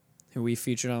 Ooh. who we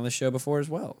featured on the show before as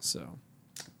well. So.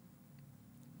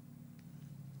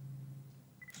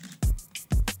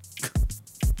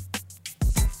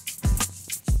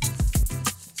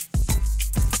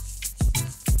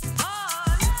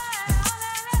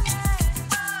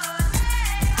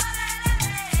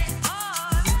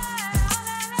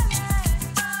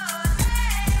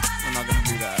 I'm not gonna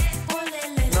do that.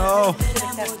 No.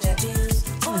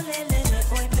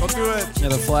 Don't do it. Yeah,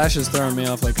 the flash is throwing me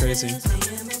off like crazy.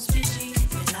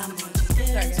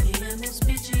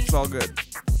 It's all good.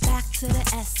 Back to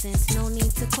the essence, no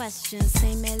need to question.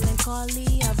 Same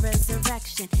melancholy of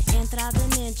resurrection. Entrada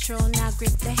and intro, now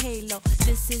grip the halo.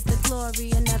 This is the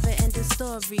glory, a never-ending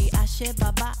story. Ashe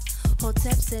Baba,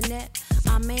 Hotep Senet.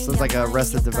 Sounds like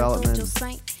Arrested Development.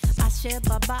 Ashe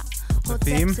Baba, Hotep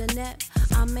theme? Senet.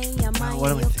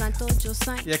 What am I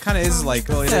thinking? Yeah, it kind of is like.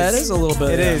 Well, Yeah, it is a little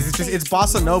bit. It yeah. is. It's just it's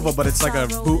bossa nova, but it's like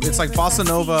it's like bossa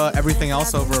nova, everything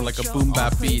else over like a boom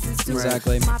bap beat.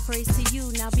 Exactly. My praise to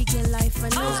you, now begin life It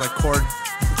was anew. like chord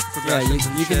Yeah, progressions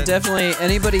and you can shit. definitely,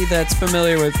 anybody that's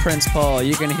familiar with Prince Paul,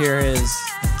 you can hear his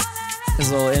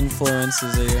little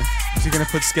influences here. Is he gonna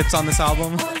put skits on this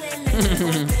album?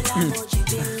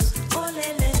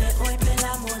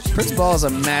 Prince Paul is a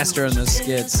master in the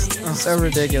skits. So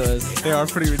ridiculous. They are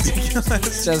pretty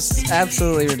ridiculous. Just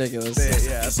absolutely ridiculous.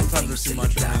 Yeah, sometimes there's too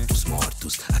much for me. Os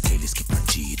mortos, aqueles que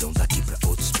partiram daqui pra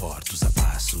outros portos, a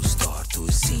passos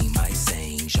tortos, sim, mas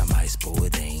sem jamais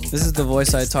podem. This is the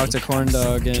voice I talk to Corn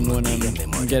Dog in when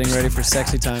I'm getting ready for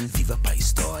sexy time. Viva pra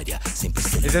história, sempre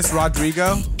se Is this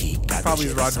Rodrigo? Probably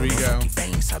is Rodrigo.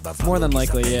 More than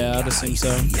likely, yeah, I'd assume so.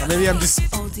 Or maybe I'm just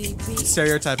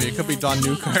stereotyping. It could be Don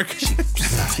Newkirk.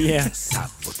 Yeah.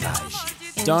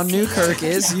 Don Newkirk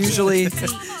is usually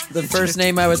the first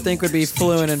name I would think would be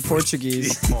fluent in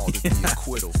Portuguese.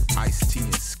 Iced tea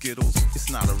and Skittles. It's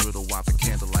not a riddle why the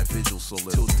candlelight vigil so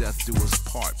little. Till death do us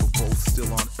part, but both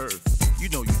still on earth. You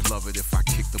know you'd love it if I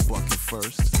kicked the bucket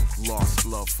first. Lost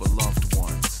love for loved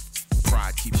ones.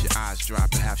 Pride keeps your eyes dry,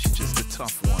 perhaps you're just a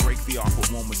tough one. Break the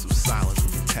awkward moments of silence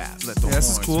with a tap. Let the Yeah, this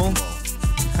is horns cool.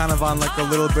 blow. Kind of on like a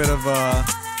little bit of a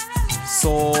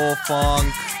soul,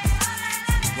 funk,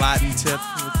 Latin tip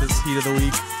with this Heat of the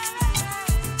Week.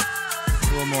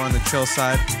 A little more on the chill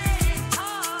side.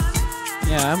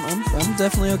 Yeah, I'm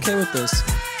definitely okay with this.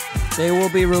 They will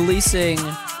be releasing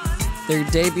their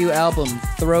debut album,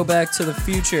 Throwback to the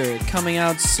Future, coming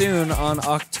out soon on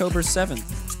October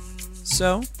 7th.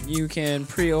 So, you can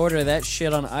pre-order that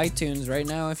shit on iTunes right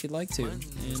now if you'd like to.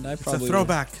 And I It's a probably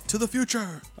throwback to the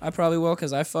future. I probably will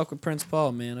because I fuck with Prince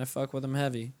Paul, man. I fuck with him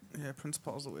heavy. Yeah, Prince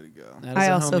Paul's the way to go. That is I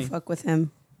a also homie. fuck with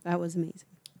him. That was amazing.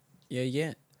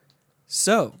 Yeah.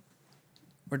 So,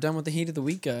 we're done with the Heat of the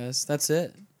Week, guys. That's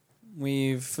it.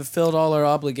 We've fulfilled all our My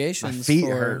obligations feet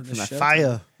for hurt the from the show.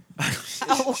 fire.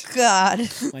 Oh, God.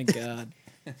 My God.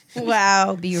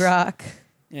 Wow, B-Rock.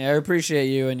 Yeah, I appreciate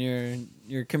you and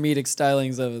your comedic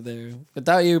stylings over there.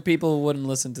 Without you, people wouldn't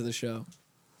listen to the show.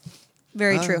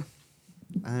 Very true.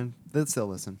 And they'd still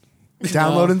listen.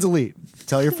 Download and delete.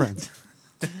 Tell your friends.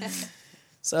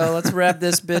 So let's wrap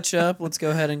this bitch up. Let's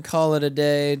go ahead and call it a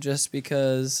day just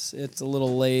because it's a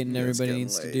little late and Yeah, it's everybody getting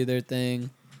needs to late. do their thing.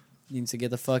 Needs to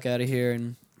get the fuck out of here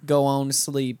and go on to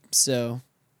sleep. So,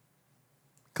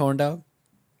 Corn Dog?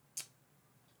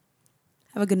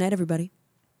 Have a good night, everybody.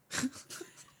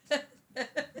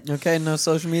 Okay, no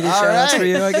social media shout-outs for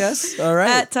you, I guess. All right.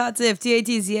 At Tatzif,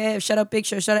 TATZA, shout out Big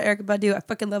Show, shout out Erica Badu. I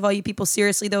fucking love all you people.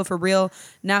 Seriously, though, for real.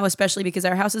 Now, especially because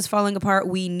our house is falling apart,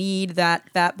 we need that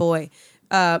fat boy.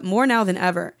 More now than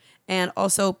ever. And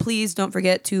also, please don't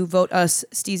forget to vote us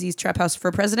Steezy's Trap House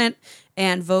for president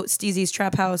and vote Steezy's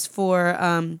Trap House for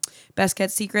Best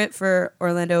Kept Secret for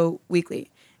Orlando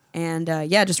Weekly. And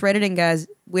yeah, just write it in, guys.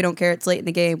 We don't care. It's late in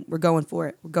the game. We're going for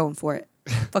it. We're going for it.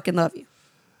 Fucking love you.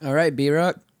 All right,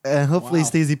 B-Rock. And hopefully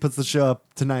Steezy puts the show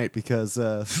up tonight because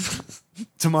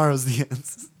tomorrow's the end.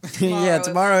 Yeah,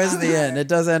 tomorrow is the end. It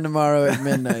does end tomorrow at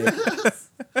midnight.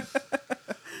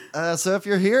 So if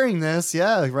you're hearing this,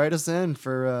 yeah, write us in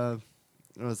for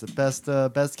what was it? Best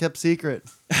kept secret,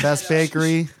 best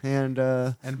bakery, and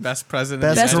best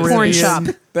president, best porn Caribbean, shop,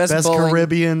 best bowling,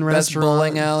 Caribbean best restaurant,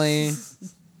 bowling alley.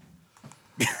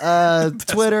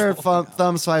 Twitter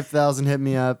thumbs 5,000. Hit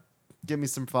me up. Give me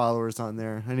some followers on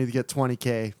there. I need to get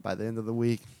 20K by the end of the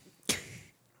week.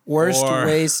 Worst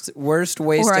waste Or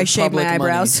of I shave my public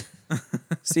eyebrows. money.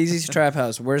 Steezy's Trap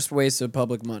House. Worst waste of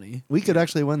public money. We could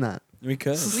actually win that. We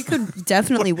could. We could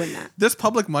definitely win that. There's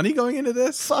public money going into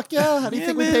this? Fuck yeah. How do you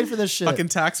think we paid for this shit? Fucking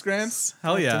tax grants?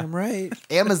 Hell yeah. Damn right.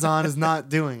 Amazon is not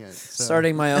doing it. So.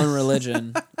 Starting my own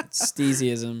religion. It's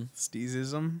Steezyism.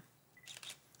 Steezyism?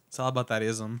 It's all about that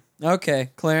ism. Okay,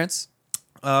 Clarence.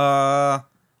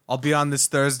 I'll be on this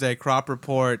Thursday, Crop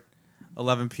Report,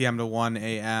 11 p.m. to 1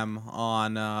 a.m.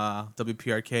 on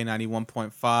WPRK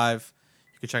 91.5.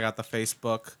 You can check out the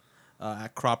Facebook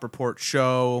at Crop Report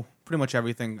Show. Pretty much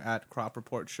everything at Crop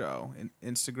Report Show.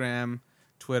 Instagram,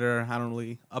 Twitter. I don't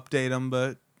really update them,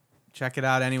 but check it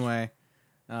out anyway.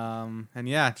 And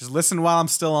yeah, just listen while I'm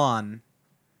still on,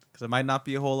 because it might not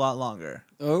be a whole lot longer.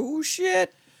 Oh,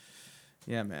 shit.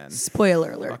 Yeah, man.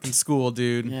 Spoiler alert. Fucking school,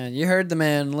 dude. Yeah, you heard the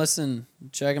man. Listen,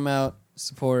 check him out,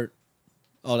 support,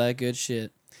 all that good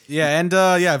shit. Yeah, and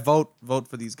yeah, vote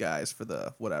for these guys for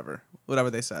the whatever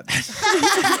they said.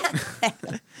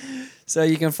 So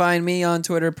you can find me on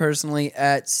Twitter personally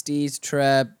at Steez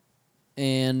Trap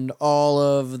and all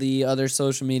of the other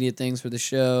social media things for the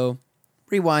show.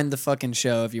 Rewind the fucking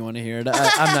show if you want to hear it.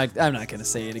 I'm not gonna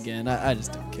say it again. I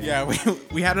just don't care. Yeah,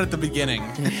 we had it at the beginning.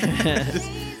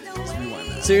 Just rewind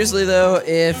that. Seriously though,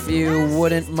 if you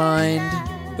wouldn't mind,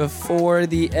 before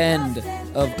the end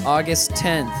of August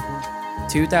 10th,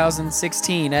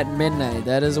 2016 at midnight,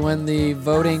 that is when the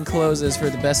voting closes for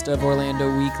the Best of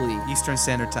Orlando Weekly. Eastern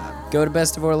Standard Time. Go to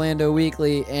Best of Orlando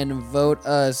Weekly and vote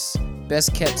us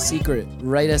Best Kept Secret.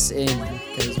 Write us in,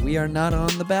 because we are not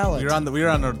on the ballot. We were on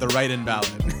the write-in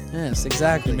ballot. Yes,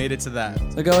 exactly. We made it to that.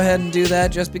 So go ahead and do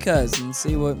that just because, and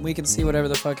see what we can see whatever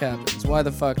the fuck happens. Why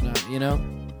the fuck not, you know?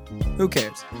 Who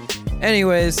cares?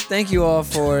 Anyways, thank you all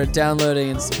for downloading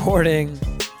and supporting.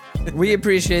 We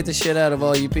appreciate the shit out of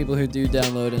all you people who do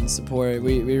download and support.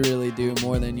 We really do,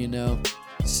 more than you know.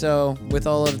 So, with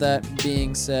all of that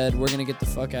being said, we're going to get the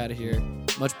fuck out of here.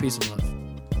 Much peace and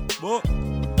love. Well.